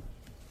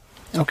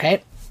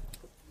 Okay.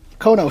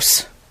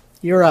 Konos,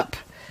 you're up.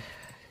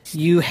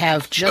 You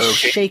have just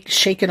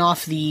shaken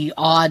off the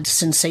odd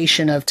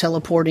sensation of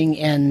teleporting,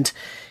 and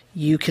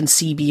you can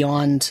see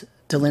beyond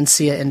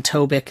Delencia and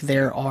Tobik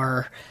there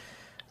are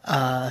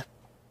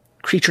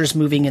creatures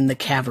moving in the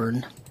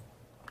cavern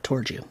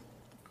towards you.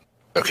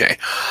 Okay.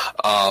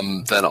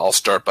 Then I'll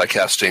start by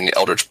casting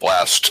Eldritch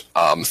Blast,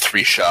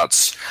 3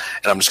 shots,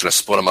 and I'm just going to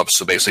split them up.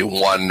 So basically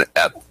one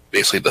at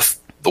basically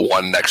the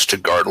one next to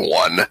guard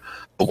 1,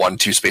 the one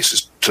 2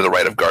 spaces to the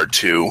right of guard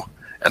 2,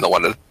 and the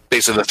one that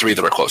basically the 3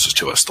 that are closest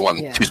to us. The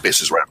one 2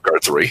 spaces right of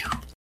guard 3.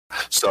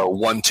 So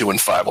 1, 2, and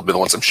 5 will be the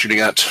ones I'm shooting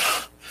at.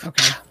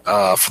 Okay.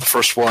 For the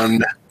first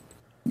one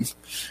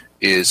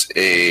is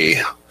a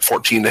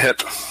 14 to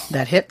hit.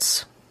 That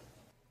hits.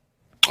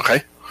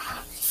 Okay.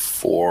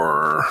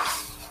 For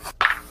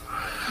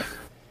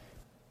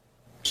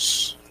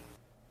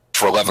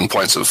 11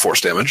 points of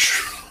force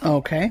damage.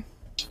 Okay.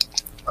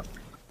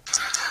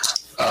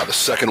 The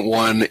second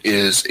one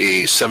is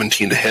a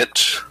 17 to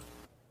hit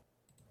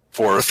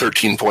for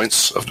 13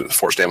 points of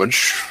force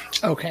damage.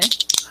 Okay.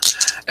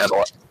 And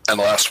the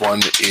last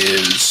one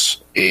is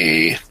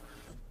a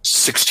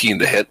 16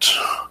 to hit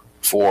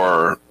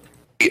for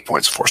 8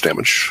 points of force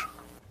damage.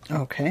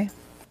 Okay.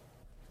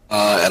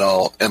 And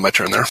I'll end my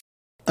turn there.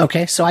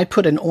 Okay, so I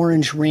put an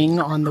orange ring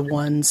on the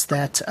ones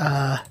that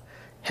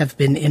have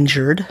been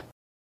injured.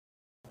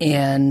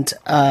 And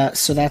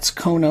so that's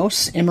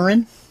Konos.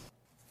 Imran?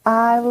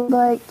 I would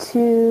like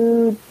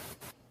to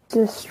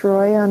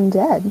destroy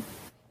undead.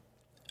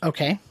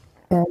 Okay.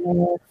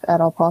 If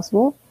at all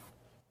possible.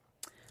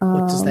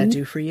 What does that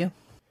do for you?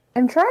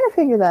 I'm trying to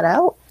figure that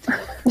out.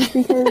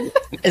 Because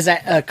Is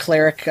that a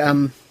cleric?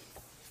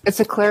 It's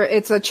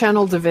a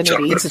channel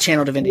divinity. It's a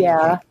channel divinity.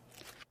 yeah.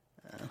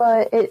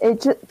 But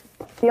it just...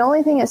 The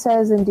only thing it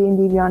says in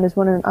D&D Beyond is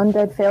when an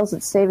undead fails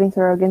its saving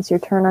throw against your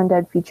turn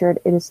undead featured,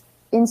 it is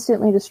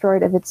instantly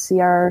destroyed if its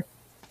CR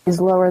is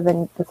lower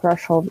than the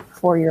threshold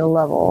for your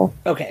level.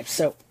 Okay,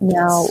 so...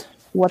 Now,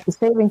 what the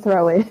saving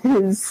throw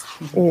is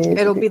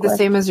It'll be the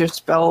same as your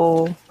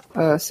spell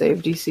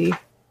save DC.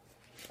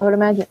 I would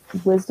imagine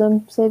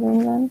wisdom saving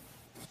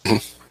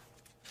then?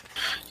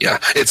 Yeah,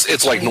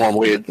 it's like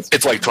normally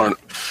it's like turn.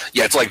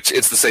 Yeah,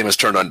 it's the same as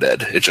turn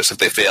undead. It's just if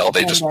they fail,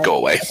 they just go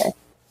away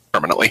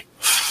permanently.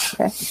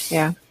 Okay.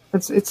 Yeah,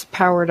 it's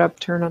powered up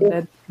turn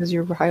undead because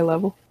you're high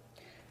level.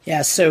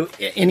 Yeah, so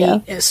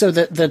so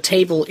the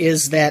table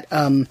is that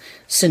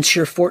since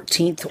you're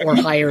 14th or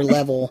higher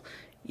level,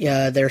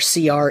 their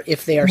CR,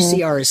 if their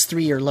CR is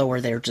 3 or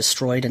lower, they're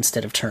destroyed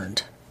instead of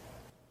turned.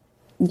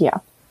 Yeah.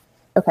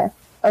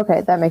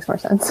 Okay, that makes more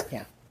sense.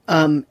 Yeah.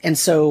 And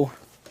so...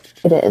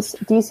 It is.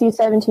 DC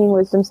 17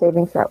 wisdom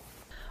saving throw.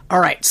 All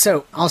right,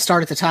 so I'll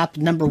start at the top.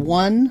 Number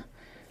 1,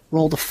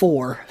 rolled a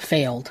 4,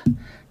 failed.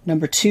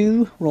 Number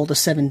 2, rolled a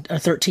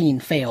 13,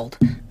 failed.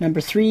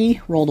 Number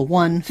 3, rolled a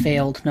 1,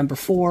 failed. Number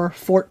 4,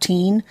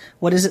 14.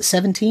 What is it,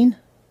 17?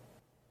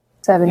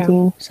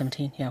 17. Yeah.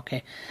 17, yeah,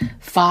 okay.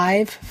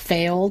 5,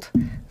 failed.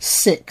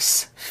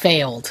 6,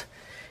 failed.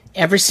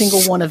 Every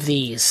single one of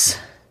these,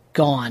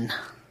 gone.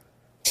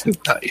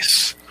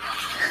 Nice.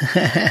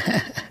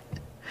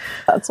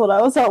 That's what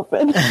I was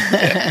hoping.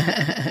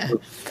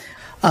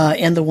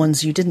 And the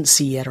ones you didn't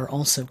see yet are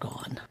also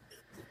gone.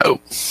 Oh.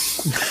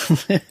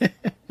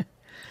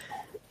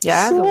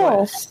 Yeah,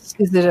 Cool.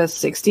 Is it a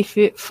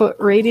 60-foot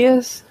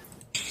radius?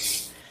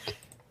 That's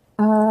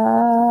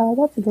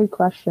a good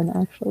question,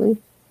 actually.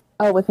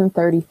 Oh, within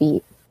 30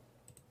 feet.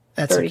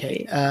 That's 30 okay.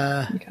 feet.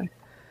 Okay.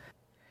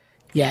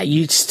 Yeah,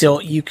 you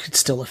could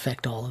still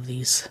affect all of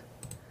these.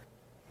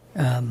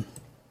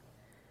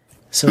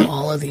 So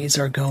all of these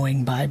are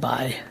going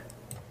bye-bye.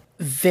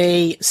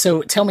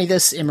 So tell me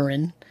this,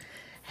 Imran.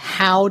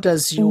 How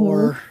does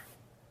your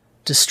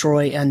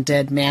destroy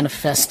undead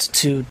manifest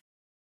to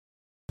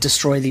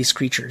destroy these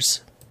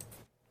creatures?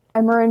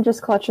 Emerin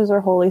just clutches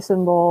her holy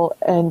symbol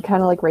and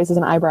kind of like raises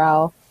an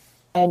eyebrow,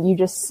 and you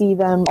just see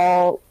them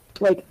all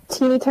like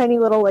teeny tiny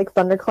little like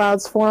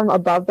thunderclouds form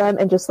above them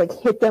and just like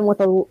hit them with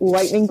a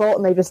lightning bolt,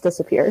 and they just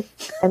disappear.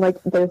 And like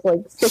there's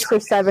like 6 or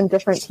 7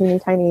 different teeny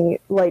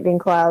tiny lightning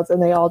clouds,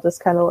 and they all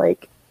just kind of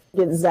like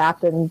get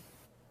zapped and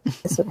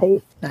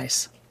dissipate.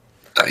 Nice.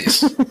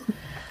 Nice.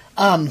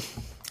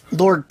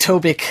 Lord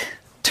Tobik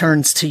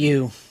turns to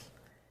you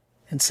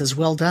and says,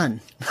 "Well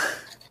done."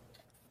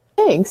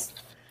 Thanks.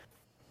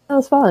 That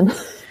was fun.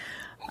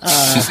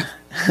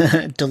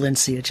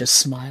 Delencia just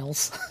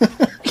smiles.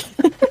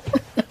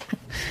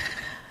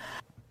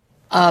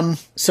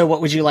 So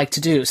what would you like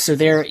to do? So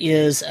there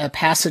is a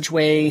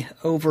passageway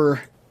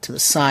over to the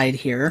side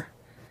here,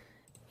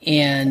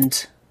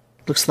 and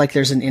looks like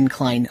there's an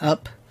incline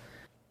up.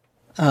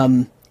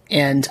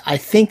 And I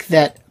think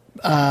that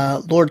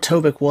Lord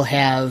Tobik will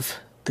have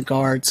the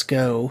guards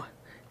go,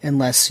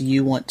 unless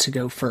you want to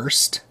go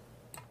first.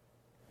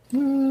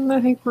 I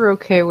think we're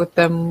okay with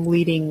them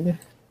leading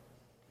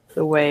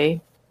the way.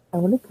 I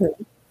would agree.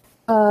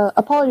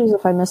 Apologies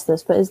if I missed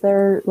this, but is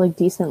there like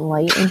decent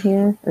light in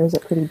here, or is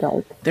it pretty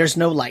dark? There's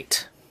no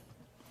light.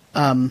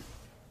 Okay.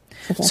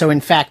 So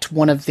in fact,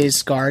 one of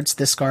these guards,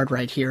 this guard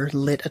right here,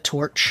 lit a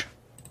torch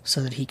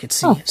so that he could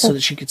see, so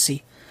that she could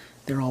see.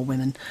 They're all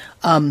women.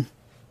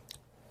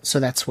 So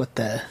that's what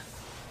the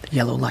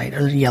yellow light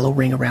or the yellow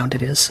ring around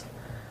it is.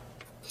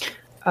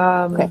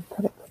 Okay,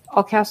 perfect.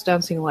 I'll cast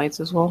dancing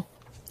lights as well.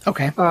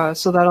 Okay.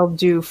 So that'll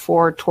do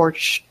 4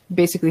 torches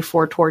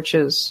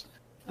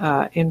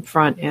in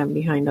front and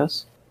behind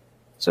us.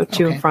 So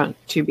 2 Okay. in front,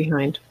 2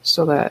 behind.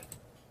 So that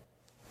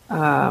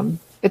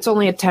it's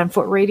only a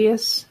 10-foot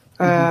radius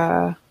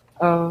of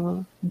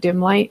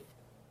dim light.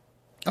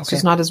 So Okay.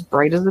 it's not as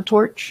bright as the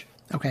torch,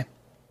 Okay.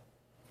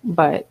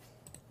 but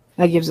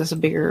that gives us a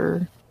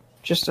bigger,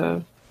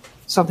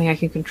 something I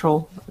can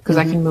control, because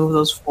I can move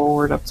those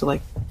forward up to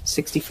like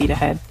 60 feet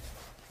ahead.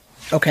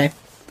 Okay.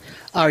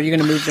 Are you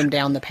going to move them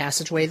down the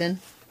passageway then?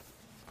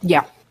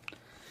 Yeah.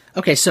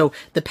 Okay, so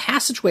the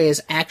passageway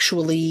is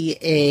actually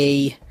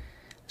a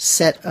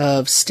set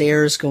of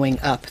stairs going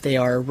up. They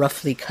are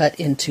roughly cut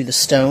into the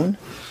stone.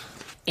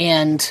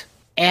 And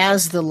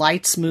as the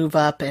lights move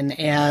up and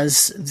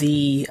as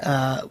the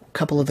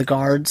couple of the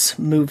guards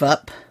move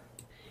up,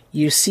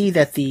 you see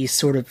that the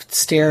sort of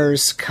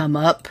stairs come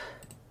up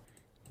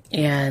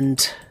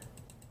and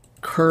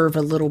curve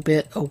a little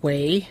bit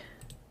away.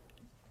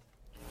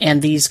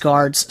 And these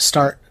guards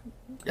start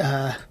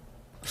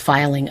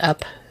filing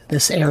up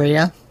this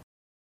area.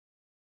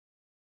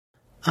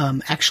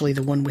 Actually,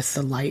 the one with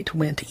the light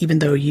went, even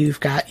though you've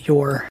got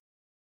your...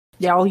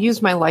 Yeah, I'll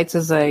use my lights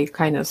as a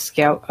kind of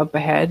scout up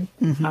ahead.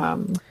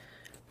 Mm-hmm.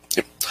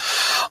 Yep.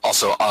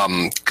 Also,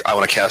 I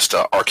want to cast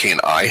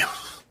Arcane Eye.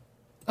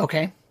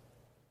 Okay.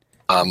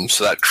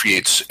 So that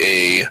creates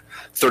a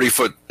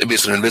 30-foot,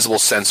 basically an invisible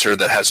sensor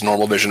that has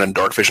normal vision and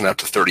dark vision up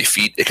to 30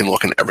 feet. It can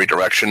look in every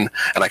direction,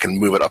 and I can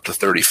move it up to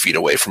 30 feet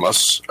away from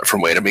us,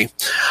 from way to me.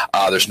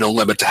 There's no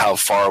limit to how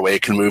far away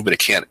it can move, but it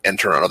can't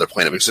enter another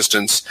plane of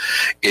existence.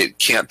 It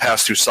can't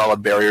pass through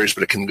solid barriers,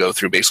 but it can go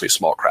through basically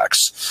small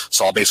cracks.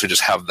 So I'll basically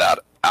just have that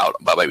out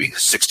about maybe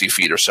 60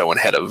 feet or so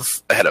ahead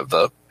of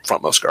the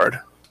frontmost guard.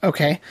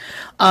 Okay.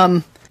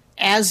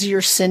 As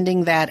you're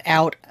sending that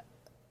out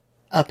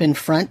up in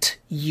front,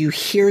 you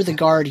hear the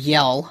guard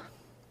yell.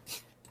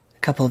 A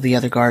couple of the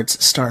other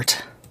guards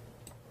start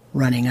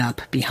running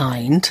up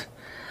behind.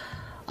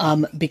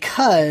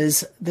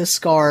 Because this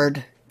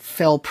guard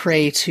fell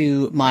prey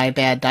to my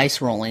bad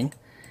dice rolling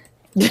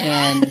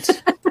and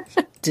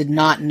did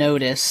not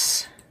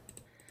notice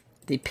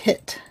the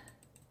pit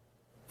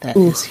that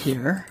is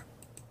here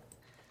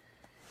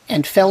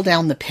and fell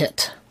down the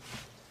pit.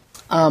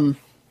 Oh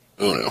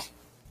no.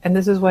 And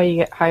this is why you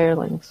get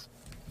hirelings.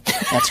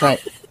 That's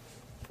right.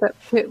 That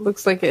pit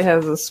looks like it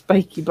has a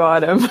spiky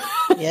bottom.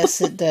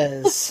 Yes, it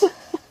does.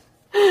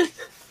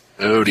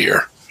 Oh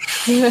dear.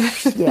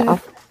 Yeah.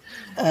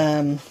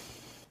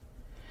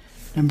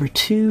 Number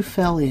 2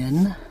 fell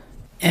in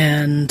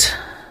and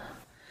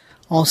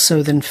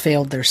also then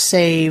failed their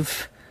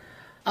save.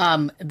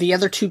 The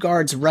other 2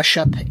 guards rush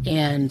up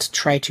and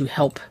try to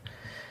help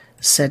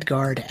said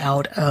guard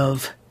out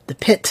of the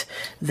pit.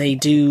 They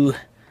do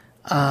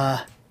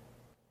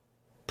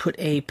put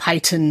a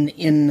python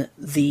in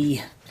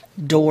the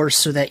door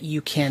so that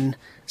you can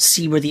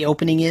see where the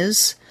opening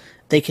is.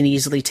 They can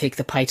easily take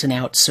the python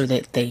out so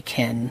that they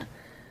can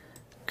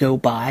go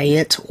by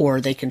it, or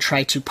they can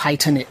try to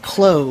python it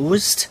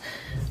closed.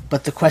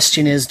 But the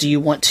question is, do you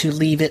want to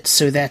leave it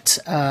so that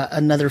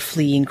another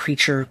fleeing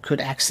creature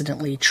could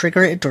accidentally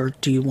trigger it, or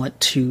do you want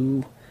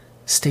to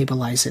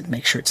stabilize it and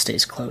make sure it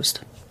stays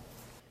closed?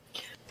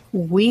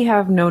 We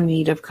have no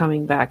need of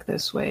coming back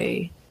this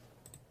way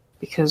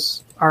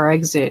because our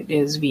exit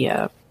is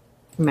via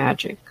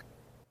magic.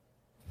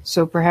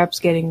 So perhaps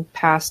getting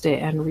past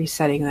it and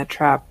resetting the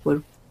trap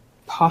would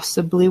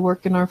possibly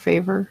work in our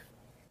favor.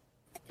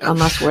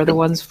 Unless we're the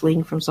ones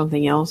fleeing from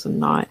something else and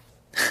not.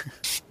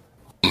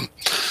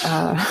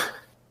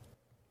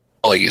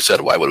 Like you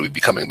said, why would we be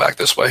coming back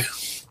this way?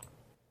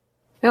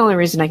 The only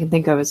reason I can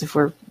think of is if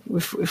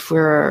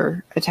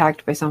we're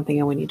attacked by something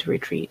and we need to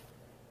retreat.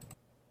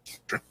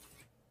 Sure.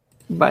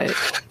 But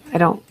I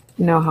don't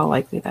know how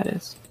likely that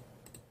is.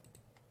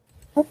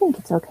 I think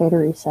it's okay to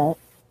reset.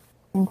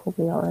 I think we'll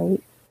be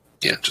alright.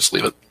 Yeah, just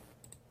leave it.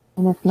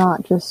 And if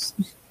not, just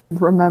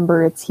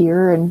remember it's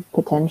here and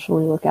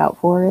potentially look out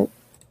for it.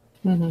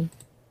 Mm-hmm.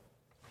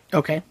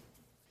 Okay.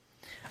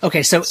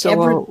 Okay,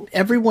 so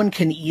everyone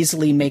can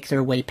easily make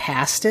their way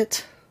past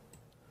it.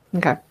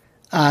 Okay.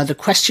 The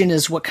question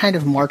is, what kind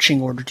of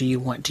marching order do you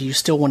want? Do you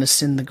still want to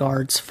send the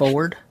guards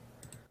forward?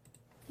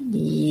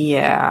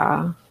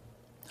 Yeah.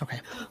 Okay.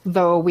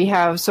 Though we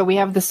have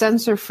the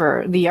sensor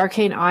for the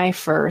arcane eye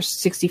first,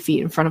 60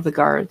 feet in front of the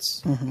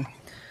guards. Mm-hmm.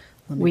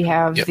 We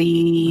have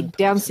the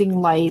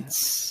dancing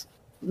lights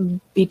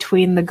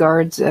between the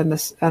guards and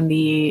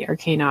the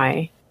arcane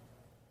eye.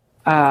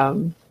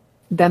 Then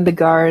the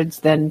guards,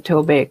 then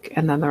Tobik,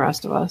 and then the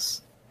rest of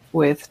us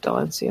with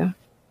Dalencia.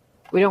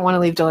 We don't want to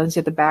leave Dalencia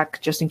at the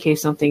back just in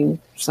case something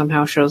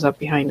somehow shows up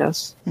behind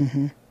us.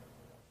 Mm-hmm.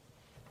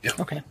 Yeah.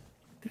 Okay.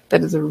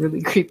 That is a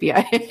really creepy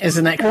eye.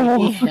 Isn't that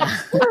creepy?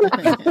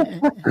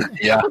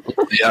 Yeah.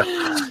 Yeah.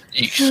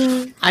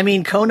 I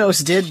mean,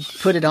 Konos did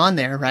put it on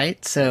there,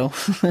 right? So.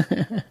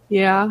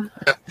 Yeah.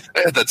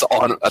 That's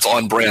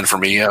on brand for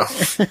me, yeah.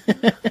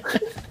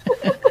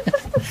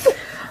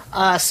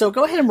 So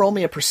go ahead and roll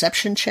me a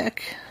perception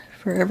check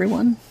for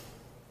everyone.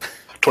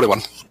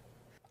 21.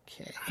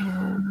 Okay.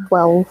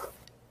 12.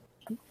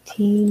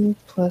 18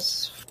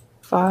 plus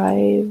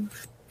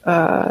 5,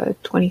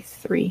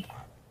 23.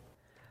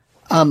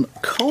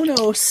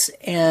 Konos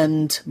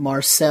and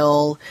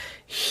Marcel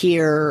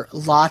hear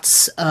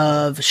lots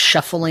of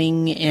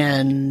shuffling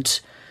and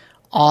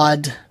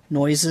odd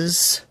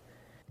noises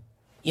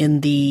in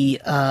the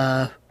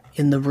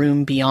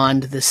room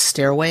beyond this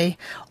stairway.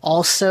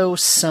 Also,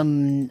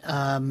 some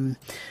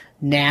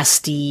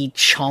nasty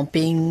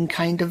chomping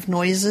kind of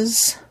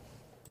noises.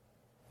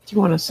 Do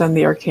you want to send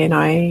the arcane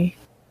eye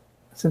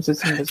since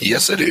it's invisible?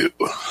 Yes, I do.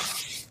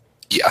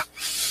 Yeah.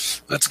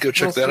 Let's go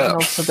check that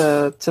out.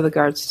 To the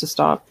guards to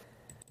stop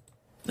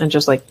and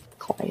just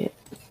quiet.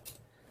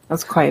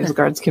 As quiet as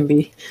guards can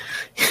be,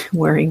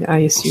 wearing, I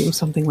assume,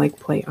 something like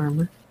plate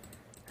armor.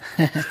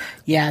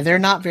 Yeah, they're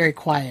not very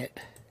quiet.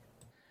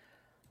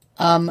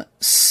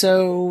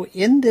 So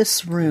in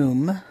this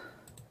room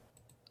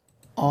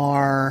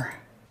are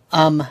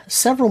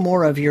Several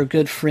more of your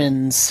good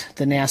friends,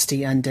 the nasty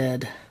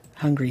undead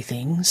hungry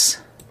things,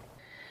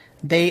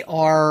 they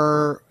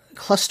are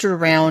clustered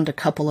around a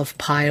couple of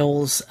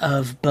piles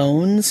of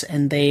bones,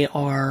 and they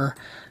are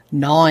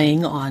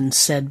gnawing on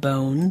said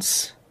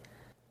bones.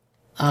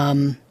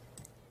 And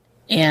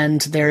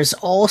there's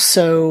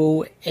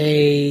also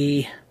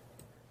a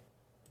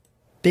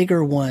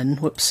bigger one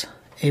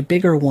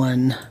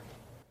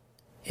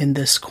in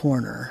this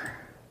corner.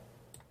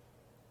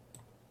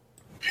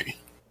 Okay.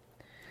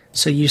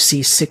 So you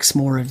see 6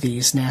 more of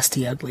these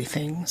nasty, ugly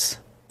things.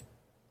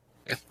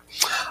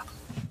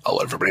 I'll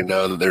let everybody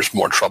know that there's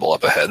more trouble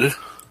up ahead.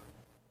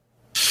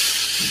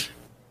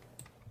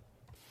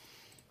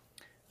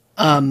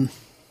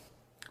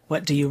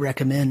 What do you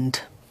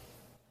recommend?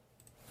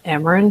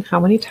 Amarin, how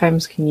many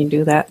times can you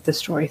do that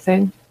destroy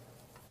thing?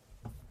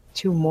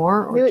 2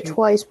 more? Or Do it 2?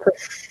 twice per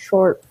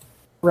short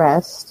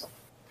rest.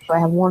 So I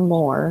have 1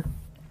 more.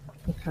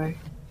 Okay.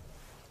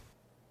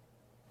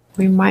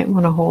 We might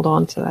want to hold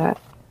on to that.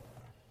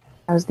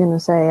 I was gonna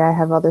say I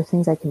have other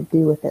things I can do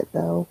with it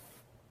though.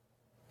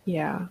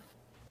 Yeah.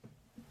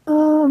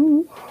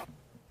 I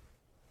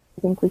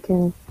think we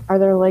can. Are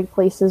there like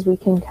places we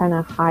can kind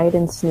of hide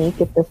and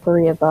sneak if the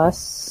 3 of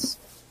us?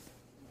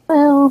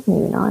 Well,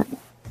 maybe not.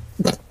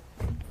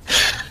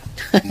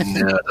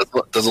 No,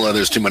 doesn't let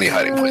there's too many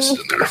hiding places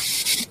in there.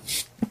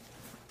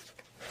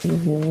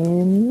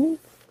 Then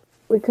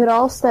we could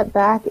all step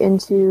back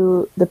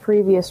into the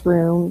previous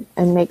room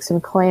and make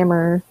some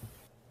clamor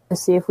to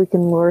see if we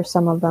can lure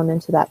some of them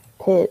into that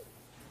pit.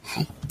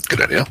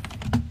 Good idea.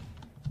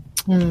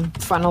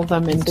 Funnel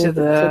them See into if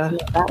it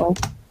takes them that way.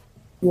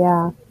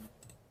 Yeah.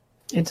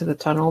 into the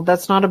tunnel.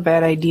 That's not a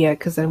bad idea,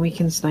 because then we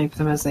can snipe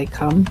them as they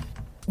come,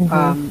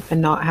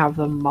 and not have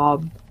them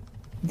mob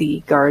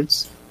the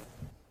guards.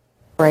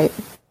 Right.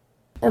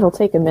 It'll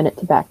take a minute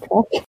to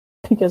backtrack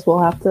because we'll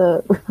have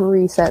to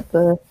reset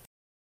the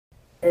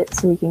pit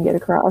so we can get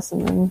across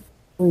and then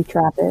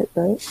retrap it.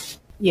 But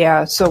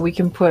Yeah, so we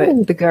can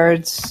put the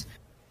guards,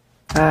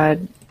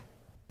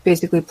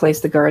 basically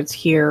place the guards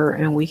here,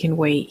 and we can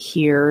wait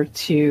here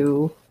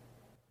to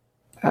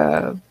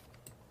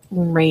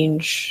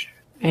range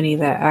any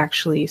that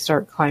actually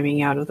start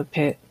climbing out of the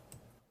pit.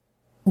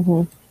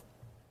 Mhm.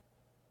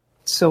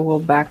 So we'll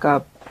back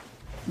up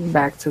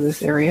back to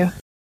this area.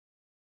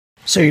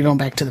 So you're going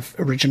back to the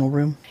original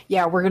room?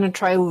 Yeah, we're gonna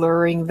try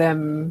luring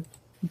them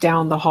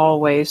down the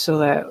hallway so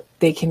that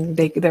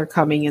they're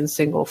coming in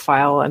single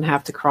file and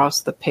have to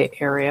cross the pit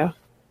area.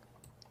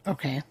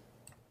 Okay.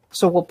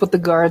 So we'll put the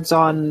guards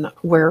on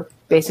where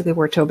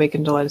Tobik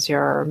and Dalencia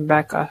are, and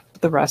back up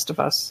the rest of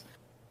us,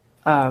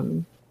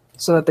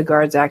 so that the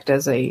guards act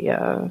as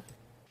a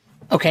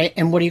Okay,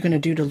 and what are you going to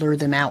do to lure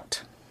them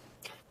out?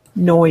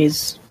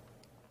 noise.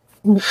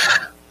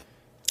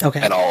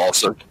 Okay. And I'll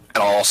also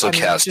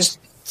cast.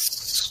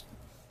 Just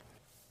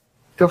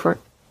go for it.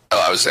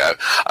 I was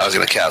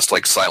going to cast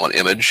like silent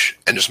image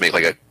and just make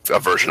like a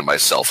version of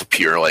myself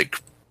appear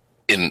like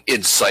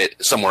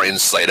somewhere in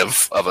sight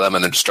of them,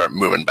 and then just start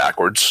moving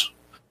backwards,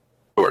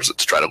 or is it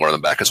to try to lure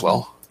them back as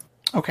well?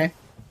 Okay.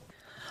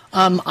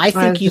 I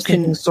think you Just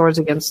thinking can. swords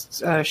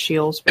against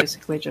shields,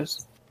 basically.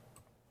 Just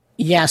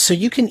Yeah, so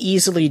you can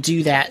easily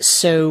do that.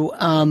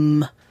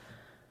 So,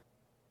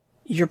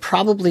 you're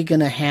probably going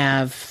to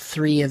have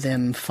 3 of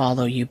them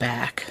follow you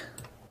back.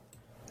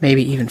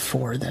 Maybe even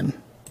 4 of them.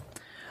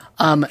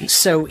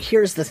 So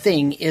here's the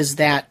thing, is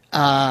that,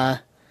 the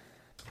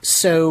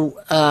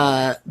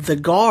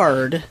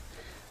guard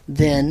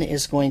then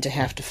is going to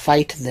have to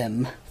fight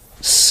them.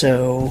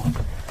 So,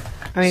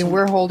 I mean,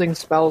 we're holding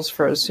spells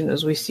for as soon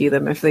as we see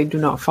them. If they do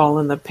not fall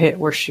in the pit,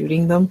 we're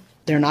shooting them.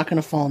 they're not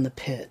going to fall in the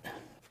pit.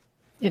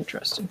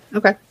 Interesting.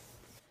 Okay.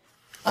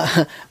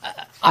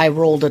 I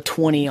rolled a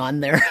 20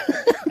 on their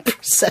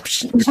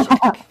perception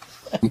check.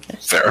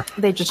 Fair.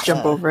 They just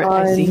jump over it.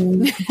 I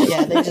see.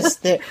 Yeah,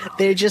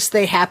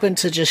 they happen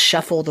to just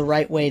shuffle the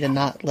right way to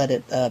not let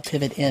it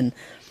pivot in.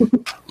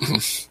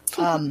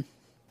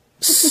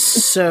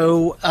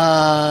 So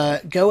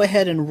go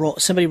ahead and roll.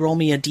 Somebody roll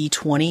me a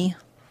d20.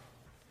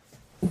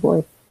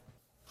 boy,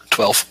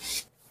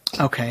 12.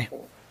 Okay.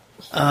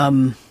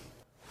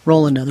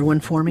 Roll another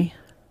one for me.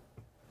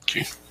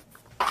 Okay.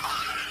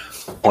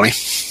 20.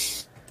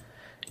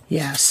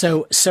 Yeah.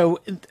 So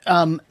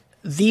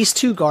these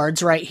 2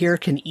 guards right here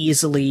can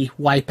easily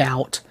wipe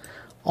out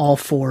all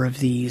 4 of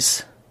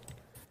these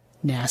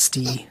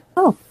nasty,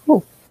 oh,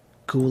 cool.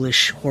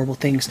 ghoulish, horrible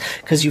things,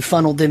 because you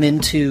funneled them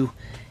into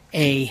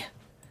a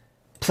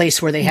place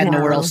where they had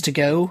nowhere else to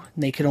go.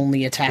 They could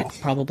only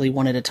attack probably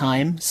 1 at a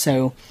time.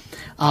 So,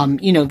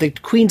 the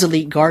Queen's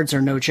Elite Guards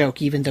are no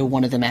joke, even though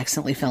one of them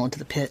accidentally fell into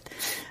the pit.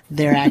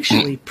 They're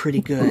actually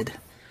pretty good.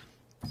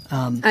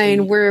 I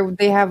mean,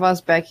 they have us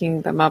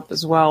backing them up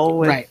as well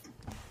with Right.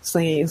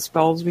 slinging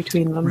spells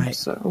between them. Right.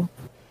 So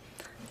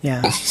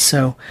Yeah.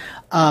 So,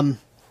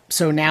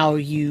 now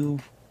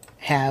you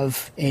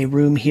have a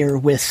room here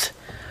with,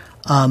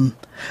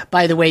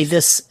 by the way,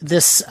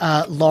 this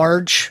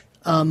large,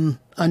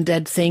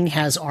 undead thing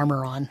has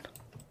armor on.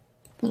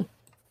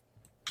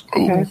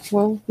 Okay,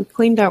 well, we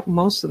cleaned out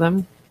most of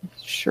them.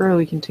 Sure,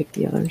 we can take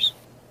the others.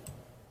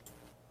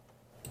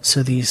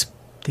 So these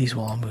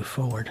will all move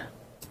forward.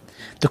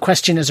 The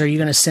question is, are you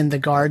going to send the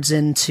guards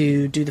in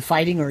to do the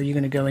fighting, or are you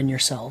going to go in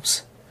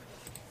yourselves?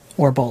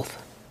 Or both?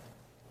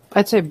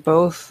 I'd say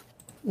both.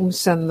 We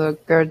send the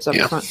guards up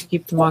front to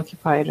keep them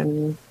occupied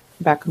and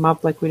back them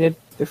up like we did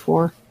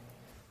before.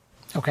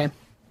 Okay.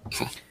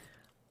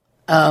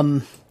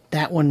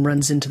 That one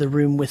runs into the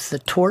room with the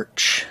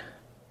torch.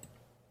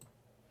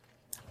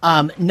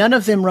 None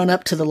of them run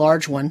up to the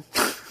large one.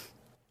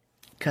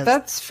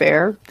 That's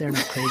fair. They're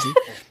not crazy.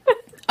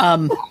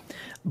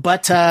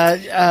 But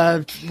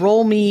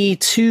roll me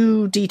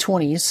 2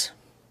 d20s.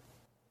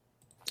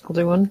 I'll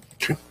do one.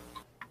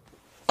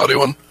 I'll do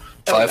one.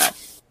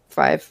 5.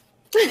 5.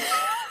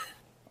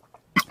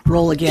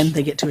 Roll again.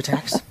 They get 2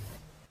 attacks.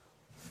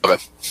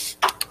 Okay.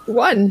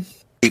 1.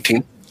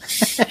 18.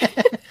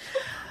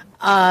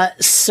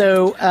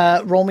 So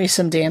roll me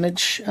some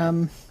damage,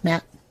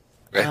 Matt.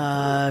 Okay.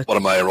 What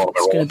am I rolling?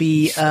 It's going to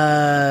be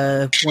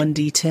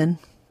 1d10.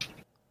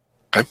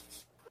 Okay.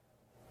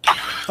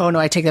 Oh, no,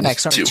 I take that back.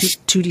 Sorry, 2.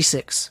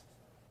 2d6.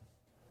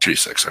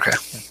 2d6, okay.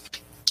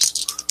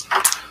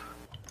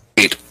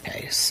 8.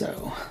 Okay,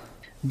 so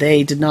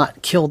they did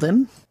not kill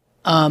them.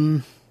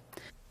 And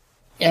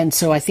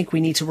so I think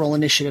we need to roll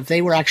initiative.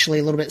 They were actually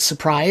a little bit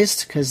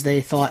surprised because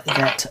they thought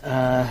that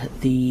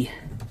the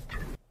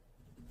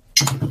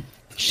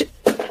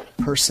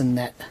person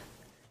that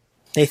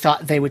they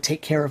thought they would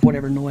take care of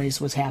whatever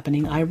noise was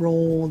happening. I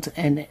rolled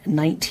a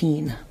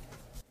 19.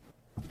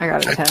 I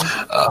got a 10.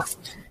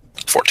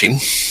 14.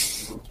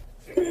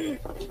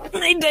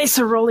 My dice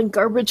are rolling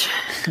garbage.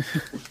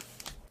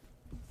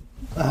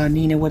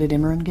 Nina, what did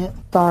Imran get?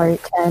 Sorry,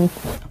 10.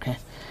 Okay.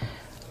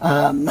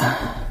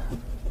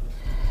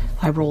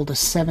 I rolled a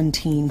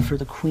 17 for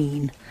the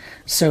queen.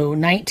 So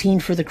 19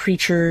 for the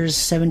creatures,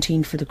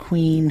 17 for the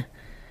queen.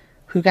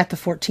 Who got the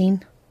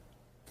 14?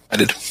 I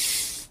did.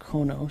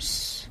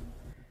 Konos.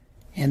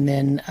 And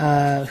then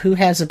who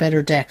has a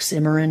better dex,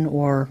 Imran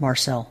or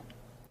Marcel?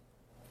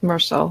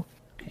 Marcel.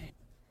 Okay.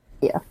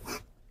 Yeah.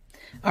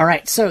 All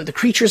right, so the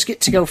creatures get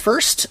to go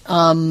first.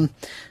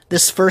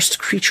 This first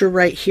creature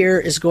right here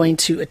is going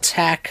to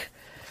attack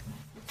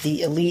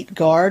the elite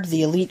guard.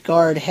 The elite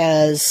guard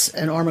has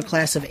an armor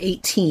class of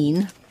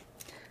 18.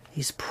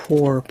 These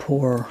poor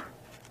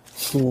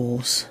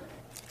fools.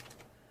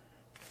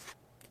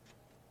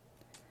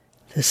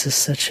 This is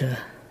such a...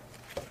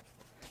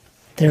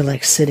 They're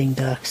like sitting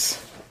ducks.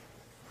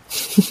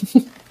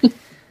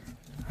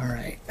 All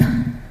right.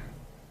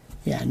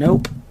 Yeah,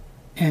 nope.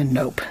 And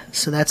nope.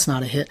 So that's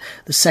not a hit.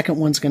 The second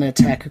one's going to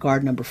attack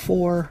guard number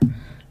 4.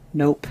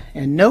 Nope.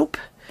 And nope.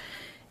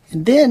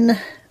 And then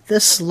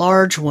this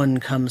large one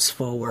comes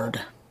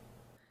forward.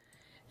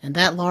 And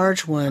that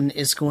large one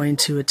is going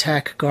to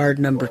attack guard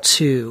number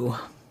 2.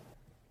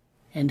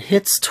 And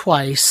hits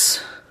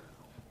twice.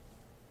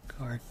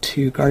 Guard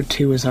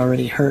 2 is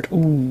already hurt.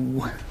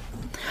 Ooh.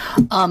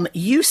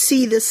 You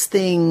see this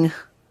thing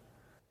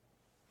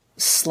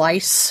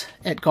slice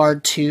at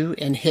guard 2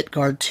 and hit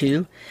guard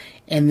 2,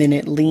 and then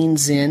it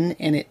leans in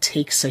and it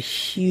takes a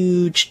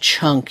huge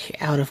chunk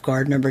out of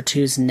guard number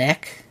 2's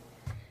neck,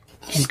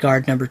 and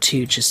guard number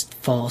 2 just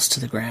falls to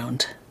the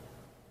ground.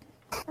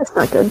 That's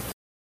not good.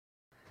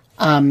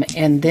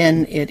 And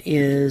then it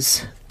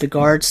is the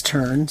guard's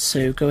turn,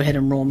 so go ahead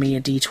and roll me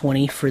a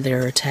d20 for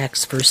their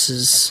attacks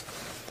versus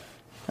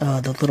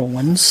the little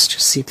ones.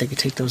 Just see if they can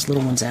take those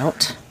little ones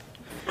out.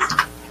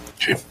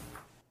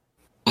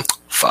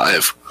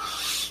 5.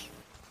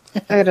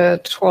 I had a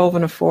 12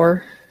 and a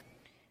 4.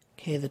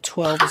 Okay, the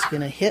 12 is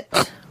going to hit.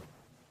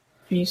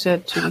 You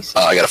said 2d6.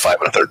 I got a 5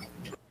 and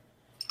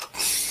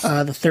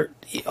a 3rd.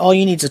 All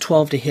you need is a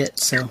 12 to hit,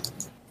 so.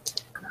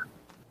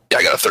 Yeah,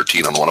 I got a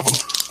 13 on one of them.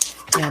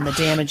 And the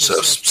damage So,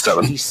 is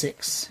 7.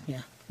 26.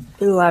 Yeah.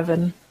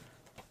 11.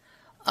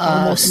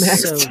 Almost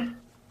maxed.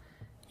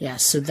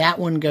 So that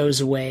one goes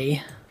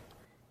away,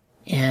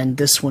 and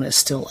this one is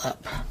still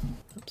up.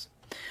 Oops.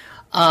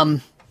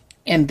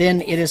 And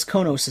then it is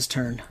Konos'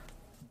 turn.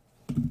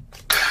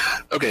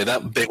 Okay,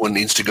 that big one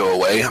needs to go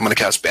away. I'm going to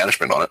cast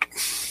Banishment on it.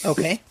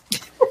 Okay.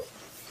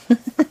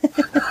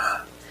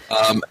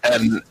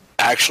 And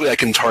actually, I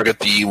can target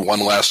the one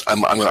last. I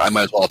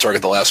might as well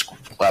target the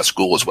last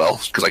ghoul as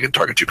well because I can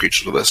target 2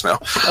 creatures with this now.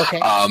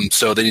 Okay.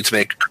 So they need to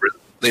make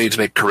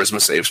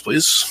charisma saves,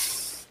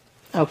 please.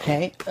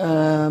 Okay.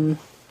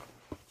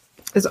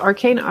 Is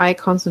Arcane Eye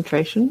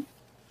concentration?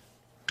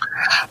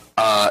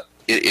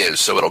 It is,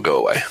 so it'll go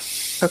away.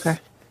 Okay.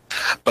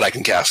 But I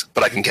can cast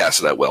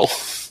it at will.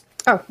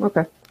 Oh,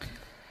 okay.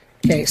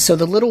 Okay, so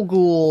the little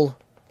ghoul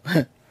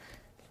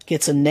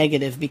gets a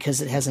negative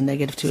because it has a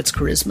negative to its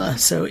charisma,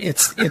 so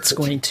it's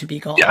going to be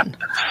gone. Yeah.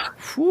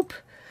 Whoop.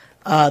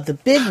 The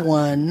big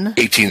one...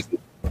 18's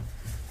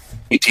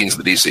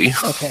the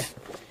DC. Okay.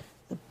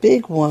 The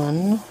big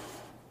one...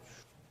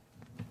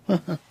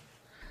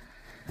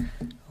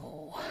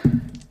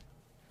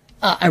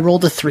 I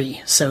rolled a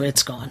 3, so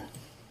it's gone.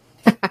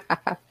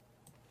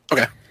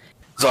 Okay.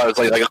 So I was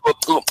like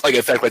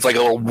effectively, it's like a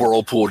little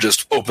whirlpool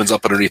just opens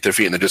up underneath their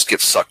feet and they just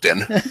get sucked in.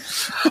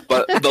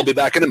 But they'll be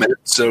back in a minute,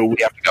 so we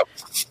have to go.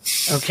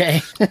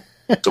 Okay.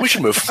 So we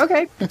should move.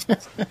 Okay.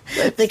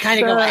 They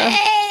kind of go,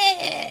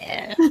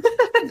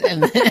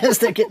 and as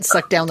they're getting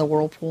sucked down the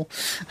whirlpool.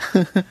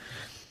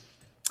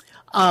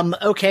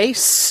 Okay,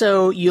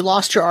 so you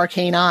lost your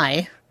arcane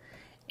eye,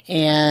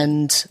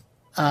 and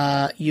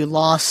you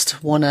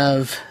lost one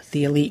of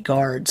the elite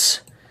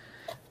guards.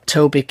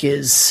 Tobik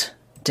is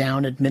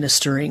down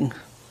administering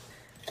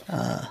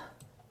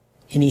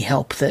any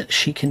help that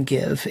she can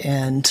give,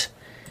 and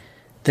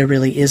there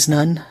really is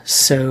none.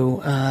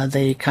 So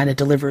they kind of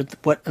delivered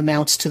what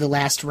amounts to the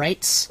last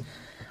rites.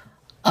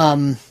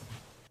 And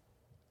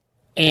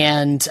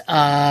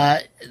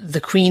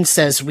the queen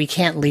says, we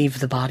can't leave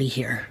the body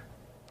here.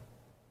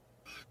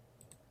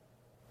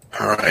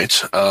 All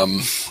right.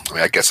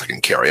 I guess I can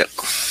carry it.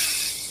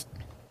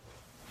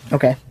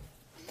 Okay.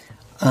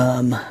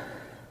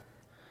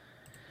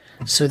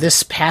 So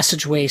this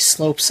passageway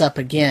slopes up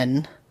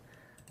again,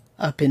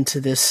 up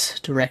into this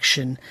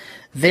direction.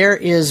 There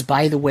is,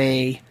 by the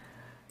way,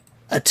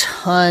 a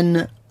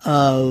ton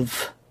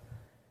of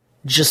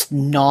just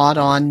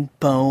gnawed-on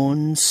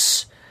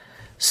bones,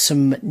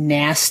 some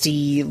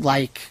nasty,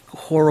 like,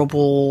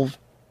 horrible,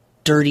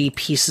 dirty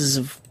pieces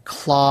of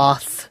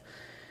cloth,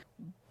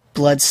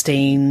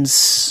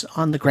 bloodstains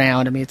on the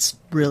ground. I mean, it's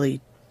really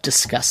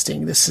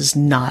disgusting. This is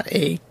not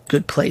a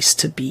good place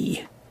to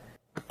be.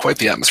 Quite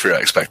the atmosphere I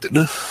expected.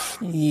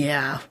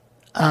 Yeah.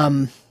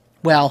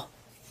 Well,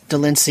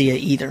 Dalencia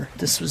either.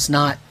 This was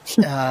not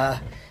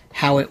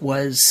how it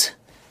was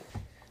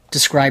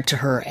described to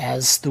her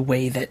as the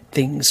way that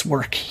things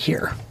work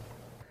here.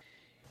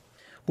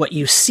 What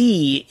you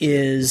see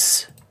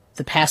is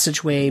the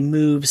passageway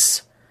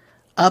moves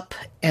up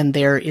and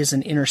there is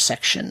an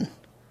intersection.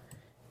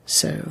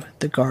 So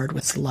the guard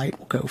with the light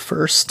will go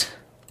first.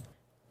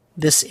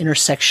 This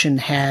intersection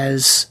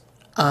has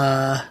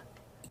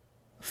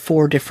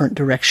 4 different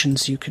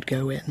directions you could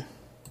go in.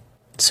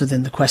 So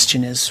then the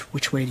question is,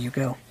 which way do you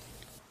go?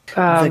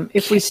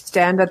 If we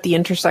stand at the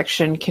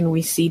intersection, can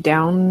we see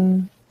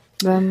down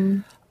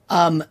them?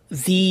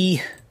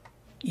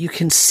 You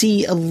can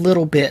see a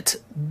little bit.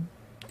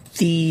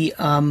 The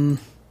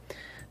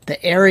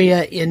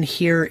area in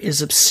here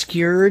is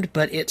obscured,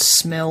 but it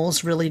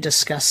smells really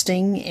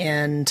disgusting,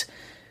 and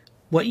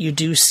what you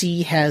do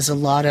see has a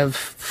lot of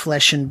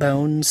flesh and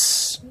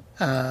bones,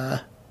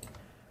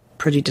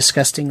 pretty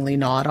disgustingly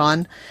gnawed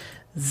on.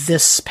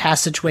 This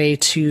passageway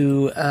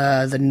to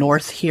the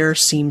north here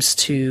seems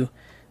to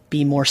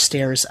be more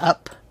stairs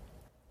up,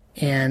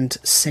 and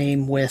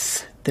same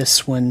with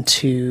this one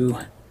to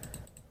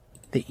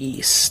the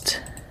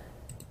east.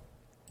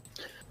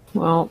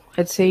 Well,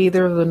 I'd say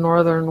either of the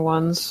northern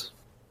ones.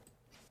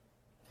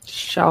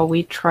 Shall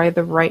we try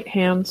the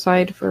right-hand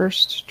side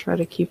first? Try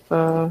to keep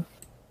a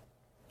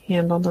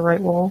hand on the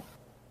right wall?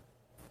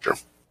 Sure.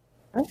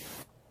 All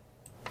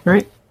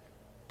right.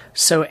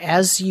 So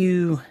as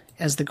the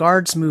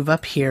guards move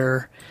up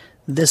here,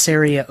 this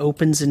area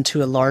opens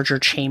into a larger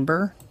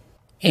chamber,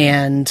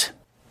 and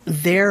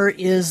there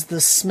is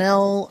the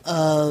smell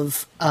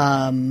of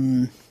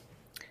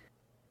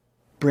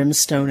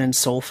brimstone and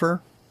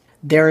sulfur.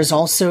 There is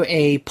also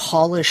a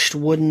polished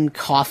wooden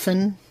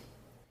coffin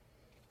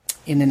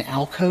in an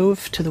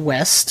alcove to the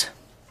west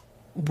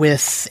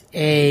with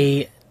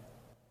a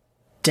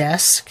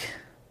desk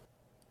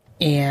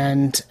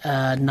and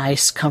a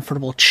nice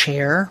comfortable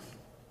chair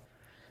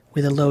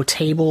with a low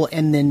table,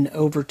 and then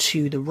over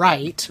to the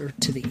right, or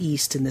to the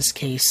east in this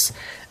case,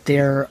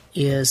 there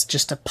is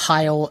just a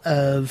pile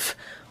of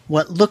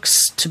what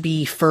looks to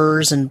be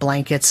furs and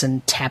blankets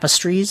and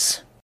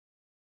tapestries.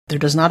 There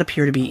does not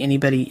appear to be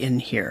anybody in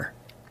here.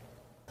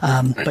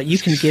 But you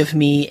can give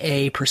me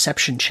a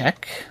perception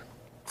check.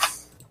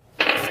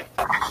 6.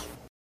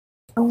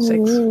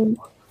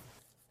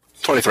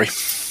 23.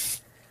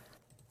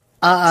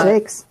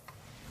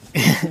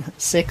 6.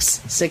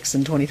 6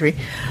 and 23.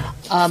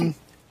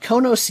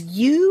 Konos,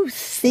 you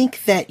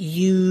think that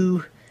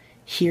you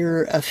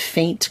hear a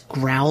faint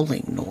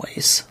growling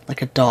noise,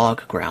 like a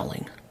dog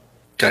growling.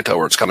 Can I tell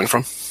where it's coming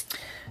from?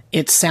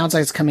 It sounds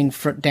like it's coming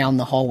down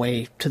the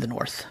hallway to the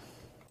north.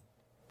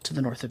 To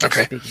the north of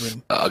this big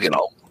room. Again,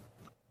 I'll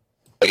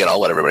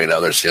let everybody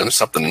know there's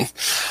something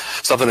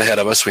ahead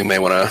of us. We may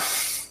want to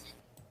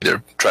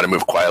either try to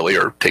move quietly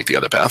or take the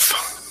other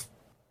path.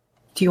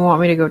 Do you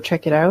want me to go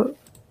check it out?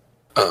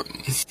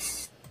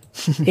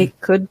 It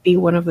could be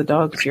one of the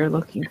dogs you're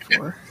looking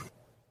for.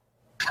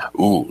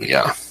 Ooh,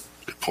 yeah.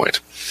 Good point.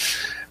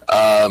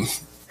 Yeah.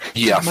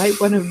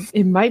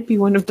 It might be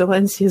one of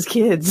Dalencia's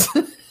kids.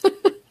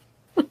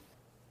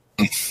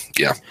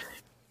 Yeah.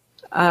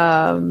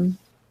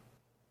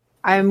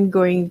 I'm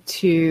going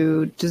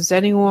to... Does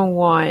anyone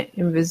want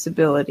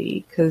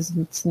invisibility? Because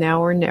it's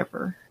now or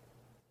never.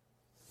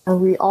 Are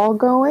we all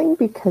going?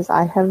 Because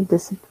I have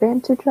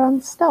disadvantage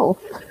on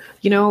stealth.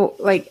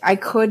 I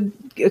could...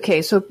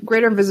 Okay, so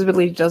greater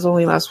invisibility does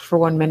only last for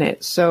 1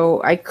 minute.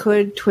 So I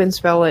could twin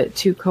spell it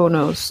to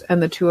Konos,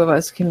 and the two of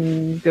us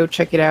can go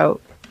check it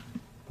out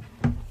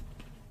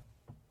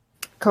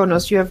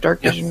Konos, you have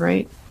dark vision,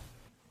 right?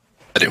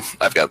 I do.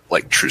 I've got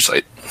true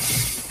sight.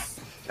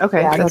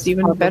 Okay, Yeah, that's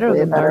even better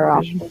probably a than better dark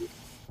option. vision.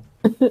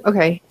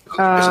 Okay.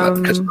 Because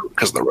of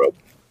the robe.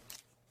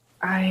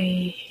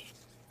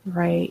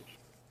 Right.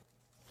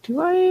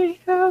 Do I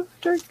have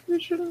dark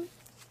vision?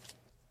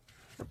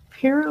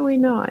 Apparently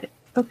not.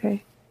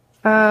 Okay.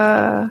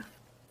 Great.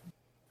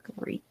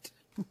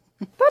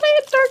 Thought I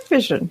had dark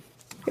vision.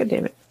 God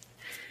damn it.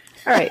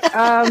 All right.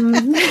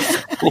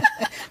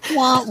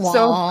 Wah,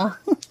 wah.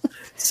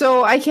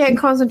 So I can't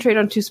concentrate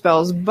on 2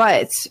 spells,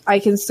 but I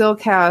can still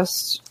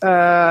cast.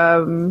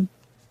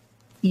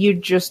 You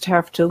just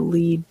have to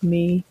lead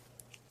me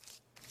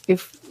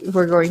if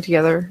we're going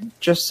together,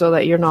 just so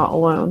that you're not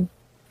alone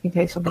in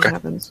case something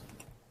happens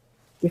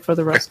before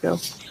the rest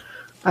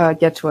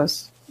get to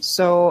us.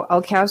 So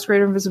I'll cast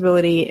Greater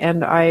Invisibility,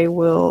 and I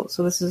will.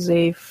 So this is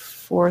a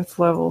 4th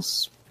level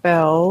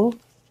spell,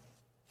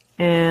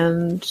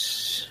 and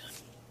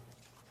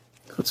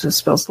go to the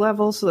spell's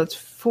level. So that's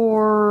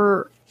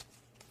 4.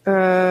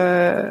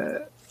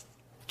 2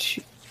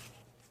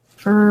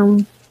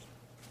 firm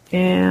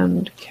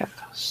and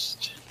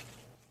cast.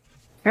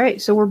 All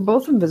right, so we're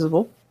both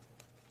invisible,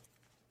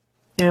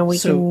 and we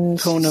can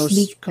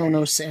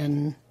Konos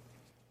and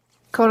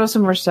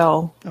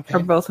Marcel are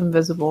both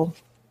invisible,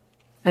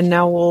 and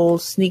now we'll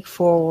sneak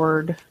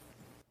forward.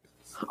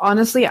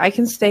 Honestly, I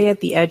can stay at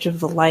the edge of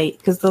the light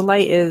because the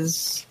light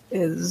is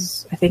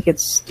I think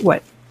it's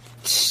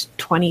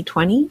 20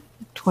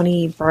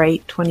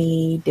 bright,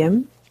 20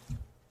 dim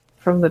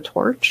from the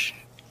torch.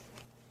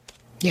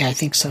 Yeah, I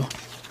think so.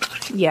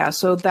 Yeah,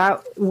 so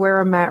that where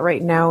I'm at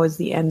right now is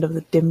the end of the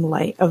dim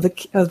light of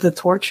the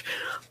torch.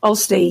 I'll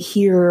stay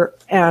here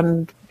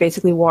and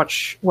basically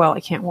watch. Well, I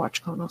can't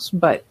watch Konos,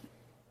 but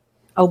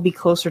I'll be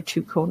closer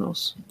to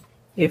Konos,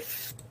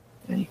 if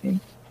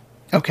anything.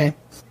 Okay.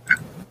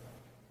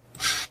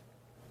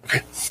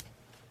 Okay.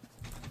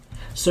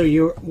 So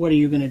what are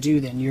you going to do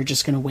then? You're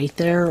just going to wait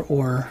there,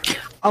 or?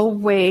 I'll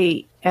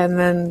wait, and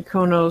then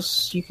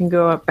Konos, you can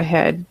go up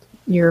ahead.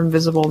 You're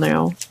invisible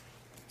now,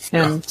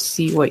 and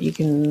see what you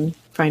can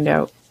find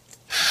out.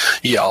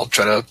 Yeah, I'll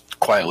try to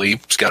quietly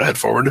scout ahead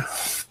forward.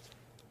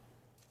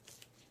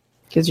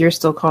 Because you're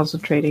still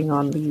concentrating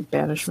on the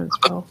banishment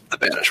spell. The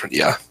banishment,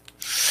 yeah.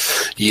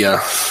 Yeah.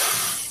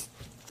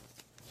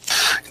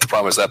 The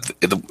problem is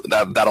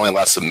that only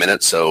lasts a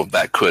minute, so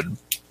they could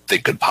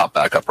pop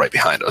back up right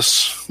behind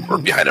us, or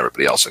behind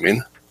everybody else, I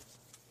mean.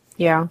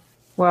 Yeah.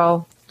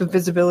 Well, the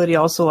visibility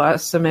also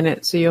lasts a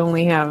minute, so you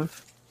only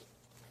have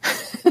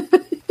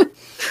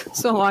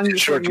so long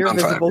before you're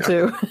visible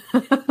too.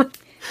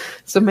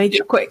 So make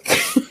it quick.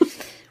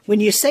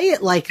 When you say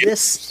it like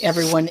this,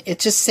 everyone, it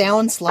just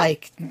sounds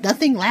like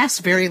nothing lasts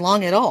very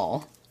long at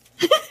all.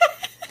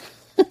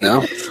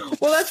 No?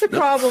 Well, that's the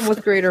problem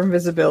with greater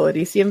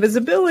invisibility. See,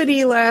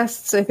 invisibility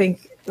lasts, I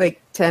think,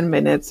 10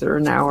 minutes or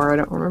an hour. I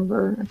don't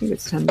remember. I think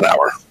it's 10 minutes. An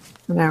hour.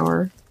 An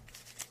hour.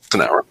 It's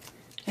an hour.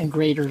 And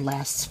greater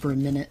lasts for a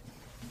minute.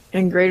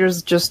 And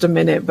greater's just a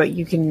minute, but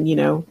you can,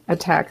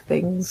 attack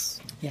things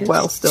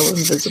while still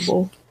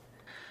invisible.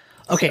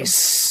 Okay,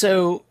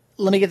 so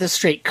let me get this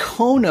straight.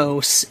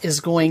 Konos is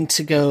going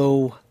to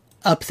go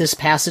up this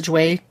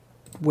passageway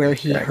where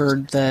he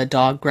heard the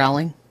dog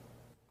growling.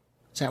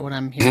 Is that what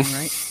I'm hearing,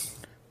 right?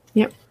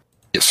 Yep.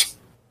 Yes.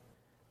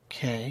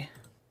 Okay.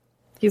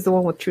 He's the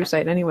one with true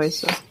sight anyway,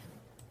 so.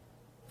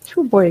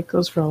 Oh boy, it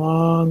goes for a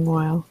long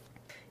while.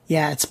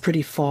 Yeah, it's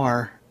pretty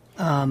far.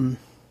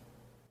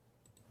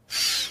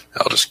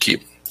 I'll just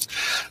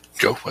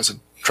go as I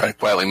try to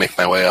quietly make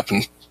my way up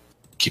and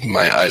keeping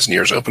my eyes and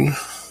ears open.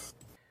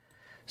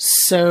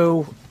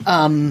 So,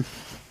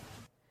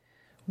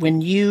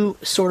 when you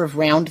sort of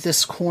round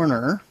this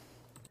corner,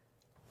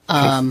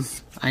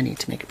 I need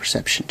to make a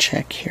perception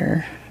check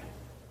here.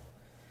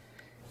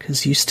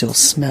 Because you still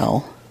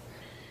smell,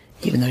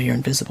 even though you're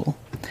invisible.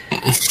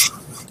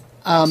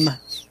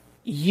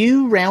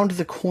 You round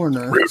the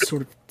corner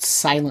sort of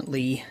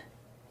silently,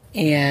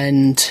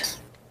 and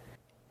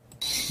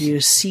you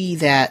see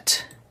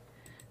that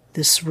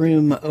this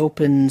room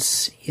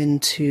opens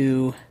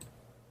into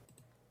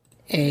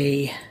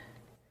a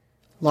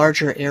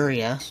larger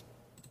area.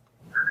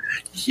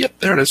 Yep,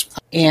 there it is.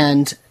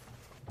 And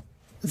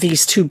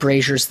these 2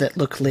 braziers that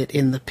look lit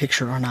in the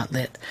picture are not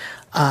lit.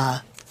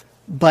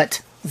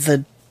 But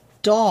the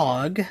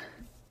dog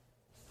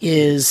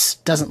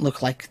doesn't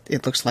look like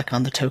it looks like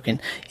on the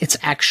token. It's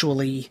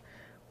actually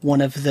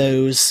one of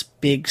those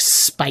big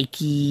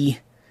spiky,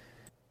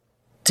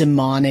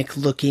 demonic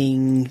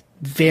looking,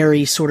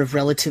 very sort of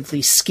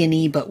relatively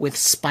skinny, but with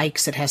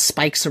spikes. It has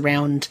spikes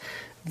around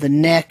the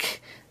neck.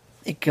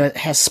 It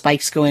has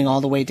spikes going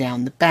all the way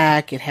down the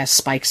back. It has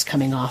spikes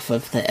coming off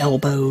of the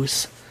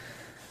elbows,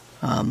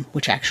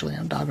 which actually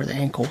on dog are the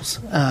ankles.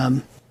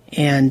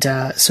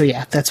 So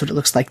yeah, that's what it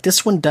looks like.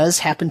 This one does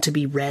happen to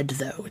be red,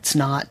 though. It's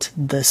not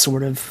the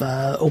sort of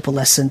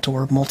opalescent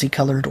or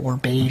multicolored or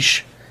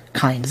beige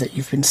kind that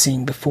you've been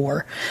seeing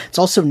before. It's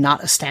also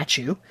not a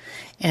statue.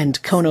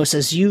 And Konos,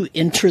 as you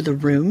enter the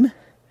room,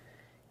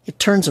 it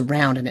turns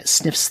around and it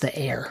sniffs the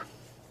air.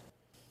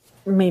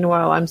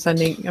 Meanwhile, I'm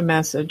sending a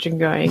message and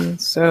going,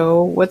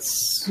 so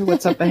what's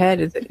up ahead?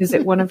 Is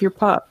it one of your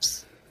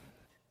pups?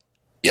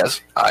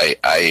 Yes,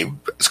 I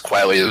as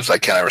quietly as I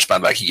can, I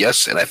respond back,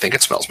 yes, and I think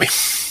it smells me.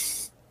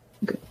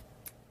 Good.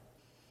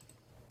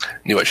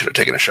 Knew I should have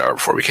taken a shower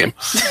before we came.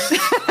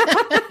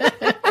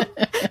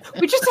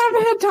 We just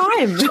haven't had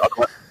time.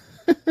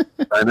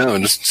 I know,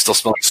 and just still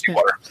smelling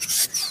seawater.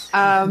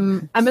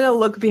 I'm going to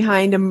look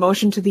behind and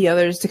motion to the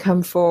others to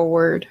come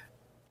forward.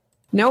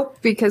 Nope,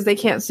 because they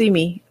can't see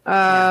me. They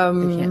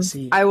can't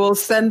see you. I will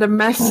send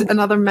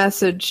another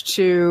message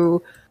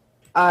to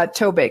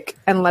Tobik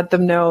and let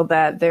them know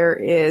that there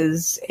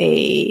is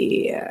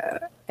a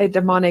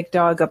demonic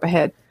dog up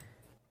ahead.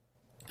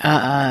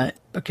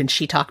 Can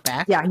she talk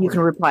back? Yeah, you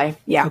can reply.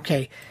 Yeah.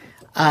 Okay.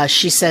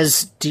 She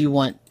says, "Do you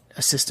want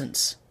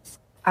assistance?"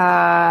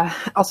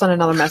 I'll send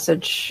another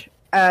message.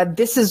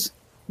 This is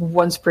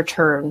once per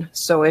turn,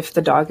 so if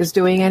the dog is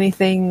doing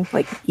anything,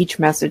 like each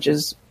message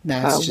is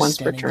No, it's just once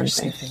per standing turn there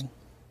thing. sniffing.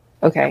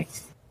 Okay.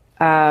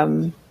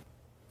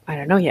 I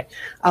don't know yet.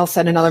 I'll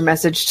send another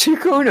message to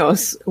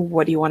Kronos.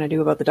 What do you want to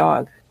do about the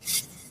dog?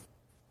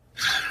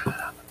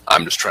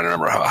 I'm just trying to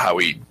remember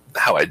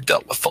how I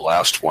dealt with the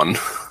last one.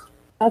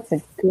 That's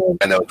a good.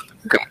 I know,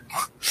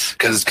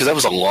 because that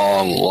was a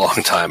long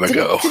time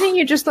ago. Didn't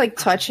you just like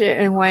touch it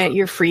and went,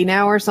 "You're free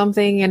now" or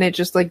something, and it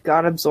just like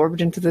got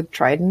absorbed into the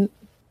trident?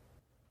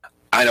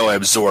 I know I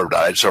absorbed it.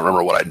 I just don't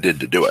remember what I did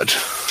to do it.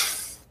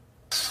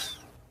 I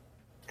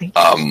think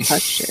you just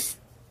touched it.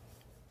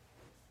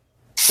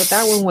 But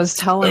that one was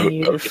telling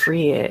you to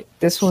free it.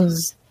 This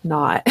one's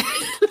not.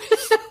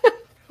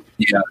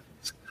 Yeah.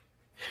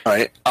 All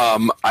right.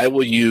 I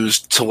will use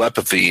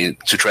telepathy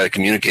to try to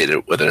communicate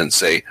it with it and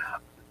say,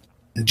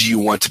 "Do you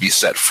want to be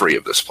set free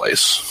of this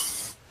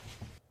place?"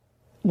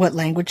 What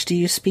language do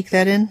you speak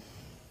that in?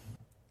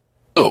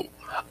 Oh.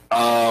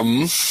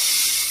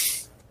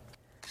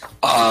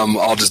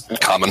 I'll just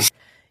common.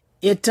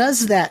 It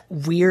does that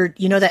weird,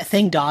 that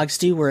thing dogs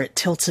do where it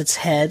tilts its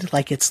head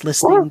like it's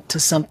listening to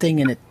something,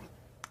 and it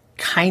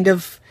kind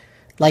of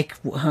like,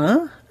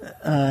 huh?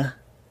 And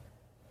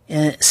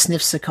it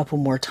sniffs a couple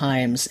more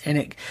times, and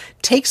it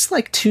takes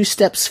like 2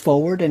 steps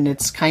forward, and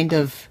it's kind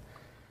of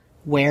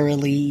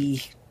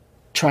warily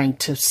trying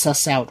to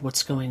suss out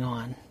what's going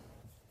on.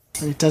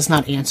 But it does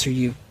not answer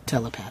you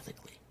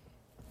telepathically.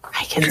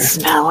 I can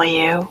smell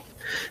you.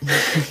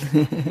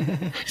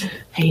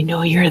 I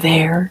know you're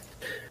there.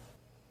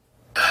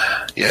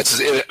 Yeah,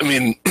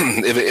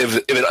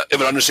 if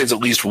it understands at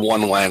least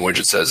one language,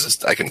 it says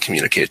I can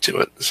communicate to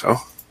it. So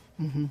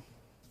doesn't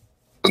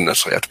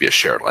necessarily have to be a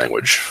shared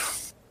language.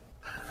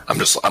 I'm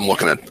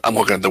looking at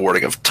the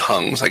wording of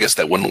tongues. I guess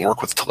that wouldn't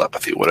work with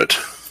telepathy, would it?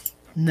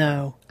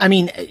 No. I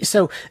mean,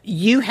 so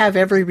you have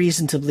every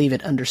reason to believe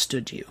it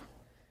understood you.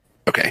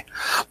 Okay,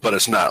 but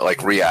it's not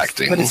like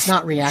reacting. But it's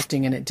not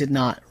reacting, and it did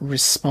not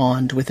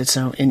respond with its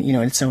own, in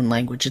its own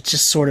language. It's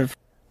just sort of,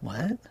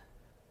 what?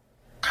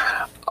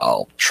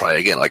 I'll try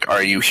again. Like,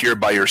 are you here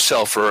by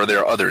yourself, or are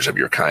there others of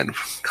your kind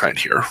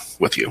here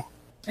with you?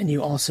 And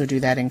you also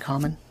do that in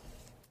common?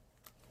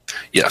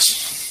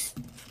 Yes.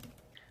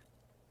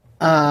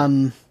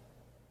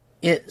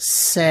 It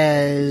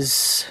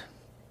says,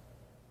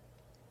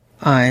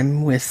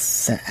 "I'm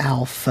with the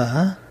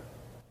Alpha.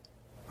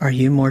 Are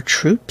you more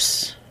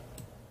troops?"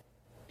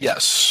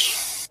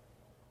 Yes.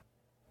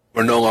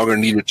 You are no longer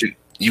needed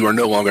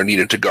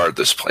to guard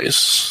this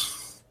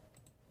place.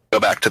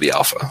 Go back to the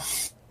Alpha.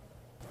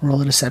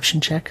 Roll a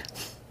deception check.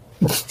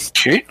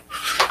 Okay.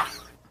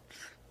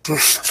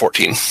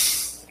 14.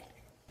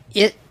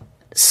 It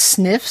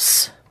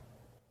sniffs,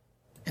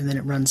 and then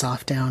it runs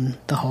off down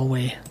the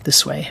hallway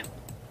this way.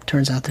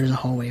 Turns out there's a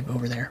hallway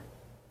over there.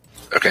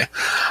 Okay.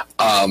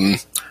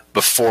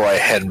 Before I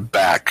head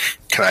back,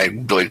 can I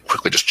really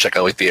quickly just check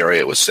out like the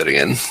area it was sitting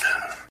in?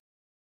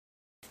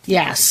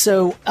 Yeah,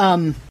 so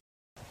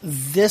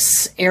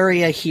this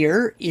area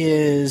here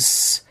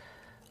is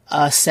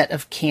a set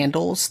of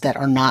candles that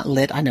are not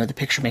lit. I know the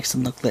picture makes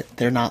them look lit.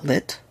 They're not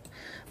lit,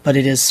 but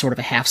it is sort of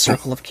a half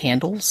circle of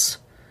candles.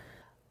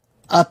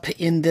 Up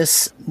in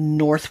this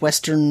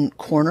northwestern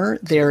corner,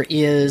 there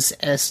is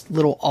a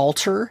little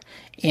altar,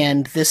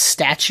 and this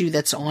statue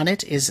that's on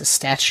it is a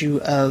statue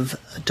of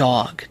a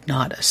dog,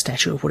 not a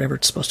statue of whatever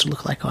it's supposed to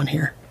look like on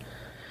here.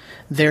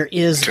 There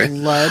is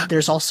blood.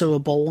 There's also a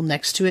bowl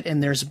next to it,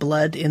 and there's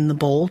blood in the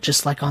bowl,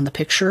 just like on the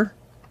picture.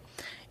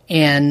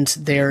 And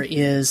there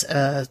is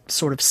a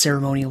sort of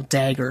ceremonial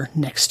dagger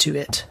next to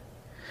it.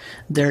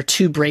 There are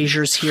 2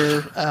 braziers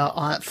here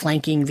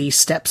flanking these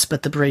steps,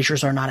 but the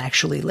braziers are not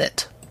actually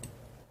lit.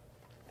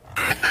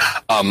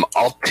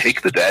 I'll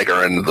take the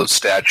dagger and the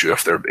statue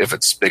if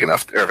it's big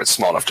enough, or if it's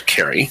small enough to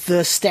carry.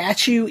 The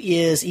statue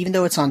is, even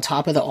though it's on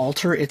top of the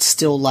altar, it's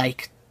still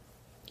like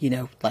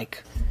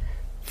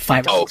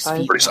 5 or 6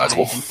 feet pretty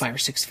sizable. wide and 5 or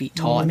 6 feet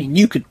tall. I mean,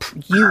 you could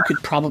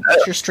probably,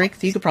 with your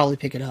strength, you could probably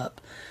pick it up,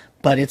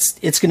 but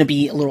it's going to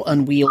be a little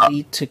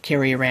unwieldy to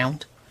carry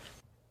around.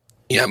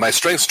 Yeah, my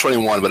strength's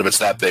 21, but if it's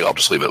that big, I'll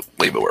just leave it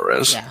where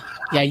it is.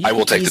 Yeah. You I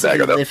will take the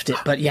dagger, though. Lift it,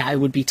 but yeah, it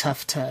would be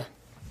tough to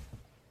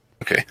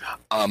Okay.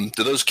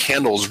 Do those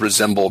candles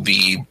resemble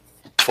the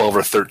 12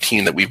 or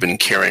 13 that we've been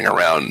carrying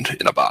around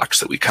in a box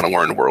that we kind of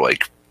learned were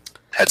like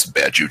had some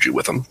bad juju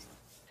with them?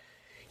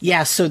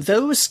 Yeah, so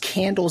those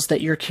candles that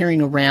you're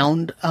carrying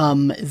around,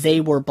 they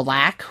were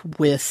black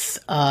with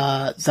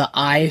the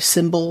eye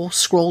symbol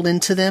scrolled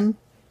into them,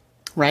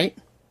 right?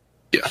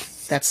 Yeah.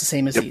 That's the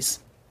same as these.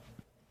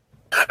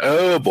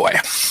 Oh boy.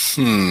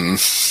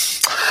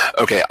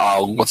 Okay,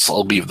 I'll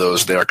leave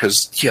those there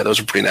because those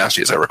are pretty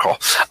nasty as I recall.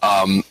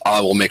 I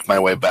will make my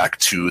way back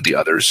to the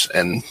others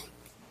and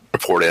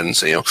report in and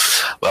say,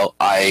 well,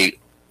 I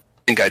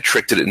think I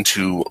tricked it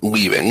into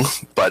leaving,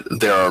 but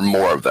there are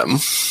more of them.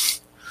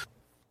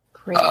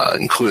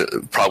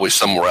 Including probably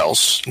somewhere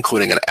else,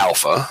 including an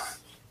alpha.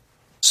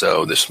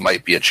 So this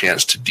might be a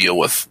chance to deal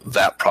with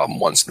that problem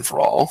once and for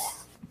all.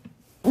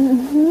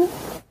 Mm-hmm.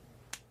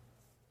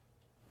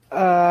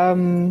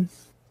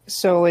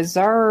 So is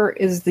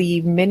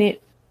the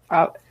minute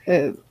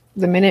the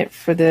minute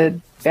for the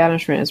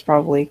banishment has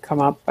probably come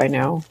up by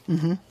now.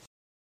 Mm-hmm.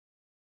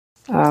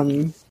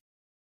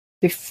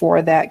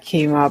 Before that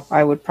came up,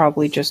 I would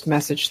probably just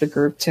message the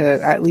group to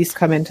at least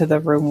come into the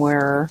room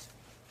where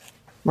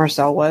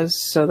Marcel was,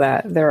 so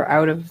that they're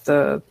out of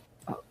the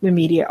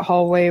immediate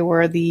hallway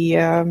where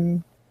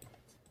the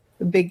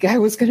big guy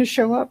was going to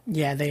show up.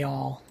 Yeah, they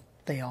all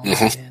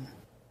moved in.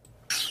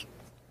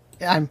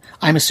 I'm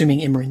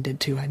assuming Imran did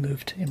too. I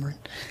moved Imran.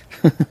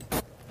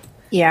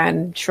 Yeah,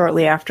 and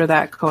shortly after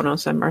that,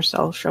 Konos and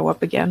Marcel show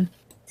up again.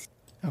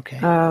 Okay.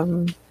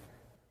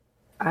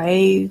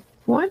 I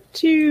want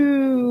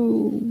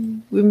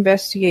to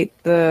investigate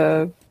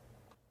the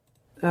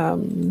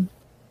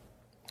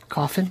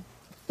coffin.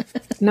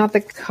 Not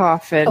the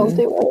coffin. Oh,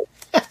 they were.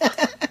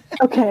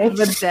 Okay.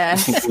 The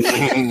desk.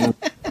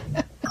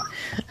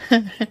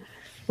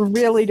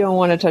 Really don't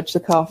want to touch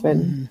the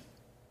coffin.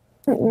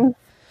 Mm-mm.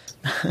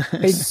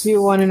 I do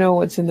want to know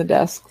what's in the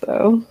desk,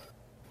 though.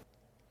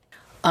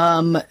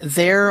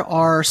 There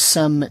are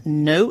some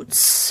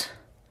notes,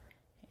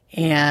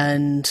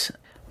 and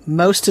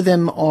most of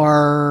them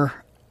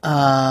are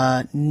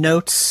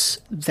notes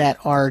that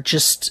are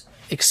just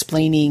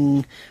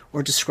explaining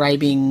or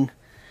describing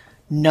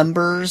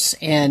numbers,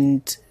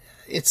 and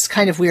it's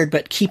kind of weird,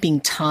 but keeping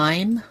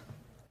time.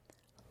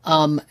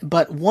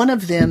 But one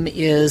of them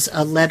is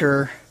a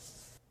letter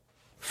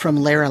from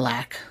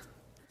Laralac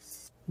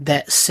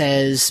that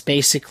says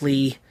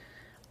basically,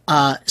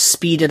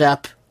 speed it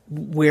up,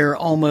 we're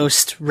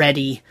almost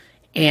ready,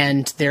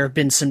 and there have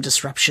been some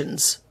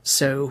disruptions,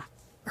 so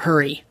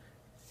hurry,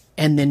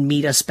 and then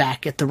meet us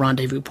back at the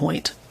rendezvous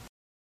point.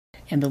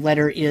 And the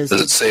letter is...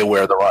 Does it say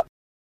where the...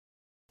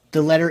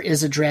 The letter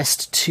is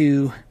addressed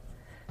to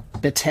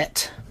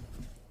Betet.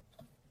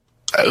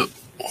 Oh.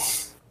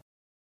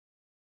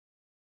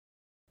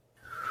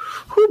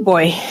 Oh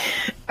boy.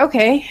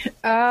 Okay.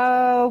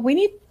 We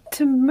need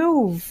to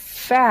move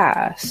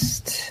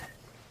fast.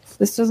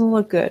 This doesn't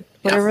look good.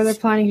 Whatever they're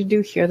planning to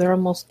do here, they're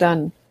almost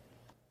done.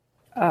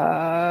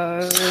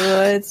 I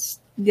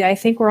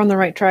think we're on the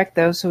right track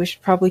though, so we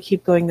should probably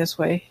keep going this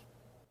way.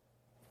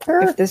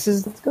 Sure.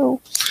 Let's go.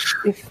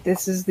 If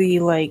this is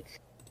the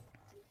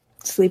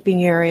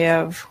sleeping area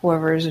of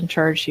whoever's in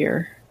charge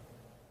here.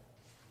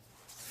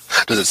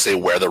 Does it say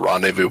where the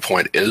rendezvous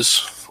point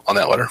is on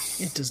that letter?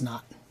 It does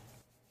not.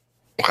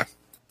 Okay.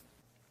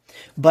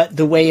 But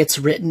the way it's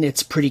written,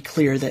 it's pretty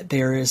clear that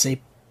there is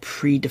a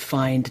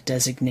predefined,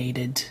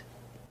 designated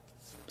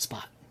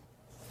spot.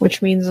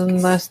 Which means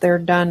unless they're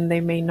done,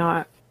 they may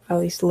not. At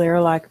least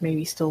Laralac may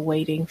be still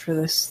waiting for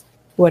this,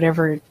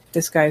 whatever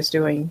this guy's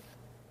doing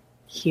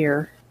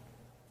here,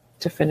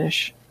 to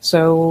finish.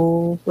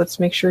 So let's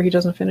make sure he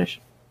doesn't finish.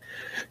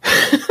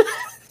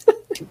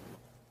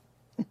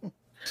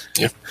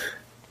 Yeah.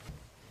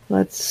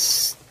 Let's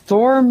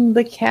storm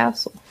the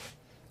castle.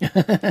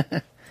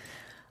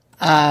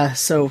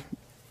 So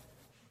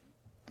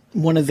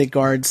one of the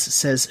guards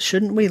says,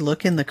 shouldn't we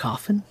look in the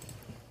coffin?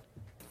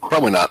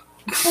 Probably not.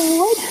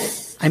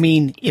 What? I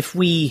mean, if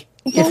we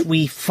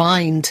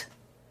find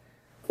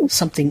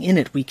something in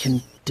it, we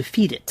can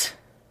defeat it.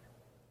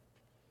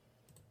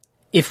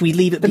 If we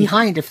leave it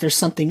behind, if there's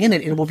something in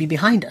it, it will be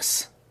behind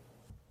us.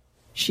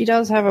 She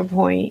does have a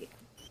point.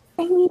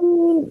 I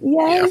mean,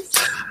 yes.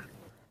 Yeah.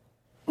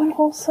 But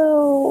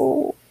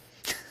also...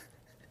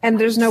 And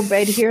there's no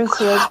bed here,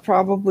 so that's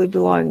probably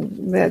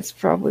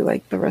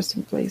like the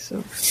resting place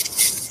of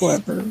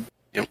whoever.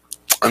 Yep.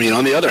 I mean,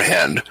 on the other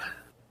hand,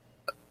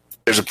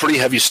 there's a pretty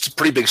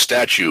big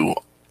statue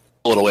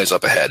a little ways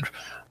up ahead.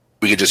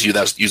 We could just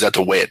use that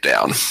to weigh it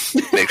down.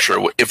 Make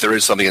sure if there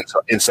is something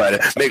inside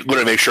it,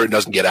 make sure it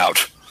doesn't get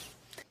out.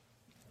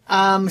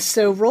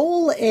 So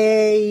roll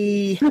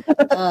a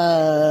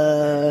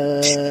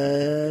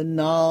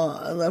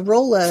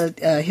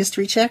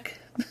history check.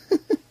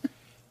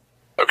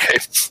 Okay.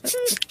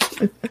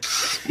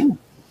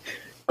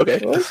 Okay.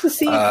 Well, let's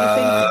see if you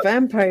think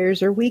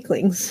vampires are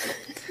weaklings.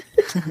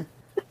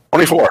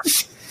 24.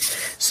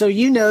 So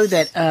you know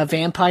that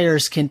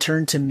vampires can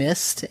turn to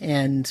mist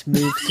and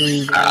move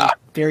through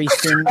very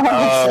thin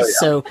places.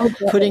 So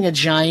putting a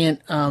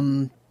giant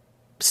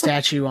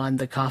statue on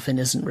the coffin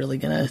isn't really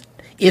going to...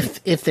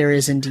 If there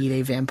is indeed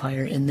a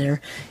vampire in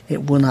there,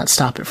 it will not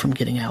stop it from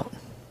getting out.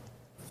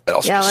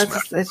 Yeah,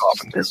 let's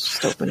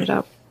just open it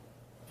up.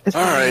 It's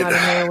probably not in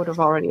there, would have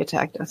already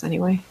attacked us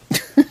anyway.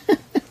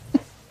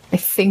 I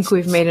think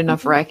we've made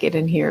enough racket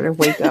in here to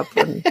wake up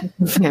a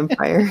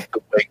vampire.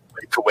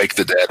 To wake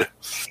the dead.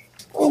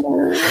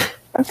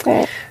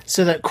 Okay.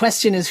 So the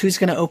question is, who's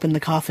going to open the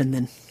coffin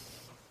then?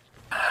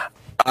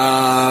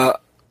 I'll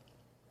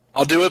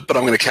do it, but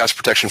I'm going to cast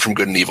protection from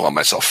good and evil on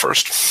myself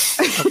first.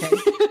 Okay.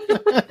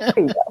 There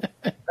you go.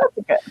 That's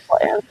a good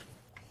plan.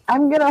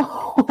 I'm going to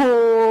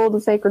hold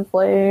a Sacred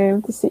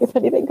Flame to see if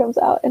anything comes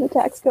out and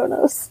attacks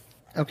Konos.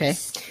 Okay.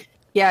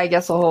 Yeah, I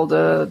guess I'll hold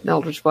an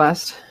Eldritch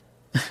Blast.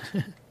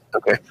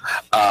 Okay.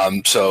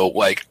 So,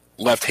 like,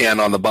 left hand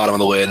on the bottom of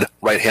the lid,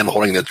 right hand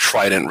holding the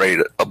trident,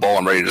 a ball,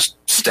 and ready to just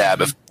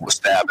stab, and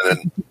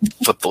then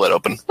flip the lid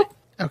open.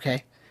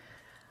 Okay.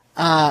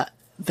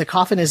 The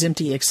coffin is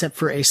empty except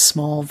for a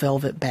small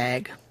velvet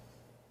bag.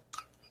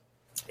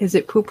 Is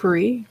it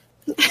poopery?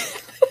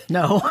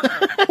 No.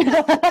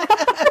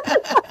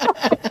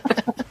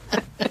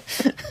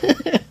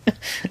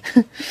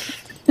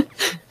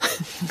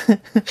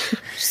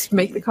 Just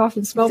make the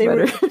coffin smell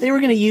better. They were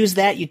going to use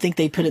that. You'd think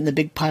they'd put it in the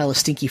big pile of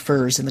stinky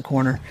furs in the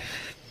corner.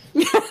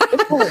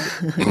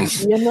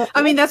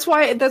 I mean, that's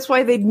why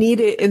they'd need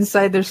it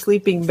inside their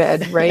sleeping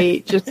bed,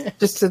 right?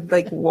 just to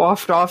like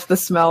waft off the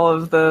smell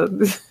of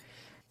the.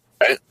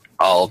 Right.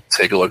 I'll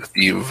take a look at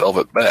the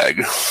velvet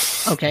bag.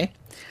 Okay.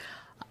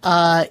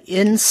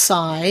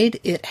 Inside,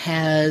 it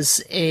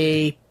has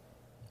a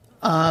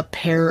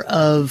pair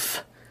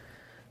of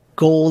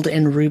gold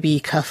and ruby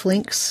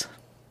cufflinks,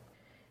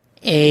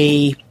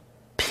 a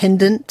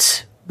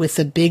pendant with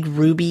a big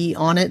ruby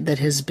on it that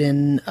has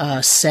been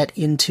set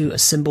into a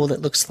symbol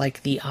that looks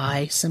like the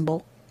eye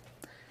symbol.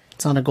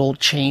 It's on a gold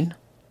chain.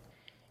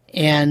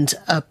 And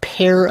a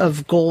pair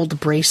of gold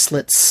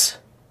bracelets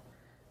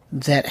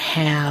that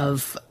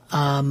have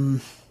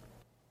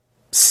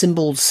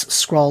symbols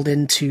scrawled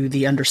into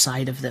the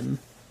underside of them.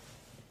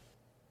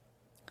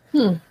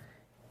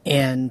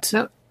 And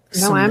no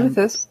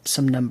amethyst.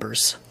 Some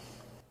numbers.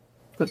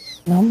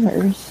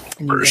 Numbers.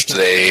 And First,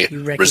 they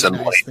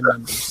resemble the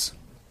numbers.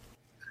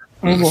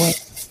 Oh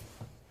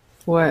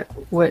boy.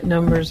 What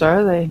numbers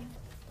are they?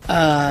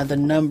 The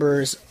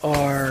numbers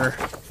are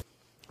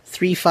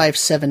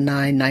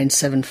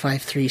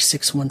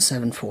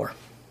 357997536174.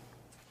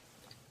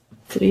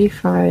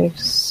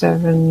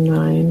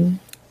 3579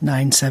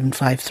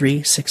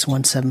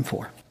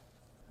 97536174.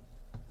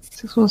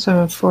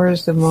 6174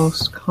 is the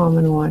most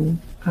common one.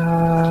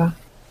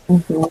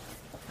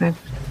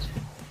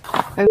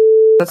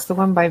 That's the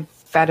one by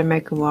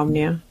Vadimecum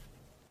Omnia.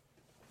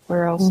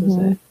 Where else is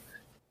it?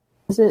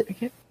 Is it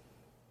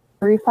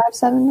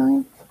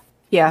 3579?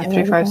 Yeah,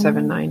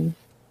 3579.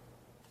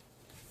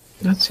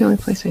 That's the only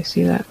place I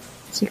see that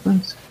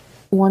sequence.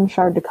 One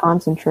shard to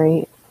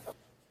concentrate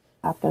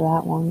after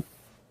that one.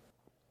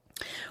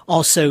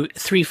 Also,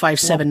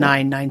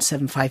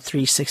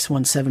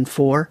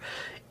 357997536174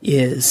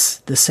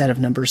 is the set of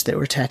numbers that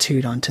were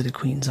tattooed onto the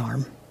Queen's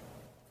arm.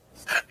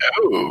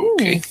 Oh,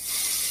 okay.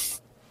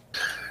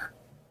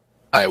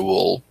 I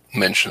will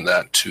mention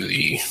that to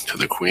the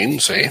Queen.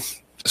 Say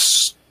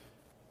this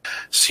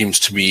seems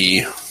to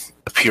be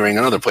appearing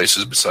in other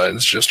places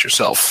besides just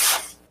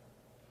yourself.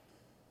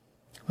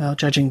 Well,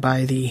 judging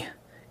by the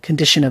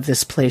condition of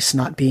this place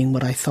not being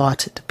what I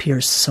thought, it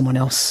appears someone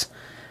else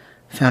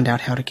found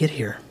out how to get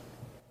here.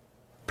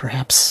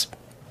 Perhaps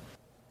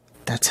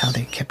that's how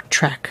they kept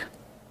track.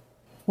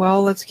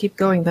 Well, let's keep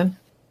going then.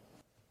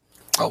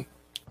 I'll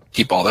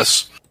keep all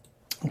this.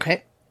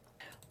 Okay.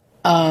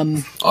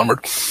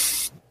 Onward.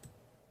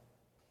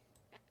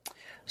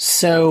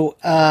 So,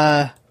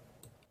 are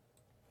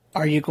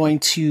you going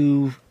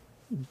to...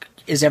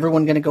 Is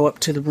everyone going to go up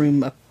to the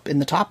room up in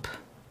the top?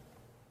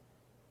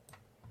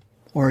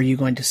 Or are you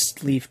going to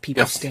leave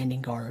people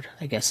standing guard,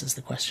 I guess is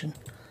the question.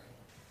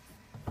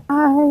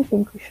 I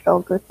think we should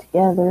all go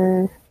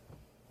together.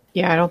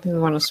 Yeah, I don't think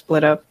we want to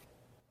split up.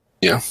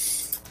 Yeah.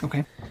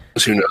 Okay.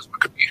 Because who knows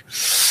what could be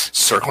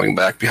circling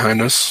back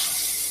behind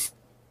us.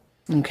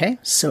 Okay,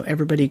 so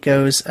everybody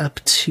goes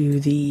up to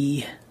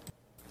the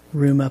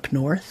room up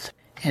north.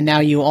 And now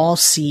you all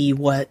see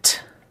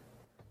what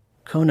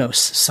Konos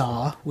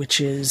saw,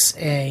 which is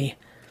a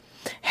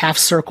half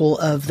circle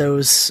of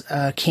those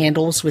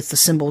candles with the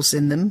symbols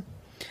in them.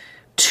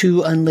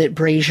 2 unlit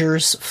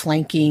braziers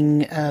flanking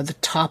the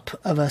top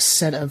of a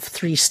set of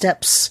 3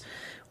 steps,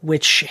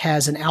 which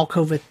has an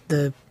alcove at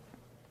the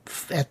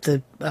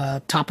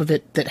top of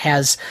it that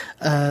has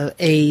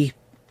an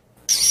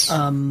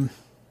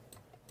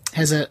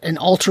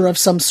altar of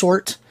some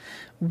sort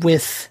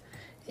with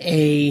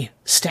a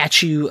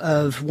statue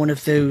of one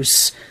of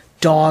those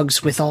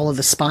dogs with all of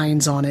the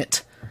spines on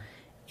it,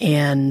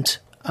 and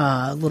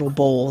a little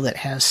bowl that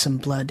has some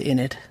blood in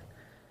it.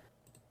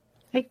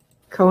 Hey,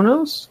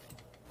 Konos?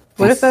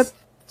 What if that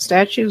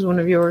statue is one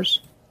of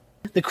yours?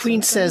 The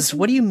Queen says,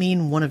 "What do you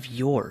mean one of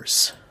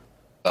yours?"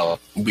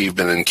 Well, we've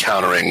been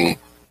encountering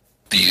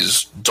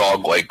these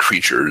dog-like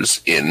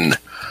creatures in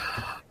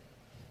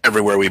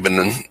everywhere we've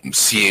been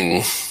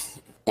seeing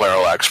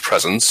Laralak's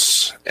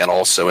presence, and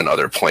also in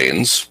other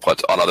planes,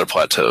 on other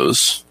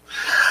plateaus.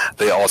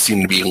 They all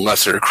seem to be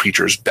lesser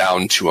creatures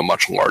bound to a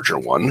much larger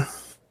one.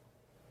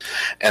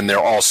 And they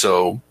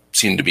also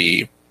seem to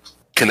be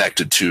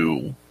connected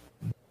to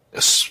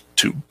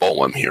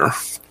Bolum here.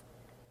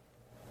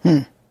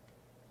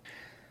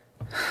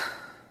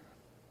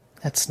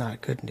 That's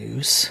not good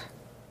news.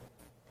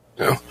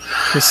 Yeah.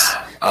 This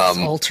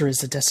altar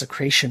is a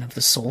desecration of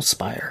the Soul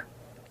Spire.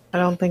 I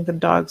don't think the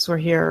dogs were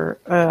here.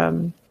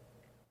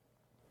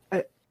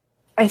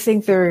 I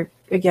think they're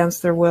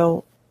against their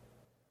will.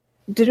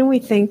 Didn't we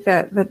think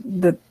that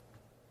the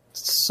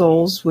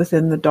souls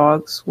within the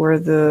dogs were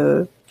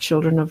the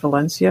children of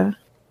Valencia?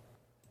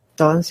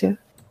 Are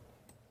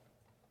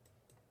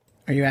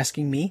you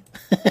asking me?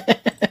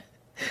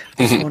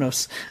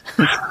 Kronos.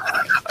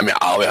 I mean,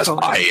 I'll be honest,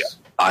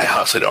 I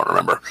honestly don't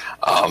remember.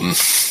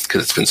 Because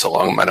it's been so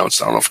long in my notes,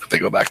 I don't know if they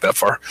go back that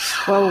far.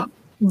 Well,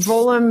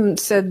 Volum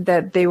said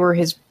that they were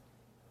his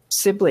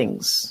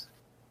siblings.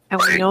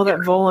 And we know that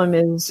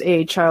Volum is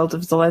a child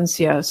of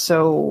Valencia,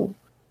 so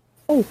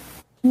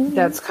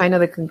that's kind of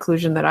the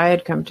conclusion that I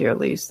had come to, at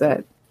least,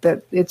 that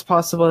it's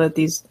possible that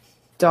these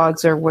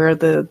dogs are where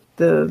the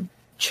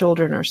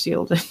children are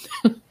sealed in.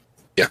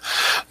 Yeah.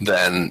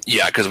 Then,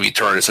 because we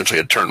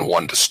essentially turn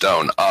one to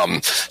stone.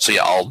 So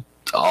yeah,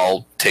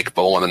 I'll take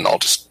Bolin and I'll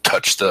just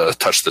touch the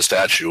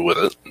statue with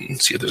it and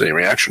see if there's any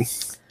reaction.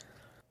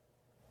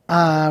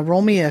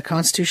 Roll me a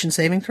Constitution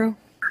saving throw.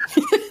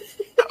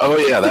 Oh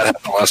yeah, that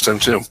happened last time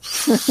too.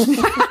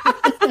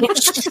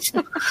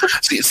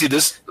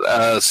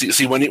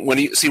 see when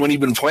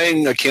you've been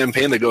playing a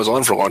campaign that goes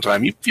on for a long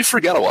time, you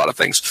forget a lot of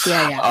things.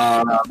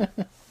 Yeah.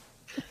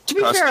 To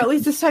be fair, at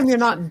least this time you're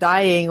not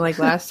dying like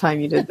last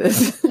time you did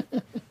this.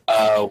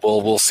 Well,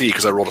 we'll see,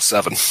 because I rolled a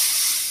 7.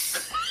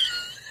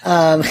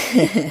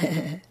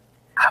 I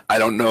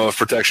don't know if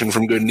protection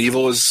from good and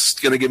evil is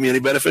going to give me any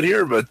benefit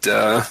here, but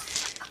we're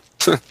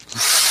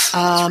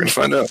going to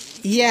find out.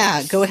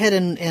 Yeah, go ahead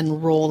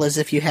and roll as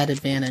if you had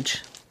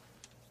advantage.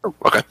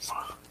 Okay.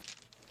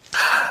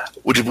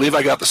 Would you believe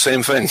I got the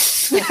same thing?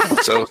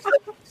 So,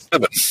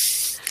 7.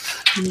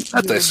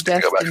 That's nice to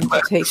go back and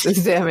back. Take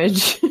this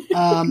damage.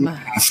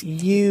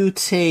 You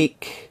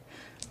take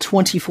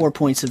 24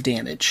 points of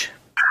damage.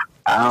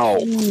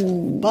 Ow.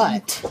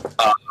 But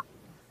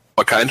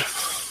what kind?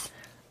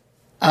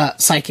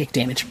 Psychic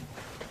damage.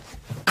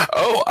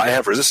 Oh, I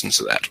have resistance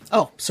to that.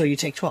 Oh, so you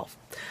take 12.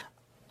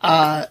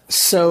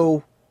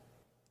 So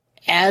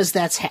as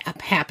that's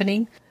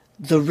happening,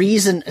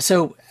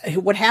 so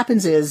what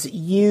happens is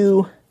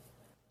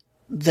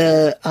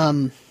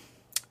the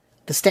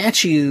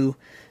statue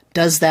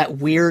does that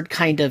weird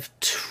kind of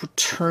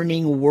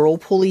turning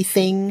whirlpool-y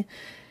thing,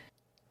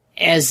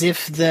 as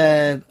if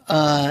the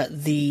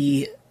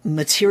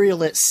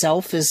material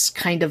itself is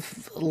kind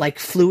of like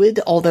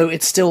fluid, although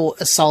it's still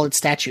a solid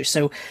statue.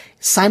 So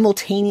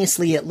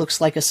simultaneously it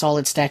looks like a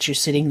solid statue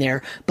sitting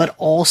there, but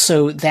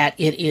also that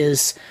it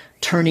is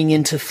turning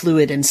into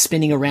fluid and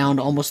spinning around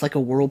almost like a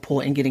whirlpool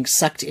and getting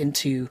sucked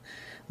into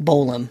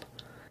Bolum.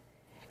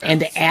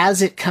 And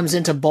as it comes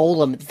into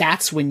Bolum,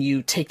 that's when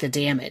you take the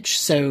damage.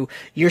 So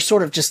you're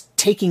sort of just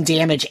taking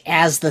damage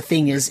as the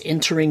thing is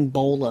entering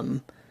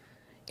Bolum.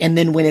 And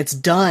then when it's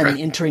done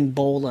entering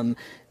Bolum,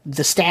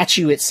 the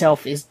statue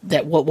itself is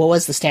that what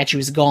was the statue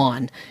is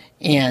gone,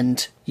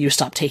 and you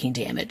stop taking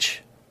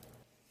damage.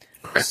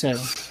 Okay. So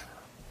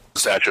the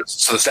statue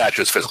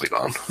is physically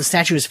gone. The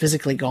statue is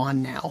physically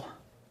gone now.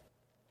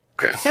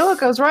 Okay. Hey,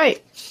 look, I was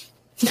right.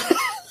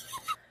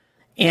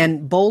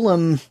 And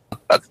Bolum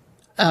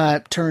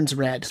turns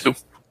red.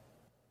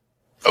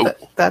 Oh,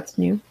 that's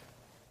new.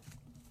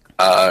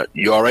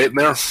 You all right in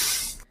there?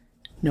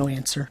 No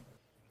answer.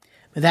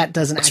 But that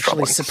doesn't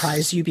actually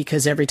surprise you,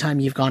 because every time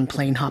you've gone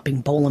plane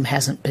hopping, Bolum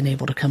hasn't been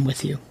able to come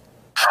with you.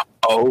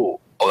 Oh,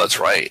 that's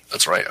right.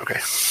 That's right.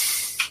 Okay.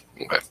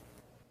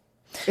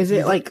 Is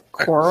it like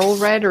coral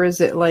red, or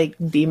is it like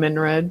demon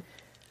red?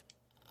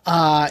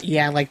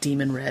 Yeah, like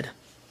demon red.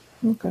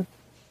 Okay.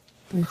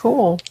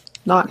 Cool.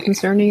 Not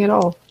concerning at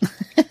all.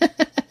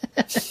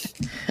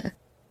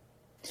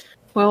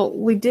 Well,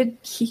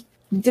 didn't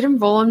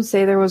Volum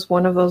say there was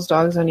one of those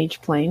dogs on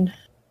each plane?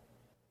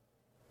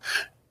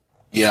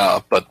 Yeah,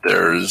 but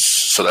the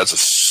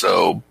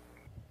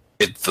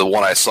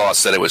one I saw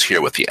said it was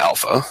here with the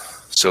Alpha,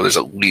 so there's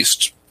at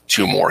least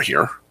 2 more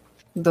here.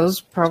 Those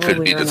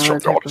probably are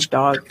another type of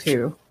dog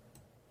too.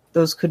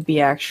 Those could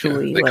be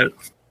actually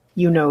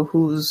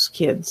whose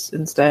kids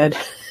instead.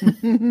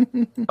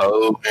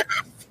 Oh,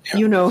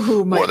 yeah.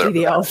 Who might be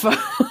the Alpha.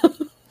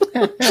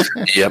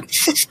 Yep.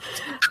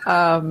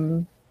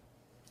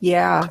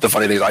 Yeah. The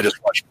funny thing is, I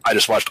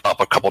just watched Up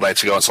a couple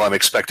nights ago, and so I'm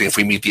expecting if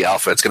we meet the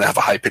Alpha, it's going to have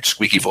a high pitched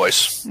squeaky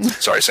voice.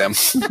 Sorry, Sam.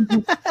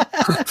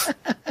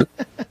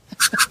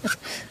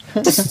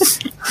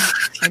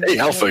 Hey,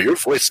 Alpha, your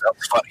voice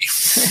sounds funny.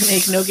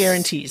 Make no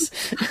guarantees.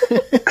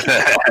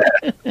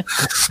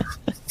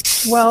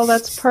 Well,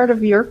 that's part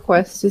of your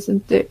quest,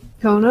 isn't it?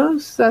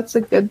 Konos, that's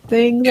a good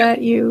thing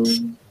that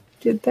you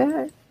did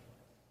that.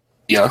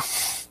 Yeah.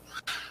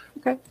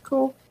 Okay,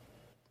 cool.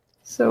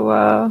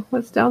 So,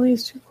 what's down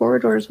these two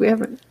corridors we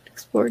haven't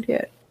explored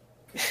yet?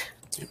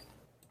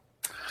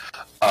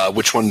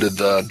 Which one did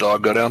the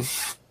dog go down?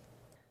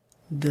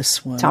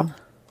 This one. Top.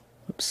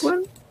 Oops.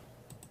 One?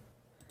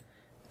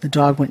 The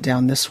dog went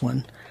down this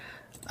one.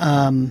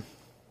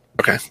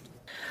 Okay.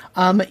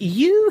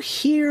 You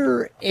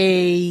hear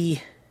an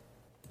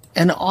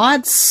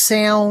odd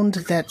sound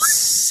that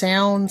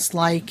sounds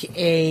like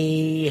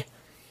a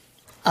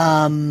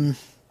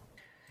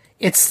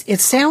it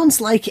sounds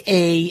like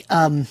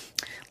a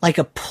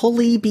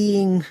pulley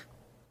being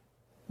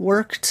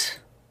worked,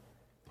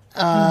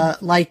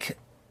 like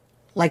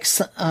there's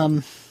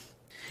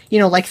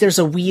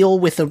a wheel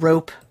with a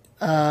rope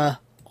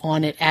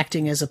on it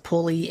acting as a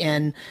pulley,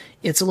 and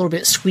it's a little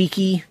bit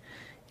squeaky,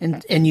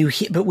 and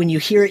but when you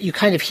hear it, you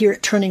kind of hear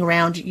it turning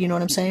around. You know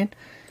what I'm saying?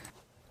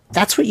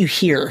 That's what you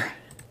hear.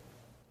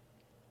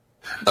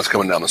 That's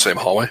coming down the same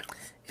hallway?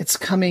 It's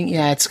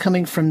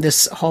coming from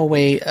this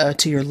hallway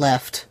to your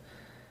left,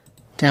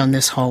 down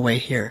this hallway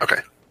here. Okay.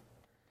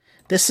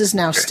 This is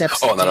now steps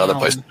down. Oh, and that other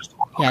place.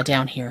 Yeah,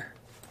 down here.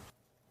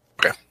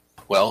 Okay.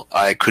 Well,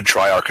 I could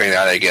try Arcane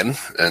Eye again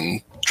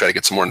and try to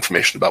get some more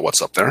information about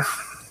what's up there.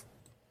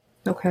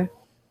 Okay.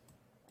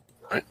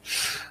 All right.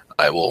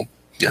 I will,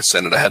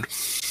 send it ahead.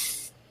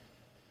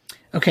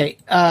 Okay.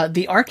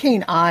 The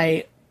Arcane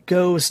Eye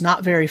goes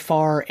not very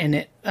far, and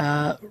it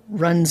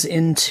runs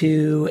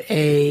into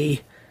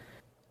a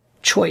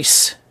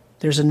choice.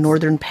 There's a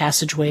northern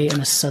passageway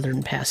and a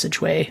southern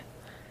passageway.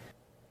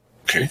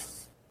 Okay.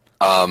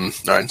 All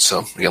right.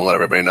 So we're gonna let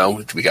everybody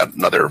know we got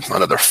another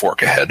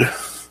fork ahead.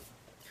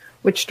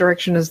 Which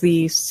direction is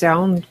the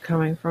sound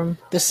coming from?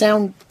 The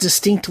sound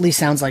distinctly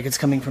sounds like it's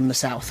coming from the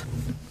south.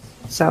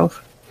 South.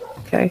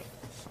 Okay.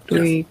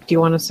 Do you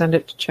want to send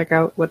it to check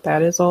out what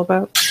that is all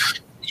about?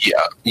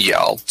 Yeah.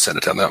 I'll send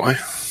it down that way.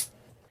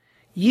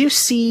 You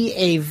see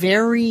a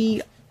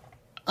very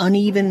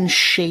uneven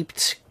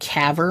shaped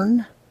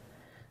cavern.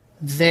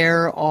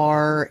 There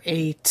are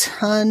a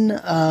ton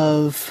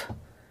of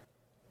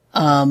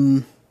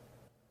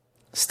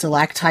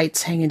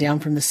stalactites hanging down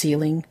from the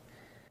ceiling,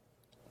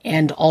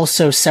 and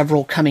also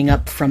several coming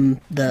up from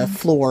the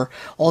floor.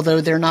 Although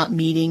they're not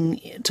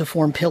meeting to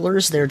form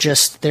pillars,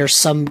 there's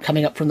some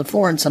coming up from the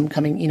floor and some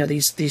coming,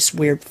 these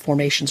weird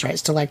formations, right?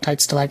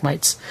 Stalactites,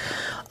 stalagmites.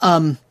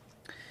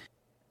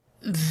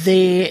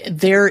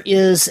 There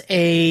is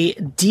a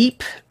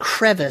deep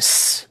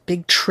crevice,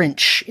 big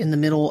trench in the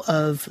middle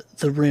of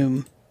the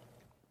room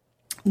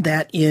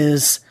that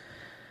is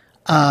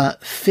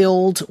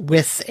filled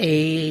with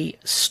a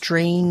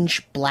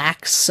strange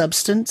black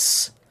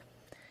substance,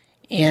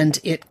 and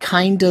it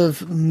kind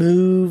of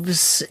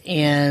moves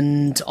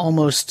and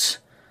almost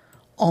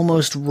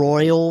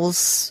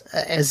roils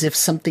as if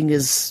something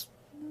is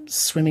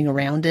swimming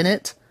around in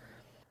it.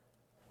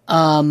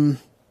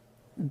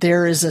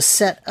 There is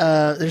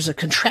there's a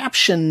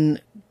contraption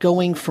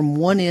going from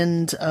one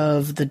end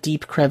of the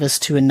deep crevice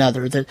to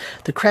another. The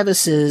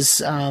crevice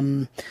is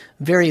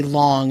very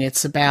long.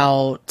 It's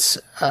about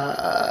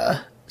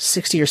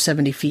 60 or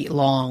 70 feet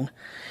long.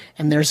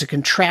 And there's a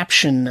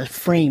contraption, a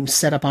frame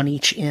set up on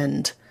each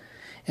end.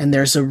 And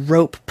there's a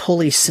rope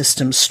pulley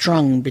system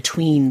strung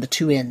between the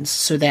two ends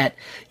so that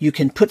you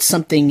can put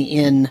something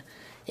in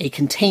a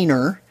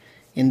container,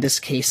 in this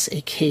case a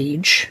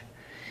cage,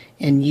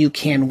 and you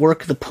can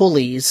work the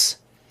pulleys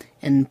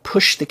and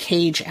push the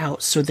cage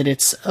out so that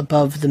it's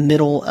above the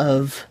middle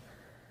of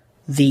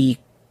the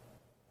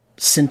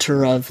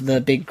center of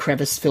the big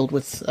crevice filled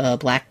with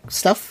black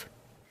stuff.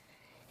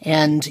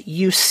 And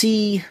you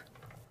see,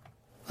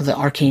 the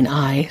Arcane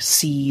Eye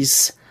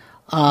sees,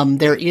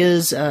 there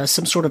is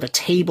some sort of a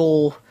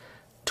table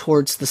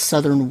towards the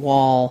southern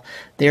wall.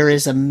 There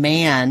is a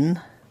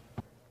man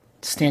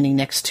standing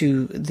next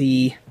to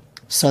the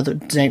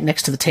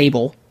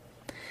table.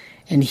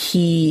 And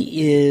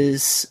he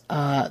is,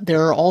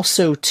 there are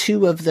also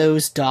two of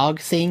those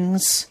dog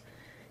things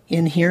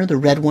in here, the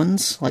red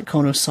ones, like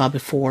Kono saw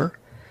before.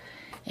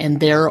 And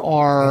there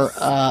are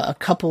a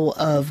couple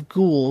of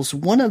ghouls.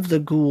 One of the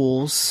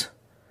ghouls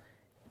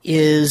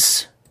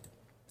is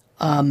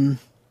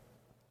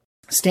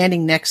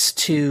standing next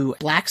to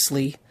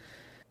Blacksley,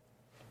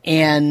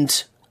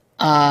 and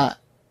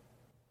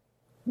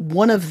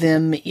one of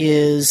them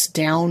is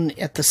down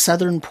at the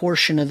southern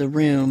portion of the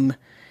room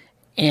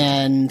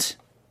and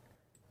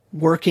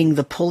working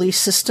the pulley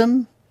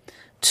system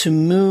to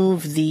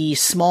move the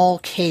small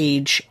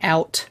cage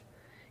out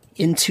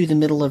into the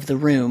middle of the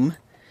room.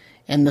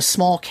 And the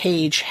small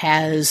cage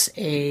has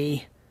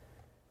a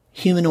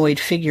humanoid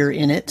figure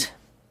in it.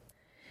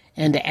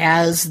 And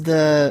as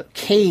the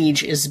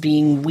cage is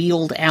being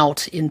wheeled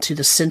out into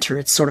the center,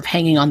 it's sort of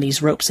hanging on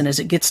these ropes. And as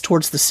it gets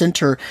towards the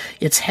center,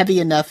 it's heavy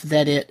enough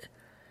that it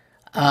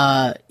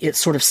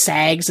sort of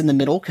sags in the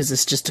middle because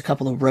it's just a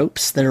couple of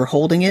ropes that are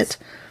holding it.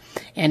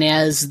 And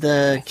as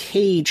the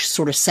cage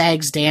sort of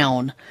sags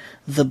down,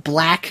 the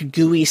black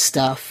gooey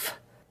stuff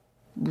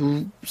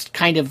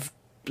kind of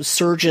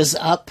surges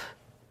up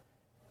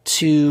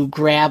to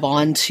grab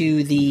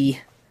onto the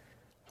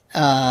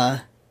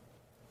bottom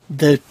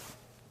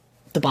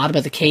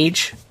of the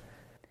cage,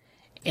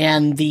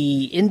 and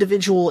the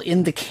individual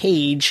in the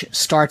cage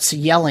starts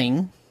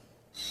yelling.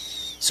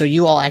 So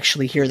you all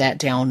actually hear that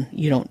down.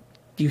 You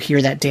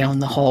hear that down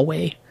the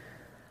hallway.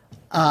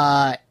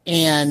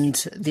 And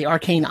the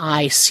arcane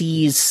eye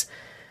sees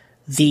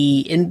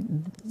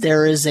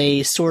there is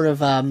a sort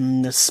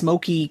of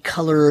smoky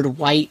colored,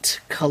 white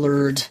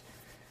colored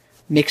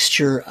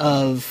mixture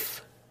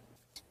of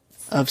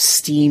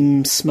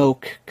steam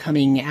smoke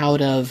coming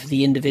out of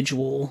the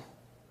individual.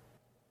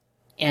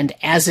 And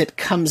as it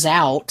comes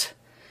out,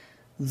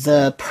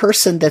 the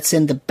person that's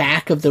in the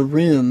back of the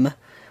room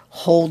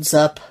holds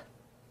up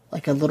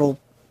like a little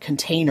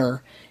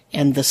container,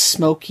 and the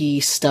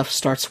smoky stuff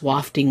starts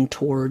wafting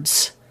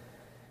towards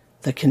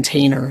the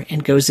container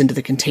and goes into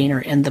the container,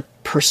 and the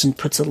person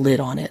puts a lid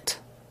on it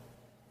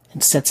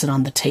and sets it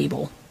on the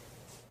table.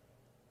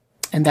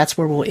 And that's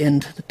where we'll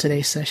end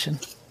today's session.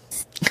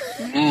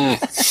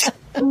 What?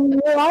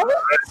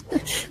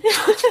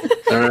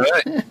 All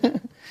right.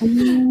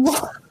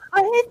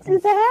 What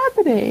is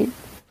happening?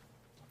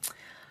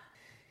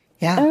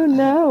 Yeah. Oh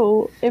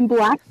no. And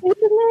Blacksmith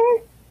in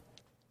there?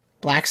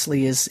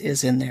 Blacksley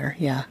is in there,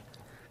 yeah.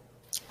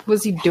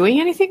 Was he doing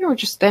anything or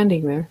just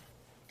standing there?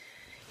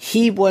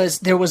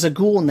 There was a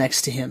ghoul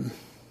next to him.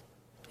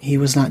 He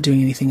was not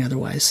doing anything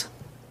otherwise.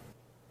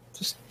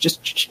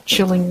 Just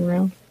chilling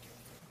around.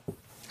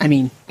 I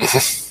mean,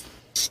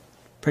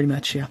 pretty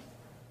much, yeah.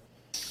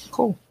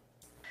 Cool.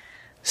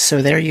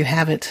 So there you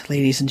have it,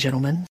 ladies and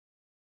gentlemen.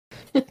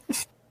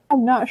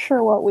 I'm not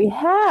sure what we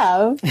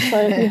have,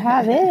 but if we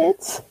have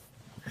it.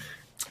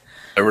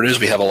 Whatever it is,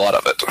 we have a lot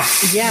of it.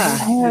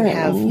 Yeah, you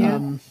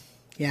have,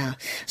 yeah.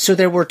 So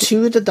there were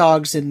 2 of the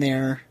dogs in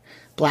there.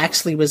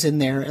 Blacksley was in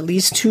there, at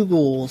least 2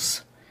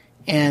 ghouls,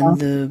 and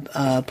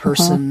the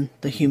person,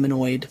 the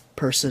humanoid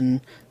person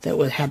that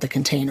had the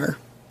container.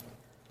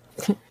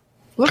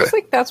 Looks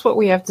like that's what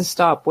we have to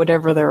stop,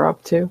 whatever they're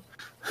up to.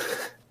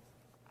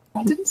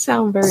 Didn't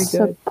sound very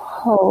good.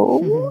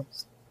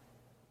 Suppose.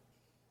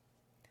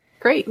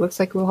 Great. Looks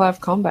like we'll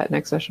have combat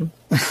next session.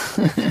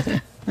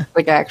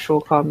 Like actual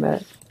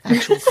combat.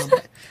 Actual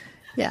combat.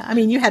 Yeah, I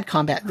mean, you had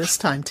combat this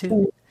time,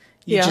 too.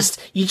 You just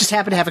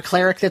happen to have a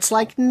cleric that's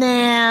like,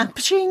 nah,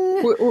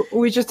 paching.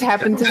 We just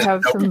happen to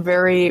have some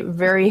very,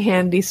 very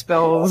handy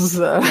spells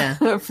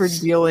for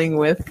dealing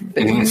with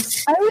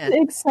things. I was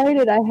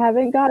excited. I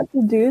haven't got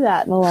to do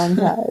that in a long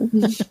time.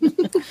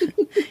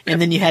 And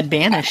then you had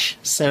banish,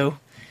 so,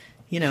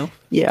 Yeah.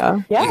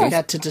 you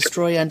got to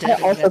destroy undead,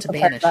 you got to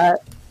banish.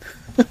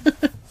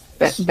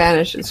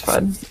 Banish is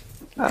fun.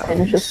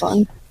 Banish is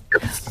fun.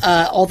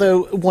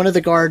 Although one of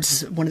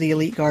the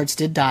elite guards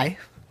did die,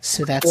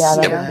 so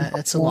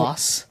that's a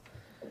loss.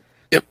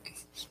 Yep.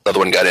 Another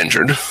one got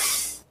injured.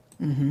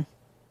 Mm-hmm.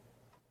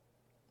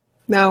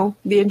 No,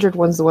 the injured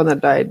one's the one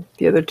that died.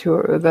 The other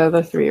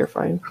 3 are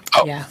fine.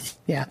 Oh.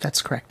 Yeah,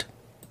 that's correct.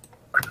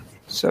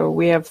 So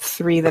we have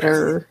 3 that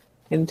are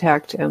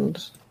intact, and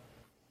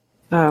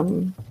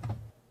we'll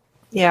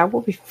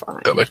be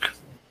fine. Comic.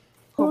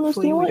 Jonas,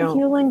 do you want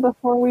healing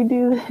before we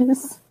do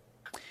this?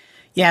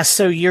 Yeah,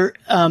 so you're,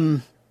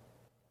 there's,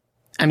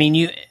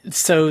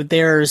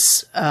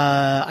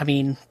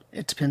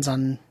 it depends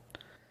on,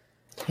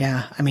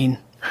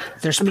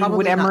 there's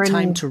probably not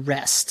time to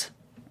rest,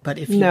 but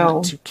if you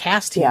want to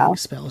cast healing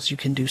spells, you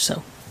can do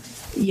so.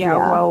 Yeah,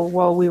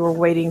 while we were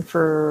waiting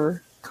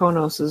for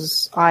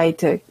Konos's eye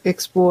to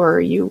explore,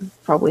 you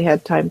probably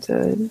had time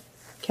to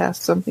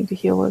cast something to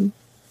heal him.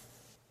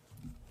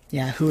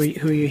 Yeah, who are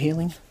you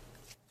healing?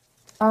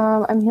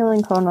 I'm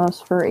healing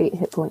Konos for 8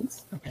 hit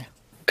points. Okay.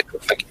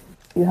 Thank you.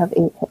 You have 8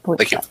 hit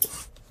points. Thank you.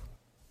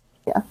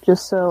 Yeah,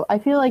 just so I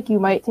feel like you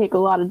might take a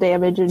lot of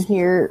damage in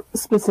here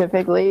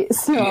specifically.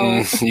 So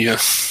Yeah.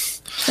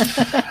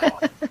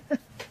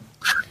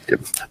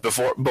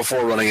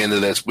 Before running into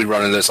this,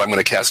 I'm going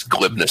to cast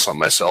Glibness on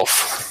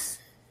myself.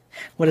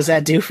 What does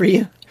that do for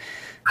you?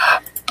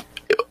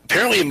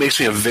 Apparently, it makes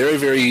me a very,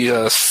 very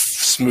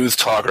smooth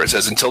talker. It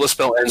says, until the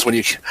spell ends, when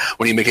you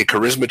make a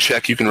charisma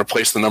check, you can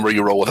replace the number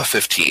you roll with a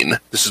 15.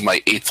 This is my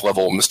 8th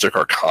level Mystic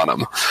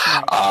Arcanum.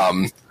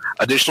 Right.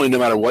 Additionally, no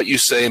matter what you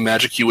say,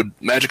 magic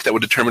that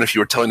would determine if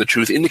you are telling the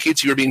truth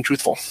indicates you are being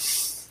truthful.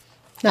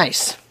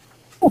 Nice.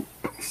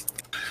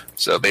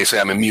 So basically,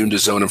 I'm immune to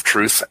Zone of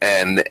Truth,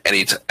 and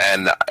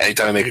anytime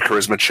I make a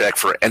charisma check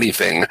for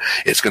anything,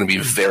 it's going to be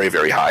very,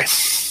 very high.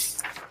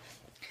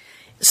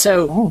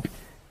 So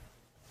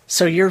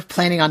you're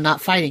planning on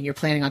not fighting? You're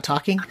planning on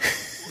talking?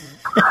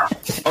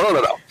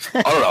 Oh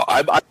no!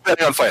 I'm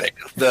planning on fighting.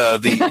 The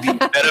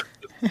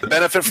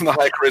benefit from the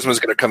high charisma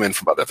is going to come in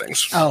from other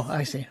things. Oh,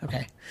 I see.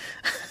 Okay.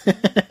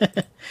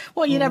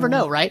 Well, you never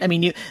know, right? I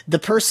mean, the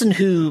person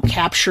who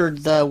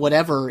captured the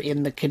whatever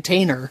in the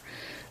container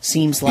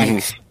seems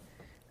like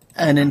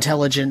an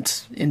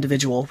intelligent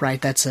individual,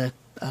 right? That's a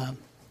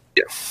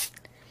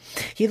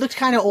He looked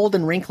kind of old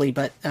and wrinkly,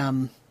 but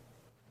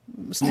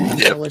was an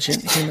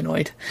intelligent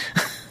humanoid.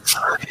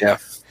 Yeah.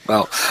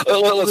 Well, let's put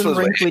it this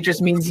way. Wrinkly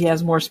just means he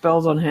has more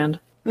spells on hand.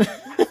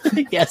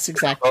 Yes,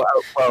 exactly.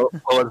 Well,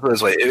 let's put it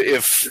this way.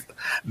 If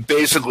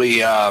basically,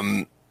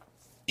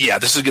 yeah,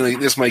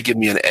 this might give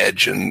me an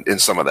edge in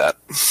some of that.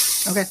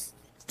 Okay.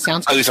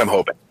 Sounds At least I'm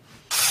hoping.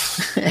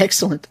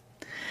 excellent.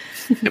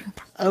 Yep.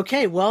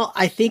 Okay, well,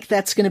 I think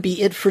that's going to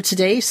be it for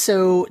today.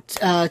 So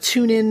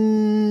tune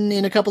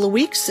in a couple of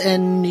weeks,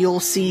 and you'll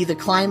see the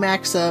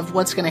climax of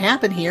what's going to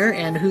happen here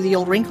and who the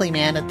old wrinkly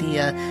man at the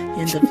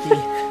end of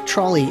the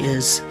trolley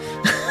is.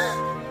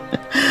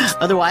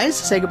 Otherwise,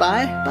 say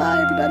goodbye.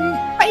 Bye, everybody.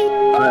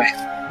 Bye.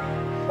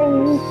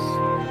 Bye.